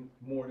anything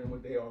more than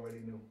what they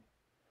already knew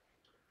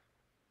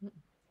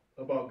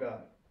about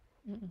God?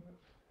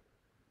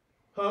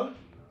 Huh?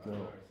 I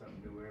learn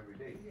something new every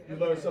day. You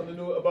learn something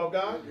new about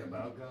God?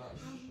 About God.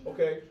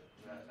 Okay.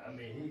 I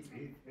mean,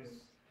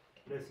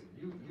 listen,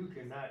 you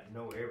cannot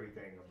know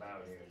everything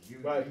about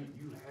him. Right.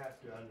 You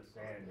have to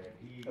understand that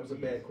he. That was a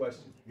bad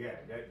question. Yeah,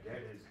 that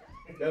is.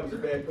 That was a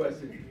bad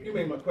question. You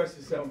made my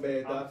question sound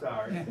bad, I'm Doc.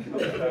 sorry. A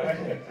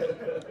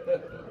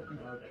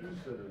lot of pew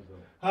sitters,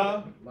 though.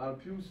 Huh? A lot of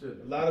pew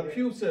sitters. A lot of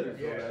pew sitters.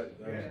 Yeah, that-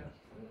 yeah.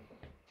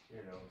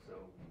 You know, so.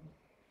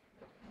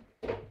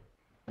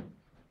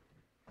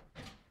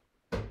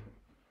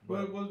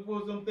 What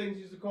was them things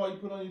you used to call you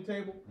put on your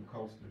table?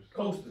 Coasters.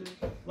 Coasters.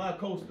 A lot of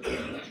coasters.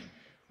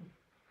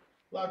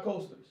 A lot of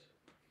coasters.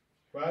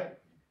 Right?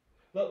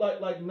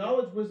 Like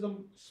knowledge,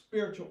 wisdom,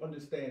 spiritual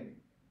understanding.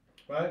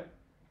 Right?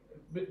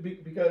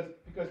 Because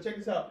check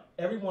this out.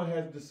 Everyone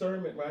has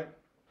discernment, right?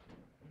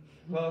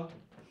 Huh?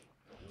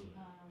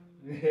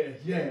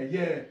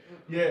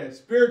 Yeah.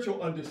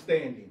 Spiritual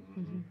understanding.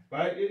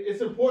 Right?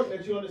 It's important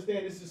that you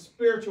understand this is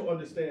spiritual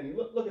understanding.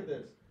 Look at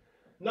this.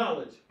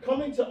 Knowledge.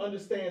 Coming to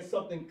understand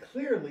something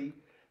clearly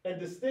and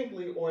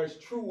distinctly or as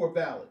true or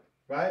valid.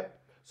 Right?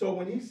 So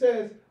when he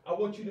says, I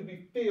want you to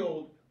be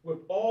filled with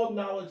all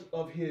knowledge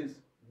of his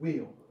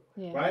will.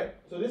 Yeah. Right?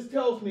 So this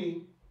tells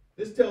me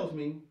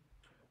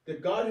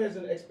that God has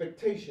an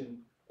expectation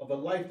of a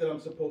life that I'm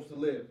supposed to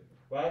live.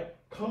 Right?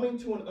 Coming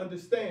to an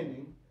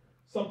understanding,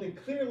 something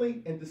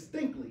clearly and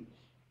distinctly.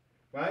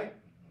 Right?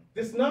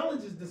 This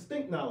knowledge is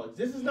distinct knowledge.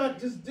 This is not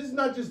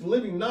just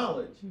living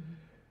knowledge.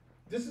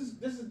 This is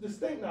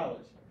distinct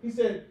knowledge. He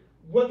said,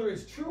 whether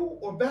it's true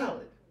or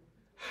valid.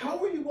 How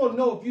are you going to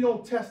know if you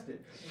don't test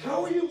it?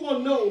 How are you going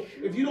to know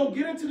if you don't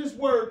get into this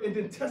word and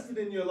then test it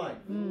in your life?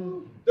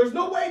 There's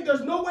no way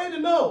to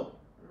know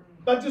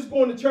by just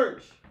going to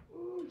church.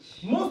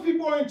 Most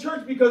people are in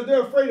church because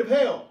they're afraid of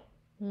hell.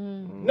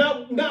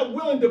 Not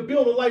willing to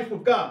build a life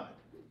with God.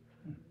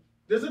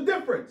 There's a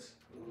difference,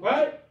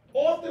 right?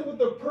 Often with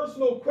a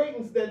personal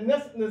acquaintance that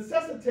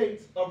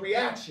necessitates a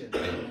reaction,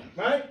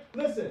 right?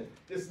 Listen,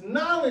 this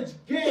knowledge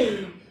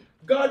gain,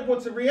 God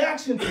wants a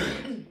reaction to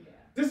it.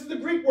 This is the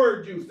Greek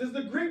word used. This is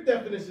the Greek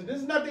definition. This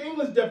is not the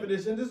English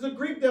definition. This is the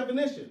Greek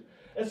definition.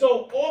 And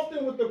so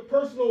often with the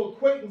personal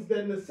acquaintance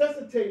that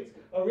necessitates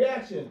a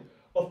reaction,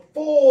 a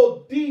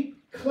full,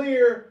 deep,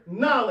 clear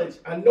knowledge.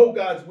 I know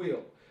God's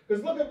will.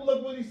 Because look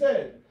what he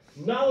said.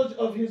 Knowledge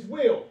of his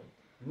will.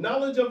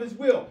 Knowledge of his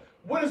will.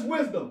 What is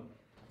wisdom?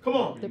 Come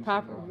on. The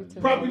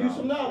proper Use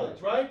of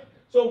knowledge, right?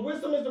 So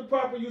wisdom is the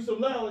proper use of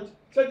knowledge.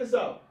 Check this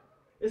out.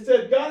 It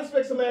said God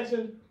expects some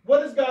action.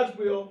 What is God's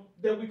will?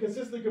 That we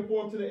consistently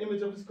conform to the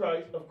image of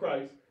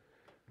Christ.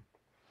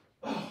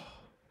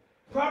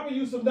 Proper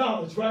use of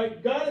knowledge,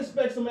 right? God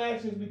expects some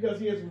actions because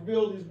he has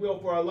revealed his will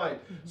for our life.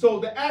 So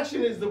the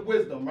action is the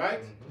wisdom,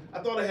 right? I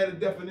thought I had a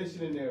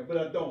definition in there, but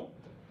I don't.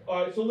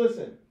 All right, so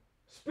listen.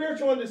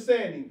 Spiritual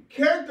understanding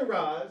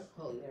characterized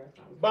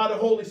by the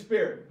Holy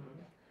Spirit.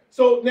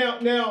 So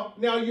now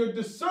your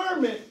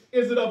discernment,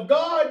 is it of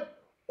God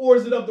or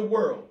is it of the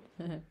world?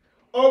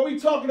 Are we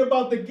talking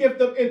about the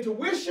gift of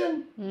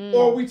intuition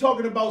or are we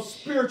talking about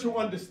spiritual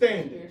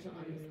understanding?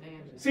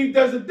 See,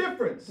 there's a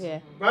difference,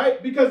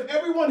 right? Because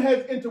everyone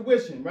has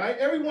intuition, right?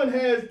 Everyone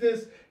has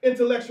this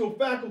intellectual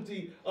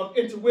faculty of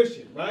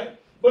intuition, right?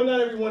 But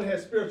not everyone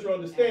has spiritual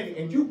understanding.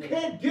 And you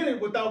can't get it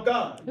without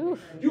God.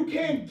 You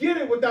can't get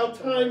it without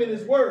time in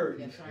his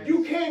word.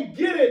 You can't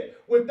get it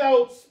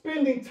without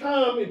spending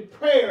time in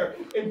prayer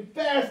and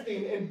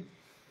fasting and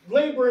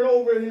laboring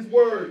over his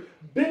word,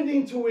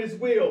 bending to his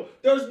will.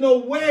 There's no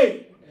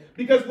way.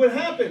 Because what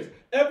happens,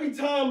 every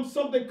time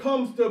something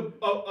comes to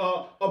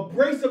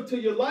abrasive to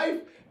your life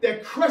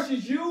that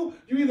crushes you,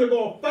 you're either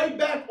going to fight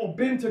back or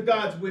bend to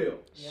God's will.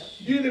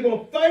 You're either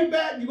going to fight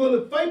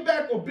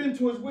back or bend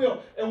to his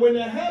will. And when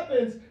that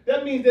happens,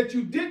 that means that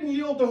you didn't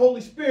yield to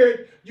Holy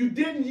Spirit. You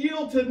didn't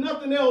yield to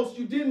nothing else.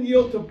 You didn't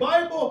yield to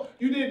Bible.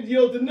 You didn't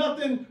yield to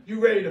nothing. You're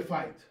ready to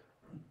fight.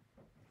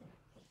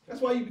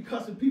 That's why you be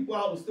cussing people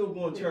out and still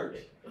going to church.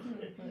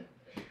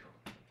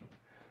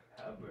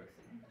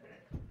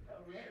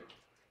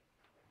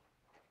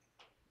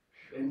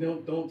 And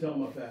don't tell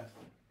my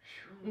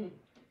pastor.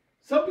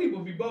 Some people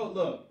be bold.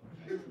 Look.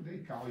 They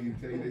call you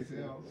and tell you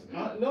themselves.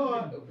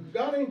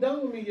 God ain't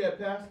done with me yet,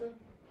 Pastor.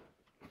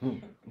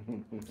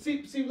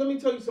 See, let me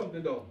tell you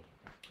something though.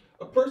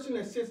 A person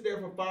that sits there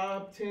for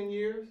 5, 10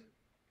 years,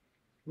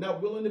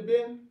 not willing to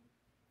bend,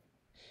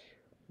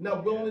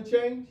 not willing to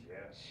change,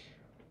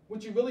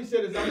 what you really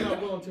said is I'm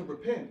not willing to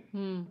repent.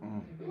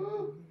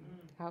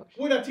 Ouch.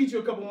 What did I teach you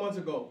a couple months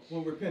ago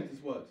what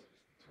repentance was?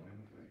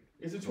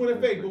 It's a twin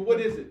of faith, but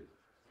what is it?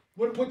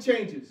 What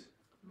changes?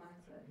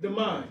 Mindset. The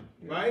mind,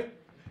 right?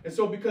 And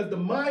so because the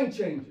mind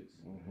changes,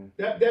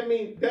 that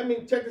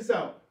means check this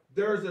out.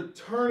 There's a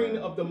turning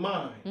of the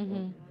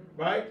mind,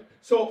 right?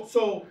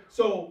 So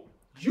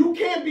you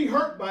can't be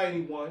hurt by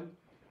anyone.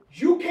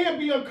 You can't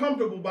be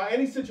uncomfortable by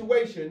any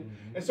situation.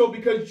 And so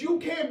because you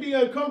can't be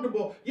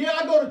uncomfortable, yeah,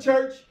 I go to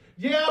church.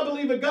 Yeah, I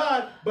believe in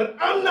God, but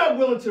I'm not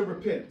willing to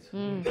repent.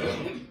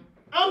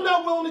 I'm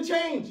not willing to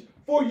change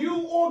for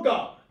you or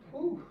God.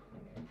 I'm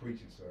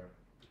preaching, sir.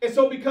 And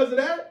so because of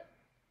that,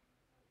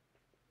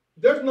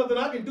 there's nothing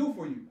I can do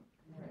for you.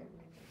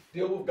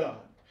 Deal with God.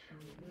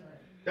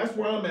 That's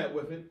where I'm at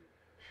with it.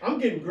 I'm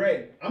getting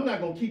gray. I'm not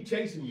going to keep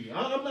chasing you.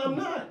 I'm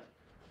not.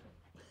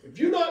 If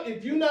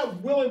you're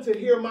not willing to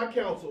hear my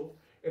counsel,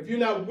 if you're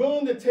not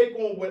willing to take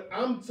on what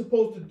I'm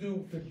supposed to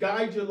do to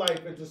guide your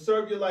life and to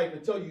serve your life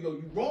and tell you, yo,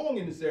 you're wrong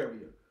in this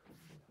area,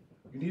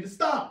 you need to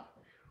stop.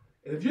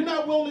 And if you're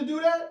not willing to do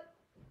that,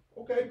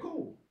 okay,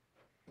 cool.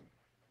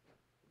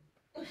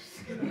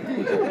 Sick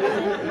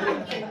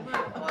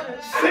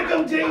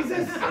 'em,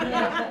 Jesus.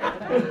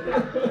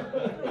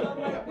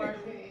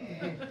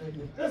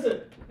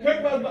 Listen,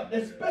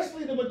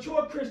 especially the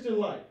mature Christian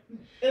life,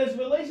 and its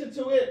relation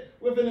to it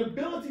with an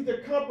ability to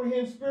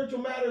comprehend spiritual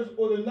matters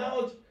or the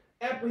knowledge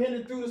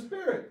apprehended through the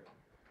Spirit.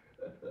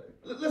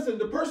 Listen,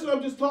 the person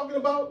I'm just talking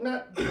about,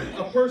 not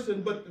a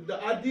person, but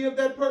the idea of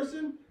that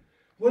person,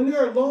 when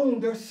they're alone,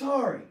 they're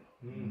sorry.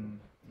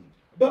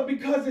 But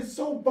because it's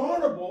so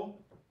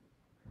vulnerable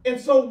and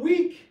so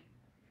weak,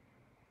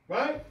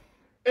 right?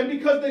 And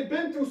because they've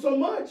been through so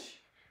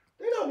much,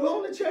 they're not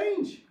willing to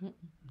change.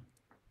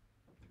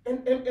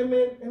 And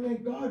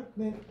man, God,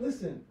 man,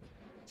 listen,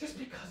 just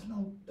because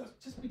no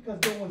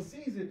one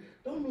sees it,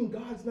 don't mean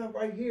God's not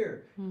right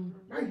here.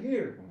 Right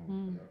here.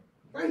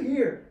 Right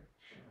here.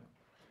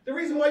 The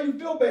reason why you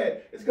feel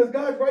bad is because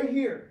God's right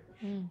here.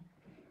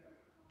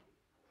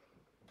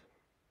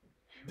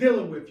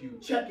 Dealing with you,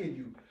 checking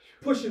you,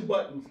 pushing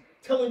buttons,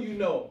 telling you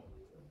no.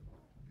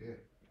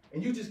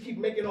 And you just keep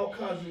making all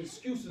kinds of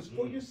excuses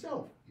for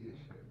yourself.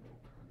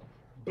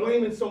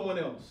 Blaming someone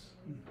else.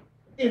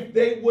 If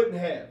they wouldn't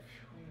have.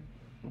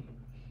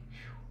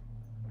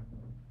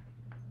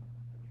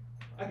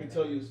 I can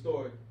tell you a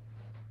story.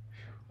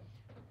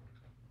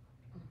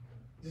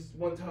 Just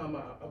one time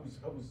I was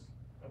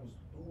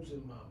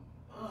losing my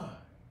mind.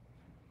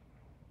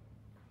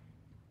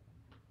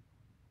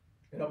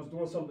 And I was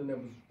doing something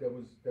that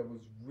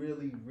was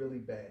really, really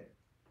bad.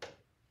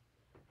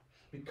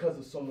 Because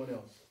of someone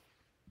else.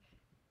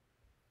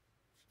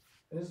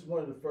 And this is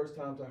one of the first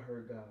times I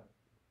heard God.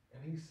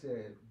 And he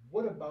said,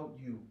 "What about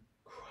you?"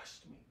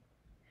 Crushed me.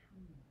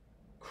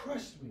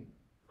 Crushed me.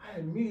 I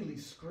immediately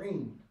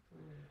screamed.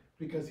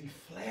 Because he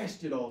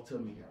flashed it all to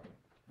me.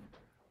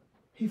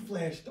 He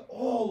flashed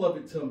all of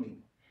it to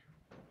me.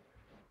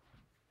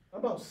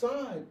 I'm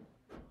outside,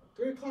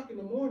 3 o'clock in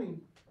the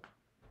morning.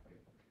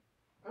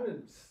 I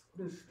done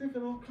been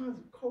sniffing all kinds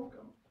of coke.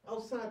 I'm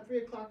outside 3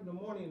 o'clock in the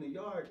morning in the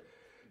yard,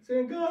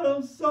 saying, "God,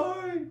 I'm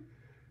sorry.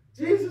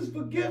 Jesus,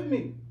 forgive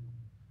me."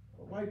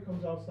 My wife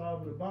comes outside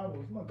with a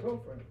Bible. It's my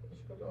girlfriend.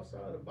 She comes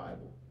outside with a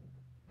Bible.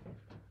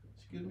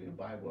 She gives me the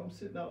Bible. I'm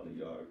sitting out in the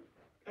yard.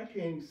 I can't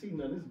even see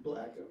nothing. It's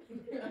black.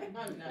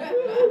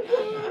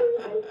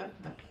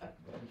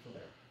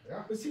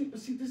 But see,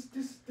 this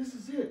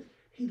is it.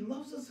 He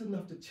loves us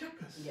enough to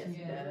check us. Yes,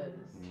 he does.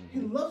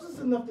 He loves us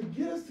enough to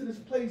get us to this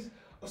place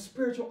of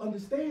spiritual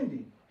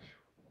understanding.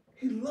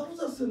 He loves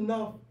us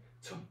enough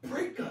to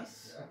break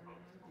us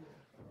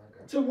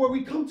to where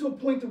we come to a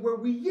point to where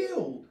we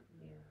yield.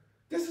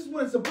 This is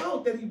what it's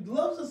about, that he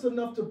loves us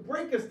enough to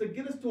break us, to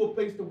get us to a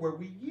place to where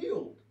we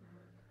yield.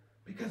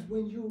 Because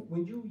when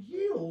you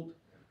yield,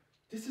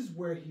 this is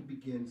where he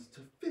begins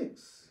to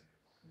fix.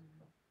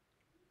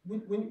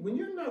 When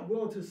you're not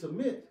willing to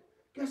submit,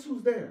 guess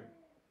who's there?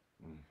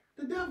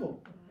 The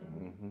devil.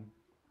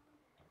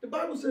 The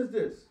Bible says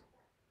this: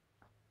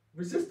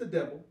 resist the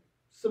devil,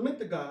 submit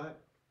to God,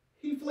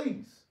 he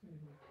flees.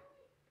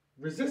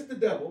 Resist the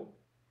devil,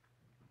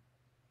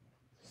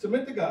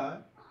 submit to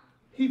God,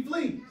 he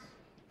flees.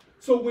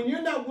 So when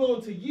you're not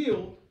willing to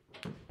yield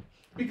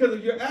because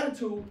of your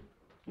attitude,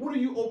 what do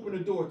you open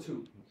the door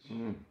to?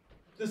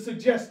 The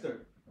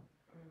suggester,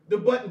 the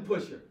button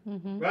pusher,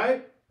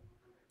 right?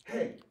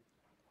 Hey,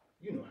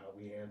 you know how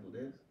we handle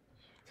this.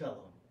 Tell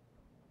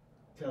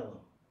them.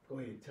 Go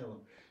ahead, tell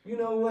them. You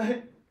know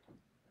what?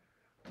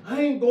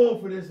 I ain't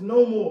going for this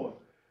no more.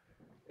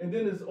 And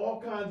then there's all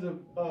kinds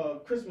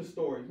of Christmas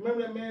stories.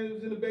 Remember that man who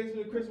was in the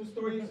basement of Christmas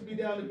story? He used to be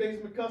down in the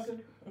basement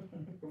cussing?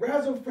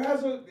 Razzle,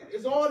 frazzle,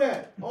 it's all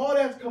that. All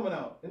that's coming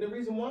out. And the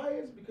reason why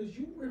is because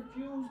you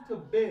refuse to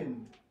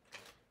bend.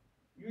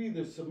 You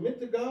either submit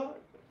to God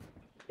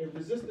and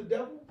resist the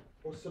devil,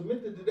 or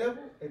submit to the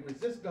devil and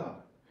resist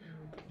God.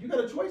 You got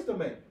a choice to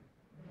make.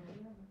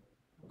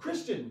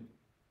 Christian,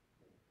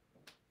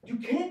 you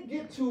can't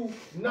get to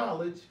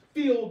knowledge,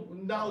 field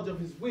knowledge of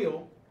his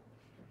will.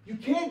 You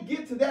can't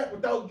get to that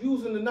without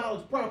using the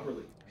knowledge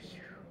properly.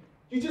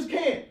 You just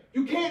can't.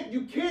 You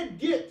can't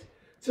get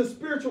to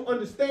spiritual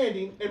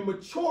understanding and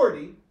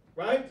maturity,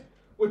 right?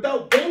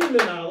 Without gaining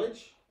the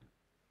knowledge,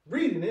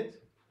 reading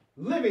it,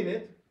 living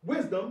it,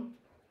 wisdom,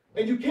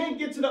 and you can't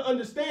get to the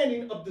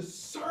understanding of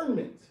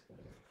discernment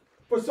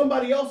for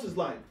somebody else's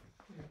life.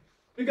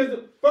 Because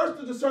first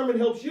the discernment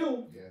helps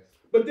you, Yes.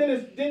 but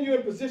then you're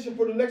in position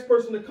for the next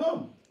person to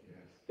come. Yes.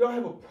 Y'all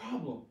have a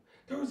problem.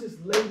 There was this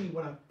lady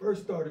when I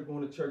first started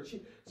going to church.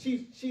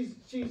 She's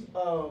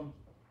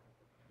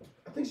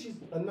I think she's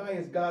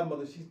Anaya's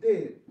godmother. She's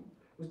dead.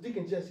 It was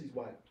Deacon Jesse's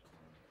wife.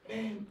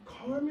 Man,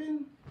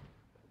 Carmen.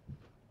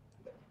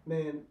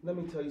 Man, let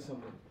me tell you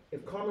something.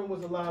 If Carmen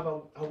was alive,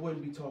 I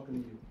wouldn't be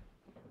talking to you.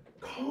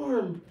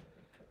 Carm,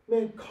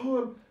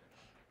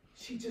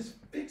 she just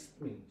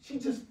fixed me. She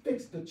just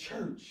fixed the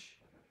church.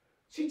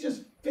 She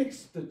just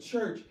fixed the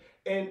church.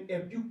 And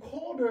if you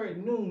called her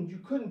at noon, you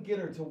couldn't get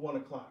her till 1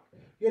 o'clock.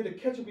 You had to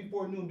catch her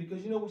before noon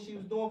because you know what she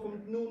was doing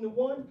from noon to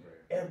 1?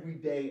 Every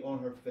day on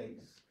her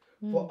face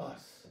for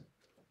us.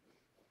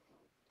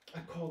 I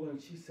call her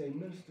and she say,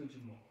 Minister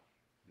Jamol,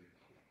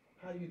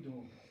 how you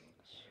doing?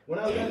 When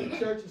I left the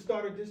church and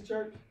started this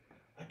church,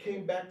 I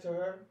came back to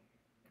her.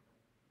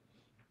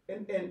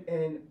 And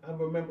I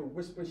remember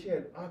whispering, she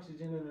had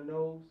oxygen in her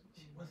nose.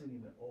 She wasn't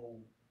even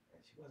old.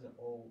 She wasn't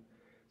old.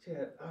 She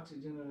had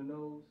oxygen in her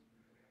nose.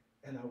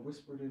 And I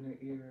whispered in her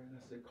ear and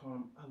I said,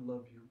 Carm, I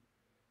love you.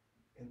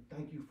 And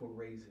thank you for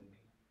raising me.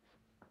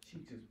 She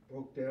just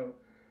broke down.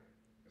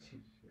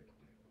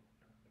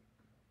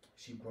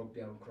 She broke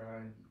down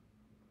crying.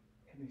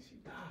 And then she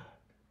died.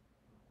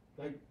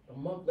 Like a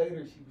month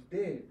later, she was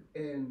dead.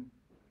 And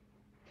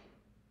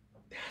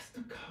that's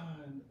the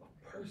kind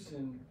of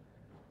person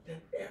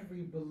that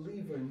every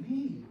believer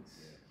needs.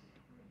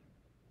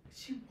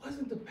 She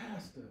wasn't the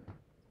pastor.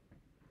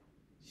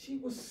 She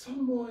was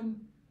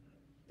someone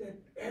that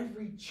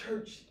every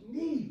church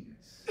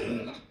needs.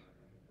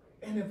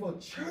 And if a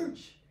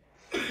church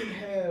can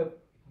have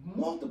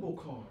multiple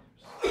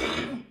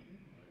Carms,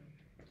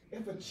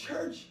 if a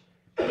church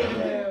can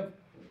have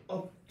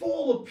a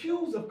full of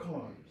pews of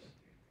Carms,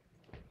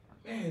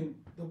 man,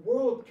 the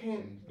world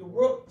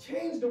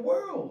change the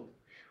world.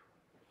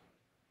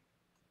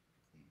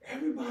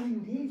 Everybody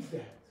needs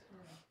that.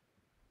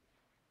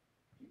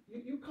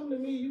 You come to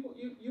me,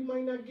 you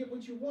might not get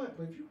what you want,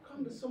 but if you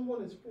come to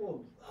someone that's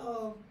full of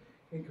love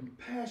and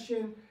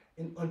compassion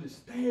and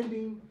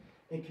understanding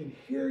and can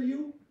hear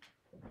you,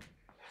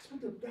 that's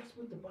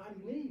what the body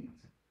needs.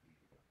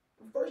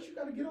 But first you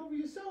got to get over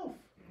yourself.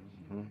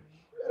 You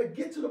got to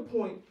get to the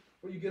point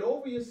where you get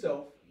over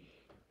yourself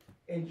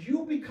and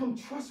you become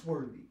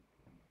trustworthy.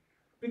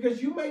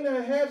 Because you may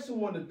not have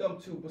someone to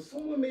dump to, but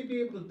someone may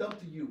be able to dump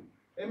to you.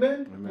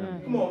 Amen?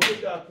 Amen. Come on,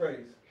 give God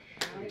praise.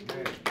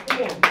 Amen.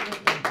 Come on.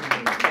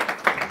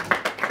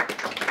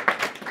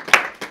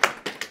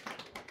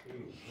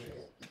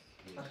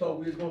 I thought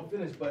we was going to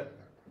finish, but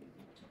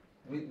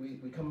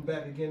we coming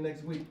back again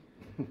next week.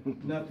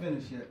 Not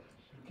finished yet.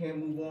 We can't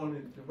move on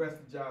to the rest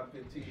of John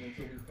 15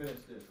 until we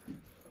finish this.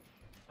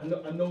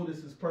 I know this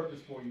is purpose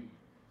for you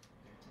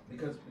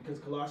because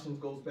Colossians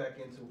goes back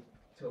into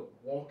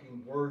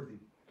walking worthy,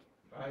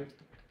 right?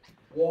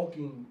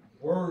 Walking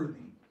worthy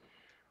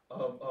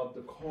of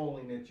the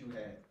calling that you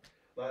had.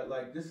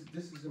 Like this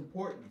is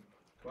important,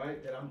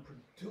 right? That I'm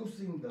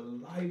producing the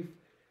life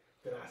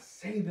that I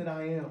say that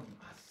I am.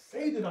 I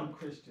say that I'm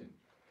Christian,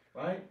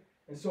 right?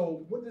 And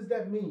so what does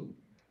that mean?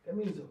 That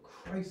means a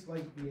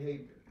Christ-like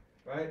behavior,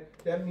 right?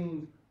 That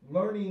means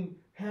learning,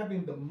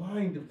 having the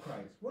mind of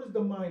Christ. What is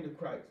the mind of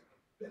Christ?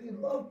 That he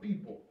loved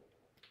people,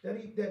 that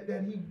he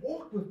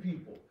walked with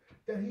people,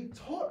 that he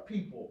taught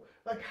people.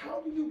 Like,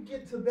 how do you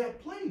get to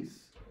that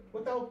place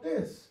without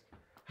this?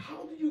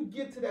 How do you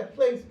get to that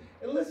place?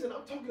 And listen,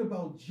 I'm talking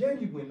about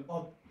genuine,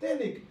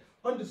 authentic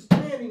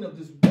understanding of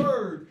this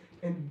word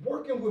and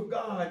working with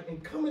God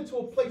and coming to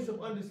a place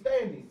of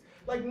understanding.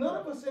 Like, none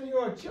of us in here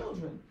are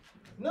children.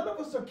 None of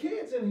us are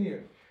kids in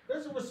here.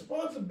 There's a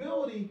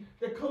responsibility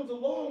that comes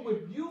along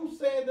with you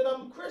saying that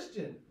I'm a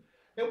Christian.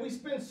 And we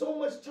spend so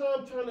much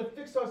time trying to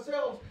fix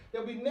ourselves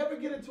that we never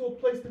get into a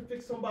place to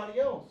fix somebody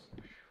else.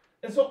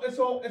 And so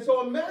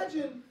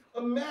imagine,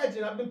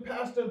 I've been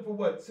pastoring for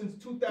what,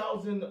 since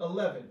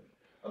 2011.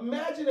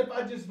 Imagine if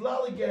I just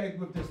lollygagged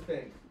with this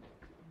thing.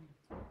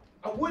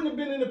 I wouldn't have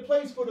been in a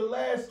place for the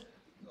last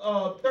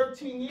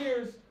 13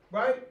 years,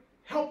 right,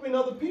 helping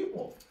other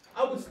people.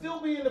 I would still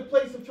be in the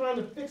place of trying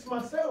to fix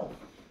myself,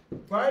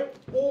 right?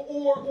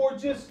 Or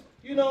just,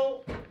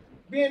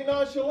 being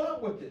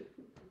nonchalant with it.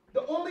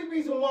 The only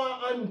reason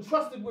why I'm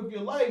entrusted with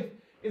your life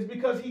is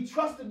because he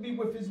trusted me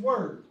with his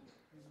word,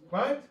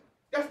 right?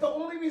 That's the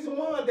only reason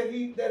why that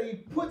he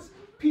puts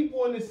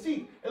people in his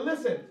seat. And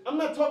listen, I'm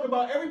not talking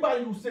about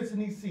everybody who sits in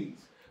these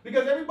seats,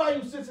 because everybody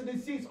who sits in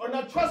these seats are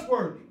not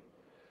trustworthy.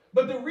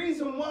 But the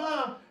reason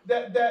why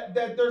that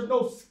there's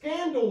no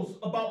scandals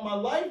about my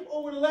life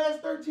over the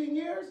last 13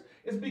 years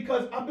is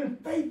because I've been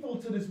faithful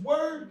to this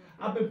word.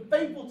 I've been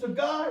faithful to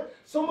God.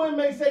 Someone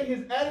may say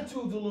his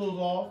attitude's a little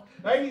off,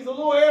 right? He's a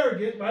little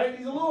arrogant, right?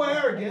 He's a little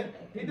arrogant.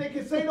 They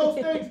can say those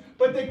things,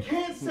 but they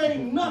can't say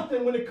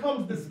nothing when it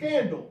comes to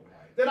scandal.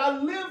 That I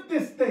live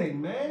this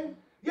thing, man.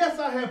 Yes,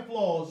 I have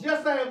flaws.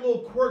 Yes, I have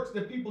little quirks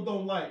that people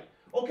don't like.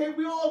 Okay,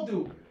 we all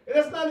do. And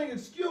that's not an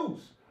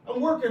excuse.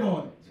 I'm working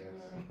on it.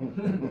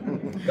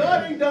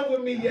 God ain't done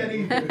with me yet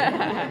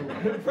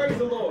either. Praise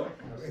the Lord.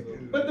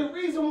 But the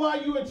reason why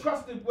you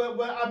entrusted,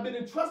 well, I've been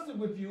entrusted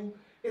with you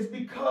is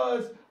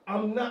because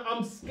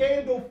I'm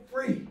scandal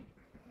free.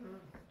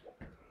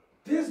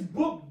 This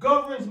book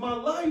governs my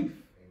life.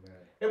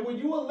 And when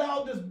you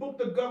allow this book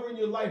to govern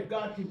your life,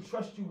 God can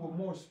trust you with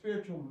more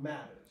spiritual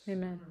matters.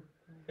 Amen.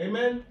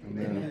 Amen?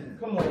 Amen.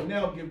 Come on,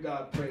 now give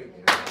God praise.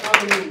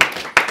 Hallelujah.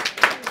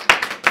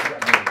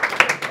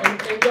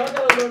 And y'all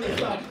gotta learn to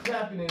stop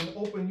clapping and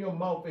open your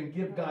mouth and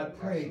give God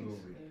praise.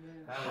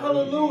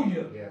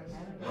 Hallelujah. Yes.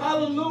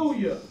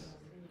 Hallelujah.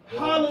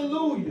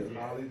 Hallelujah.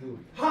 Hallelujah.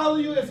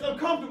 Hallelujah. It's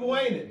uncomfortable,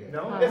 ain't it?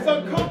 No. It's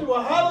uncomfortable.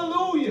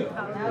 Hallelujah.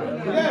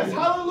 Hallelujah. Yes,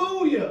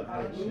 hallelujah.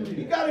 Hallelujah.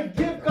 You got to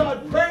give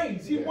God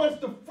praise. He wants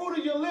the fruit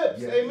of your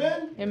lips. Yes.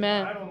 Amen?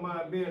 Amen. I don't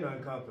mind being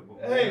uncomfortable.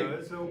 Hey. You know,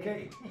 it's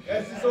okay.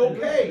 Yes, it's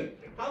okay.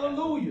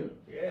 Hallelujah.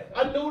 Yeah.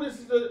 I know this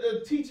is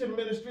a teaching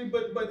ministry,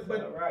 but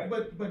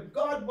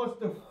God wants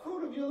the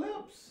fruit of your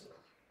lips.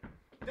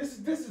 This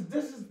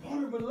is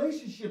part of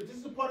relationship. This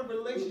is a part of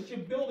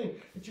relationship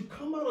building, that you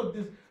come out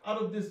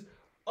of this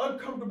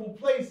uncomfortable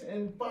place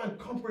and find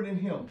comfort in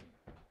him.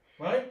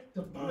 Right?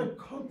 To find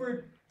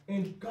comfort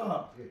in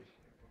God.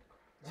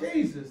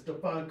 Jesus, to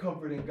find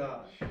comfort in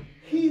God.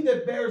 He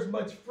that bears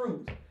much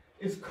fruit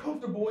is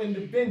comfortable in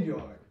the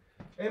vineyard.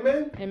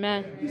 Amen?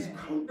 Amen. He's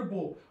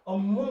comfortable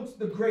amongst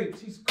the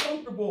grapes. He's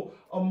comfortable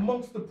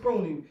amongst the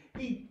pruning.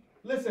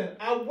 Listen,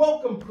 I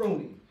welcome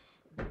pruning.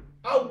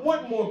 I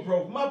want more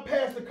growth. My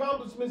past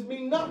accomplishments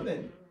mean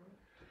nothing.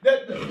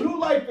 That the new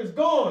life is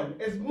gone.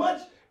 As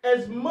much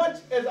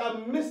as I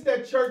miss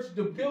that church,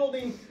 the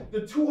building,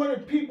 the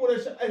 200 people,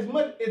 as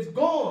much, it's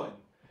gone.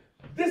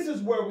 This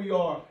is where we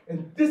are,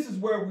 and this is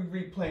where we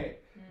replant.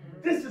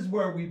 This is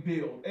where we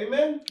build.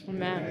 Amen?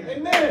 Amen.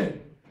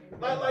 Amen.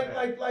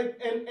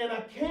 And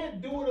I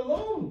can't do it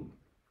alone.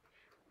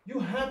 You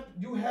have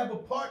a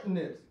part in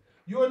this.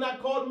 You are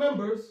not called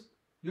members.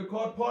 You're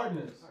called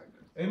partners.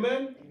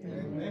 Amen?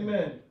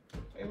 Amen.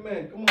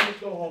 Amen. Come on, let's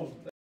go home.